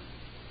another,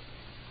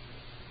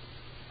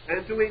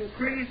 and to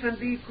increase and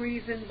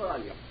decrease in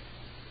volume.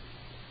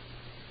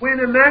 When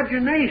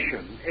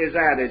imagination is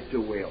added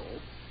to will,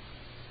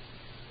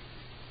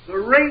 the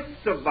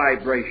rates of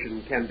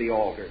vibration can be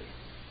altered,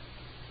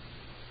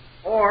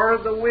 or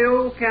the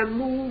will can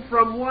move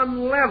from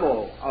one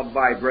level of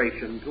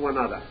vibration to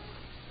another.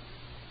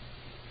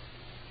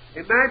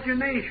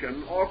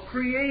 Imagination or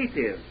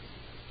creative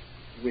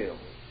will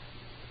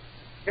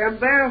can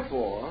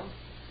therefore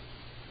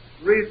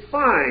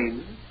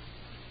refine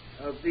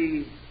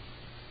the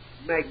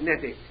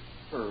magnetic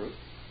current,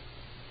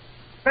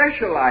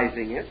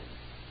 specializing it,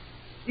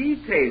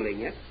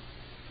 detailing it,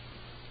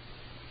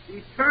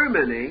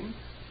 determining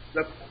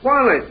the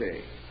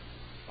quality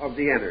of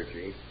the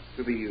energy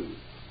to be used.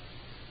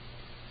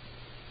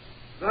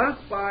 Thus,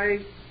 by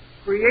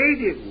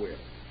creative will,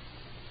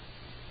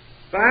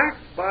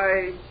 backed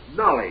by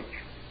knowledge,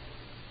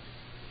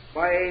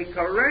 by a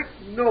correct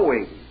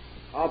knowing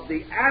of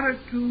the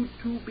attitude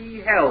to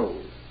be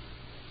held,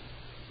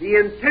 the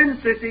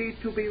intensity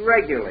to be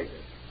regulated,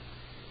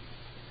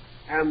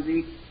 and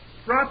the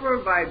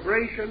proper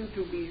vibration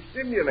to be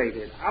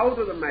stimulated out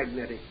of the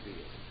magnetic field,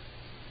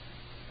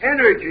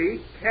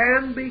 energy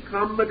can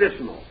become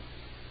medicinal,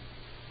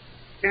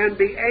 can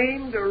be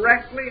aimed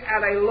directly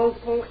at a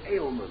local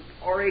ailment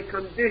or a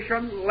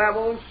condition,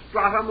 level,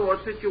 stratum, or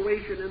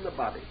situation in the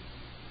body.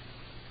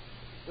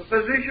 The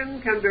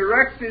physician can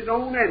direct his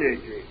own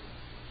energy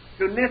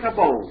to knit a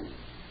bone,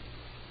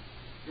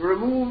 to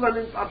remove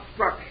an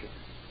obstruction,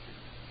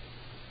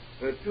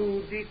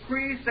 to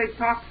decrease a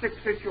toxic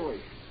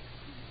situation,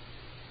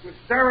 to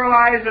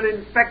sterilize an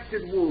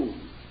infected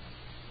wound,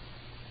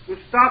 to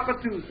stop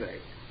a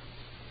toothache,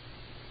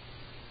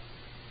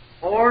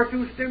 or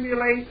to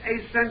stimulate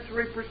a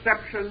sensory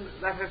perception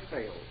that has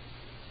failed.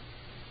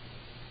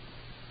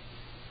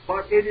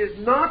 But it is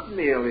not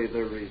merely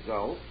the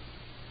result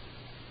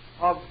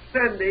of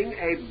sending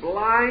a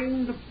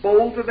blind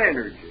bolt of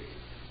energy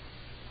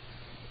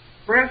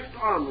pressed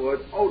onward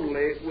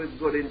only with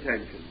good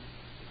intentions.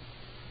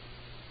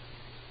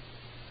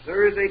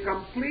 There is a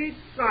complete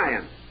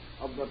science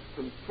of the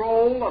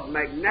control of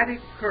magnetic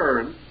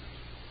currents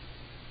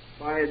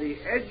by the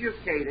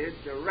educated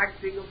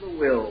directing of the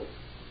will.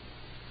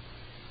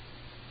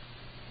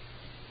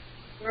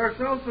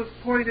 Paracelsus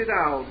pointed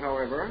out,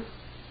 however,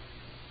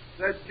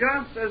 that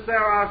just as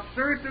there are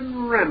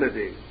certain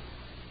remedies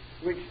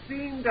which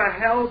seem to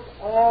help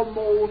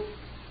almost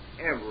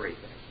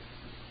everything,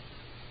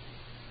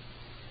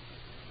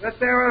 that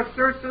there are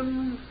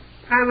certain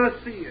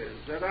panaceas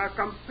that are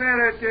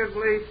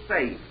comparatively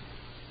safe,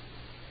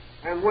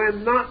 and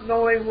when not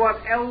knowing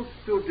what else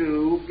to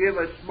do, give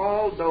a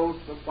small dose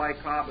of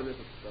bicarbonate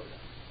of soda.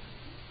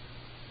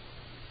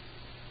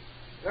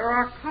 There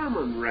are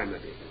common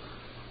remedies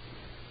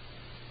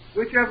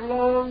which have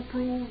long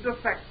proved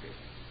effective,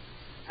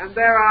 and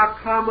there are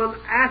common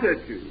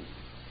attitudes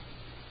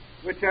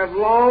which have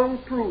long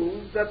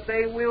proved that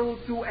they will,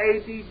 to a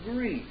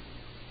degree,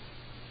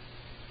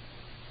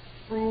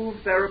 prove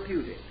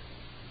therapeutic,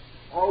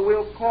 or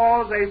will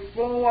cause a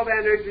flow of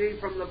energy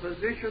from the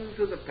physician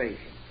to the patient,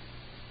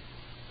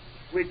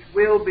 which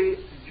will be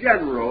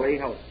generally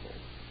helpful.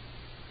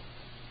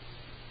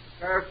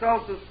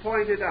 Paracelsus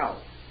pointed out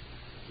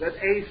that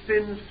a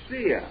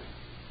sincere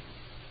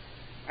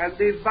and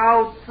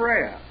devout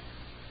prayer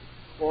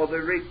for the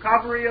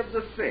recovery of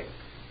the sick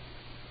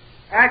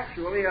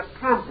actually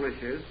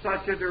accomplishes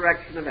such a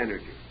direction of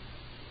energy.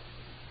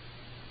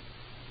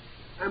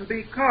 And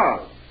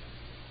because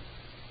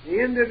the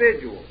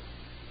individual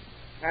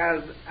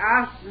has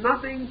asked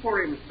nothing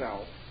for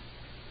himself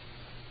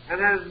and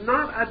has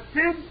not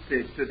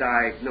attempted to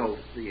diagnose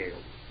the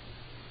ailment,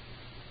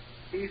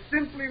 he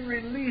simply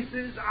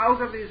releases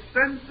out of his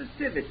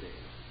sensitivity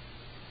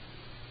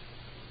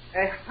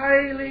a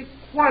highly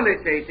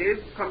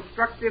qualitative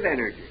constructive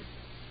energy,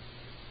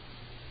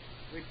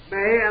 which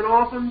may and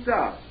often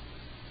does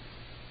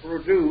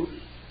produce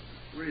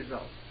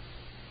results.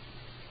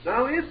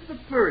 Now, if the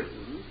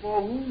person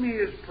for whom he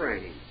is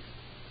praying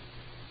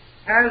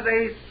has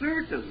a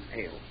certain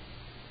ailment,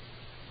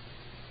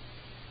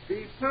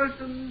 the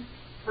person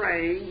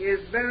praying is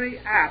very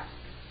apt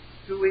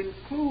to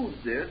include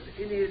this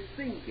in his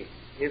thinking,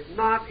 if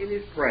not in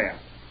his prayer.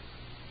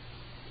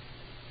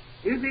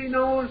 If he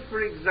knows,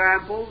 for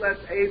example, that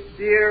a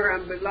dear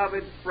and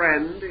beloved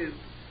friend is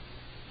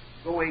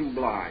going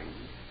blind,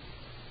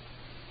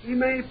 he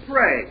may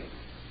pray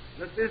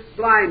that this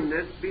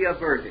blindness be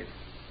averted.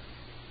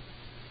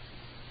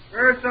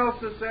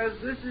 Paracelsus says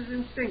this is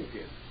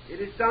instinctive. It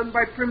is done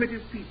by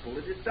primitive people.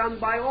 It is done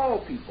by all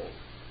people.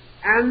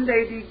 And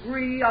a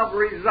degree of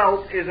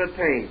result is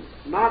attained.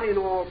 Not in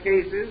all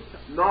cases,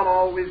 not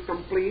always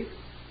complete,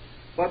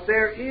 but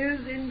there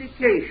is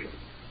indication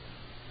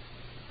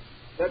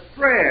that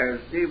prayers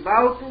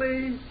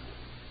devoutly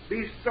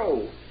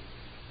bestowed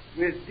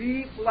with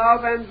deep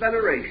love and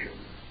veneration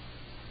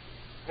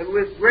and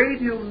with great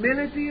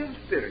humility of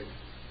spirit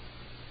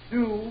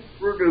do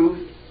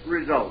produce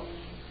results.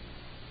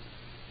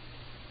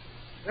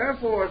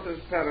 Therefore, says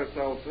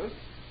Paracelsus,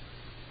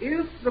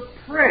 if the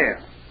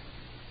prayer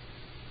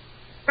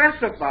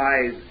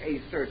specifies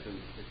a certain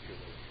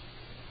situation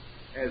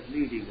as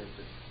needing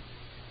assistance,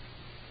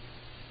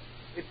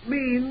 it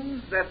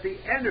means that the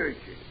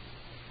energy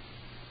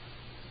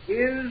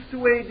is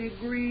to a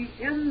degree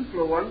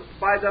influenced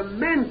by the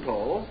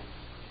mental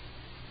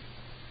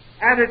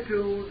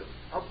attitude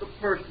of the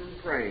person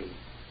praying.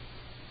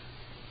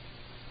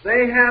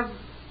 They have,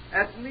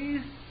 at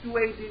least to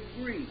a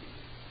degree,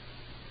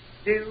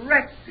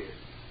 directed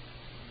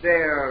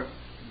their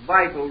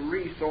vital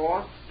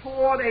resource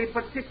toward a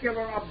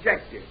particular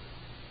objective.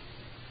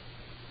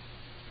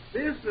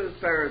 This, as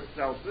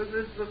Paracelsus,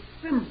 is the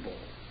simple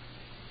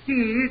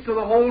key to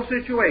the whole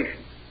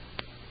situation.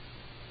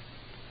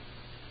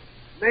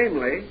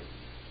 Namely,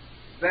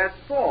 that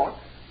thought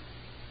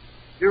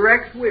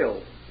directs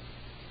will,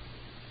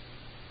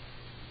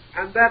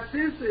 and that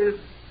this is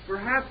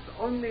perhaps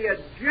only a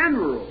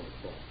general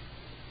thought.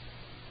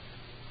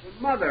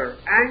 The mother,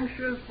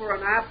 anxious for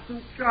an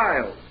absent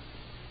child,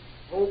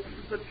 hopes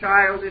that the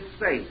child is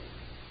safe.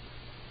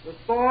 The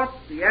thought,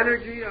 the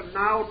energy are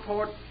now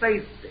toward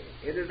safety.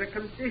 It is a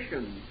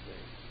conditioned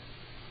thing.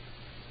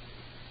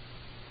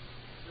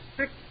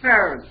 The sick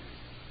parent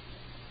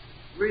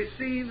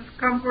receives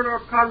comfort or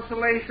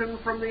consolation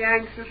from the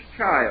anxious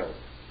child.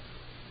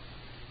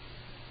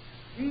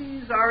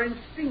 These are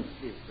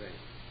instinctive things.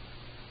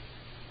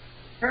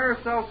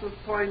 Paracelsus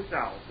points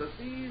out that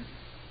these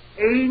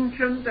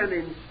ancient and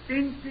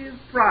instinctive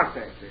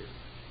processes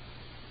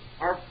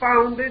are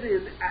founded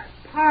in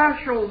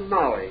partial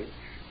knowledge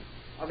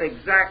of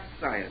exact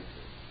sciences.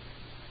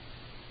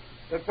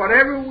 That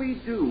whatever we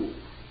do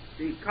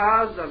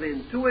because of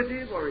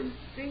intuitive or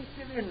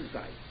instinctive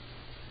insight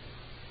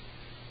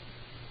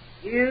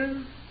is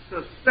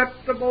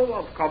susceptible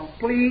of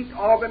complete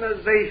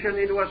organization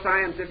into a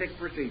scientific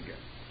procedure.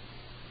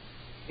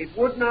 It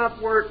would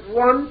not work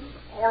once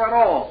or at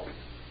all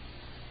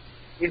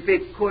if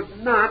it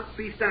could not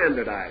be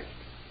standardized.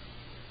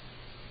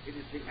 It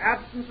is the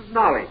absence of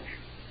knowledge,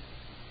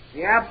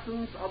 the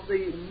absence of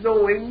the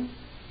knowing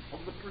of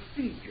the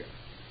procedure,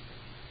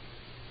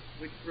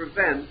 which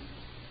prevents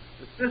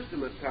the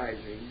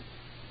systematizing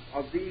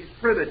of these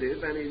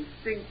primitive and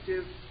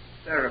instinctive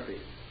therapies.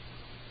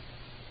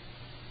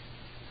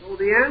 So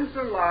the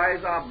answer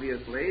lies,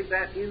 obviously,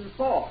 that in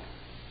thought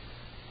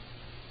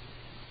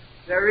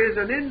there is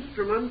an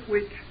instrument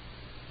which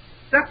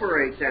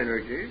separates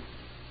energies,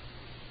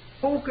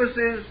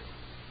 focuses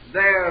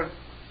their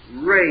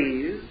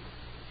rays,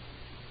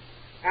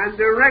 and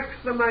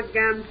directs them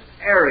against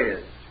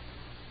areas.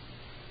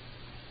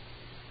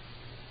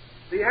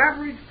 The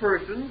average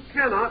person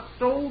cannot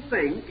so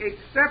think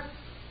except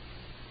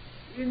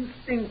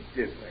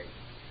instinctively,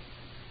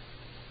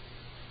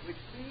 which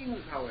means,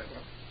 however,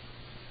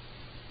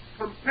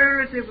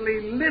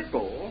 comparatively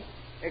little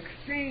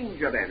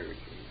exchange of energy,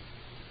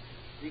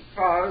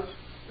 because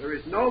there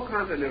is no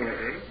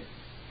continuity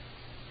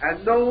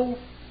and no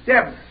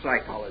depth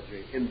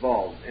psychology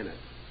involved in it.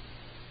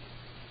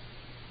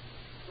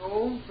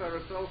 So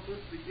Paracelsus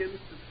begins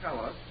to tell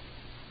us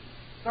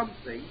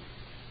something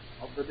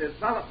of the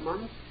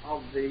development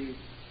of the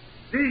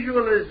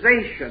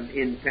visualization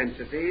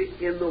intensity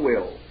in the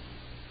will.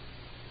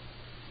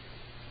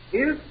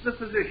 If the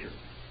physician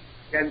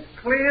can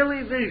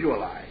clearly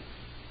visualize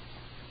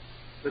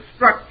the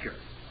structure,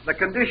 the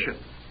condition,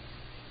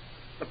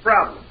 the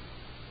problem,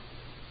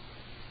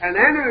 and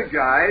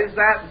energize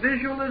that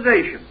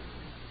visualization,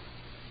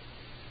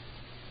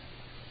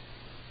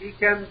 he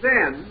can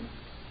then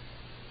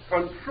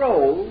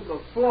control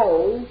the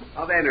flow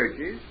of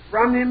energies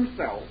from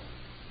himself,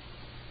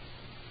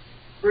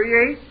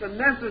 create the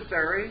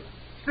necessary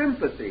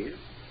sympathies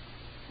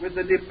with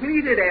the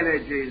depleted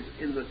energies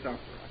in the sufferer,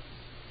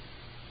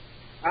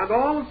 and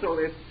also,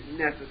 if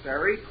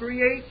necessary,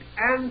 create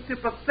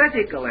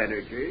antipathetical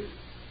energies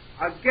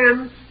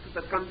against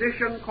the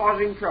condition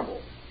causing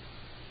trouble.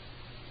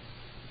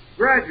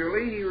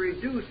 Gradually, he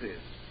reduces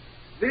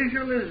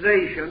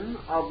visualization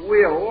of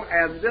will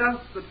and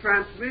thus the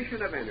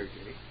transmission of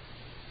energy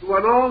to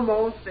an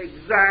almost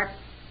exact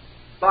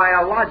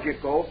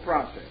biological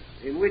process,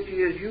 in which he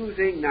is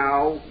using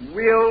now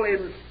will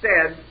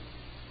instead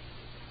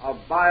of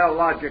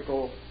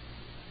biological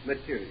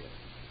material.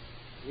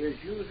 He is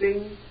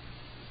using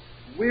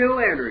will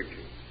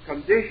energy,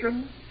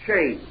 condition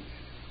changed,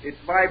 its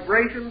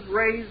vibrations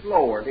raised,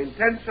 lowered,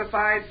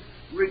 intensified,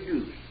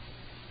 reduced,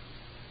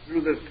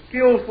 through the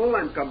skillful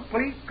and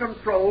complete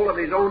control of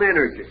his own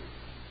energy.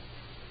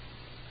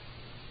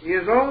 He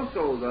is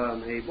also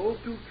then able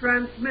to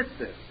transmit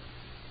this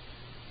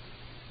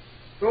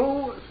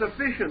so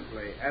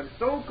sufficiently and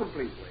so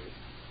completely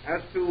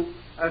as to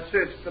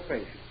assist the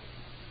patient.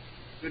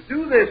 To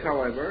do this,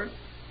 however,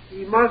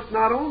 he must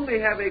not only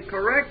have a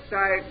correct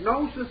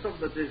diagnosis of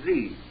the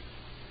disease,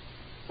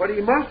 but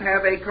he must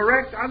have a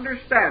correct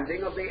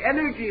understanding of the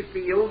energy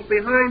fields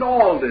behind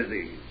all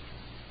disease.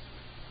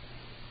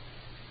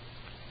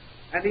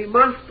 And he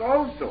must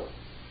also,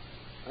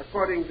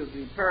 according to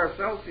the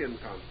Paracelsian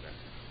concept,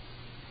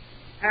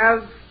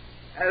 have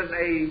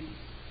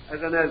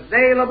as an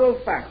available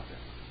factor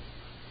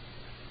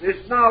this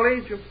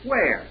knowledge of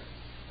where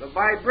the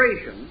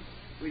vibration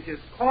which is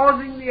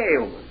causing the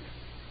ailment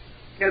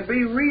can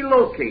be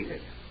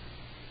relocated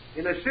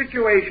in a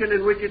situation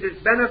in which it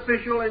is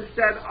beneficial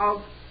instead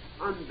of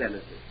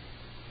unbeneficial.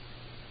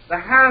 The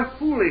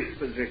half-foolish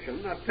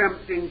physician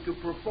attempting to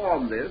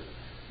perform this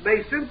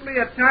may simply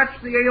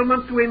attach the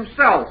ailment to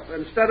himself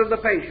instead of the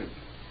patient,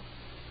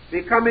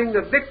 becoming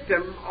the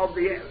victim of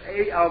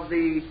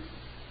the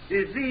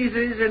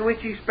diseases in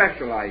which he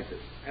specializes,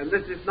 and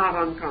this is not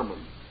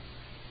uncommon.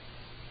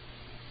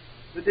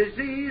 The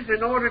disease,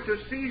 in order to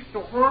cease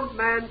to haunt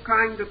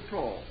mankind at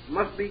all,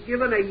 must be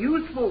given a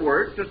useful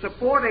work to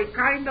support a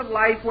kind of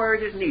life where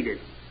it is needed.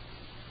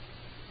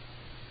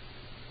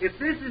 If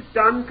this is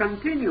done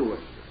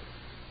continuously,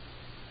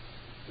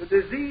 the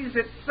disease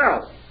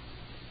itself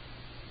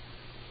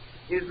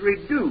is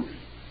reduced,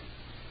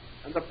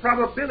 and the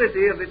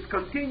probability of its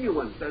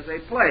continuance as a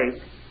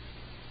plague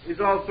is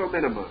also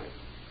minimized.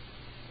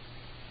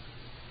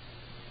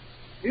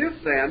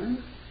 If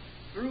then,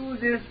 through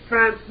this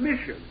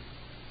transmission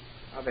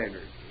of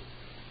energy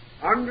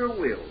under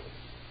will,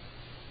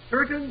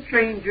 certain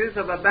changes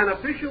of a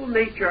beneficial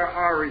nature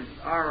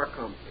are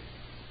accomplished,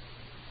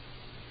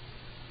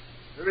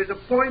 there is a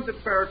point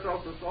that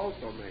Paracelsus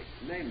also makes,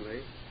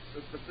 namely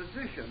that the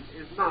physician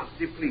is not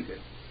depleted.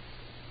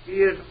 He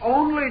is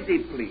only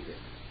depleted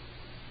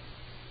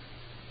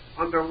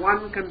under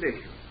one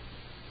condition,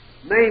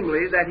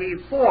 namely that he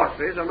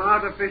forces an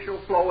artificial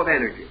flow of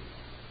energy.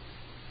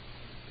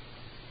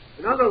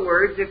 In other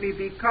words, if he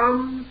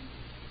becomes,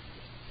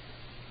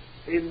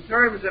 in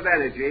terms of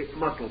energy,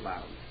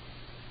 muscle-bound,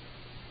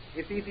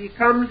 if he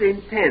becomes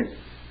intense,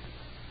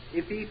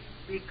 if he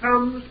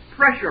becomes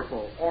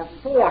pressureful or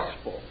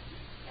forceful,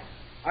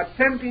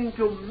 attempting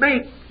to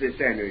make this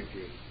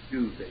energy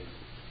do things,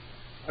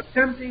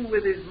 attempting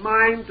with his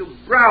mind to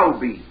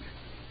browbeat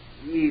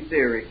the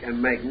etheric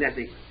and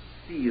magnetic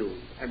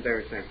fields and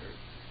their centers,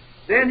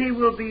 then he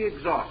will be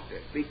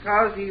exhausted,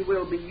 because he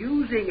will be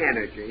using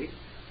energy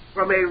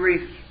from a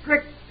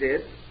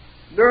restricted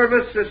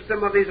nervous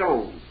system of his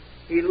own.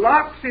 He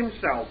locks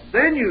himself,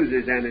 then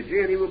uses energy,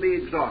 and he will be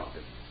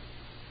exhausted.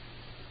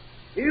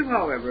 If,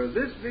 however,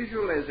 this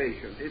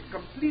visualization is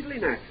completely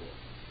natural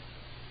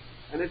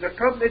and is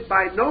accompanied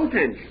by no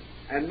tension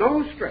and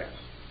no stress,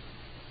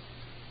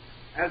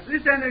 as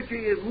this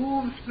energy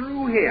moves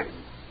through him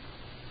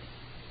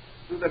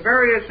to the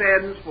various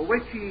ends for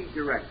which he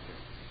directs it,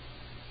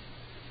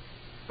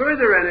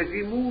 further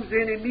energy moves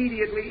in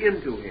immediately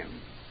into him,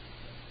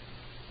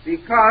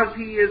 because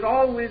he is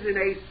always in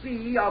a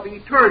sea of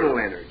eternal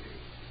energy.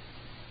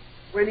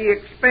 When he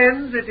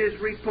expends, it is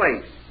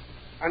replaced,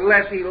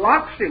 unless he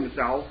locks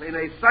himself in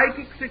a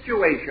psychic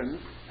situation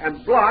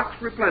and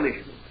blocks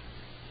replenishment.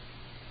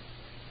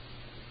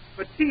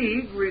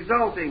 Fatigue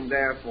resulting,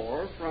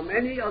 therefore, from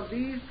any of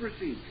these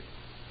procedures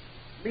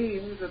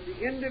means that the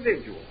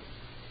individual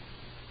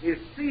is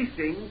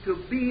ceasing to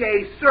be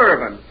a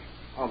servant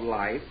of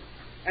life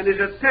and is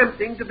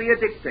attempting to be a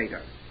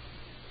dictator.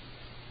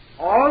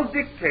 All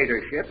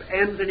dictatorship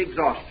ends in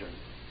exhaustion.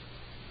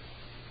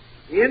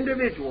 The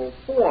individual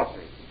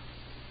forcing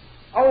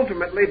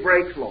ultimately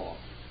breaks laws,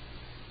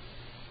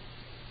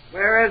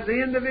 whereas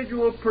the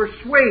individual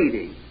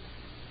persuading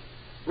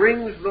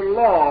brings the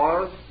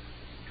laws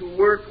to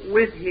work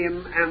with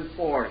him and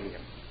for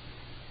him.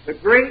 The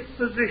great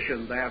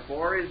physician,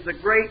 therefore, is the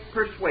great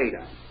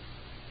persuader,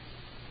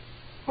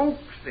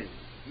 coaxing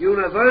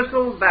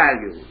universal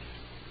values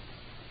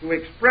to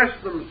express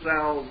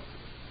themselves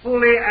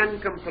fully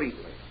and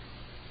completely,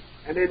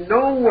 and in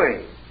no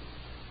way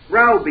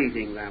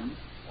browbeating them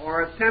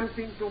or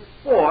attempting to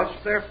force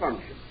their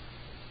function.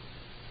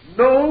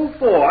 No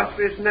force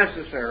is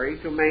necessary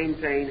to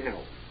maintain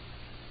health.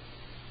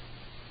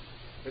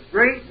 The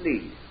great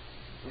need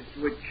is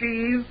to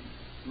achieve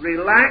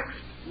relaxed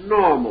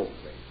normalcy,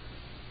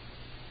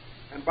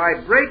 and by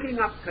breaking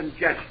up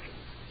congestion,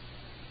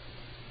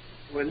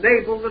 to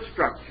enable the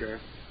structure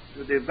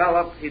to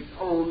develop its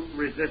own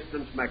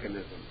resistance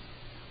mechanism.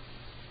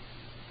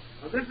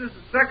 Now, this is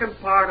the second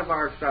part of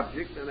our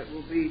subject, and it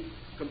will be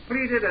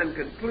completed and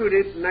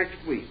concluded next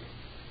week,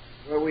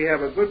 where we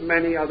have a good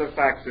many other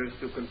factors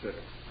to consider.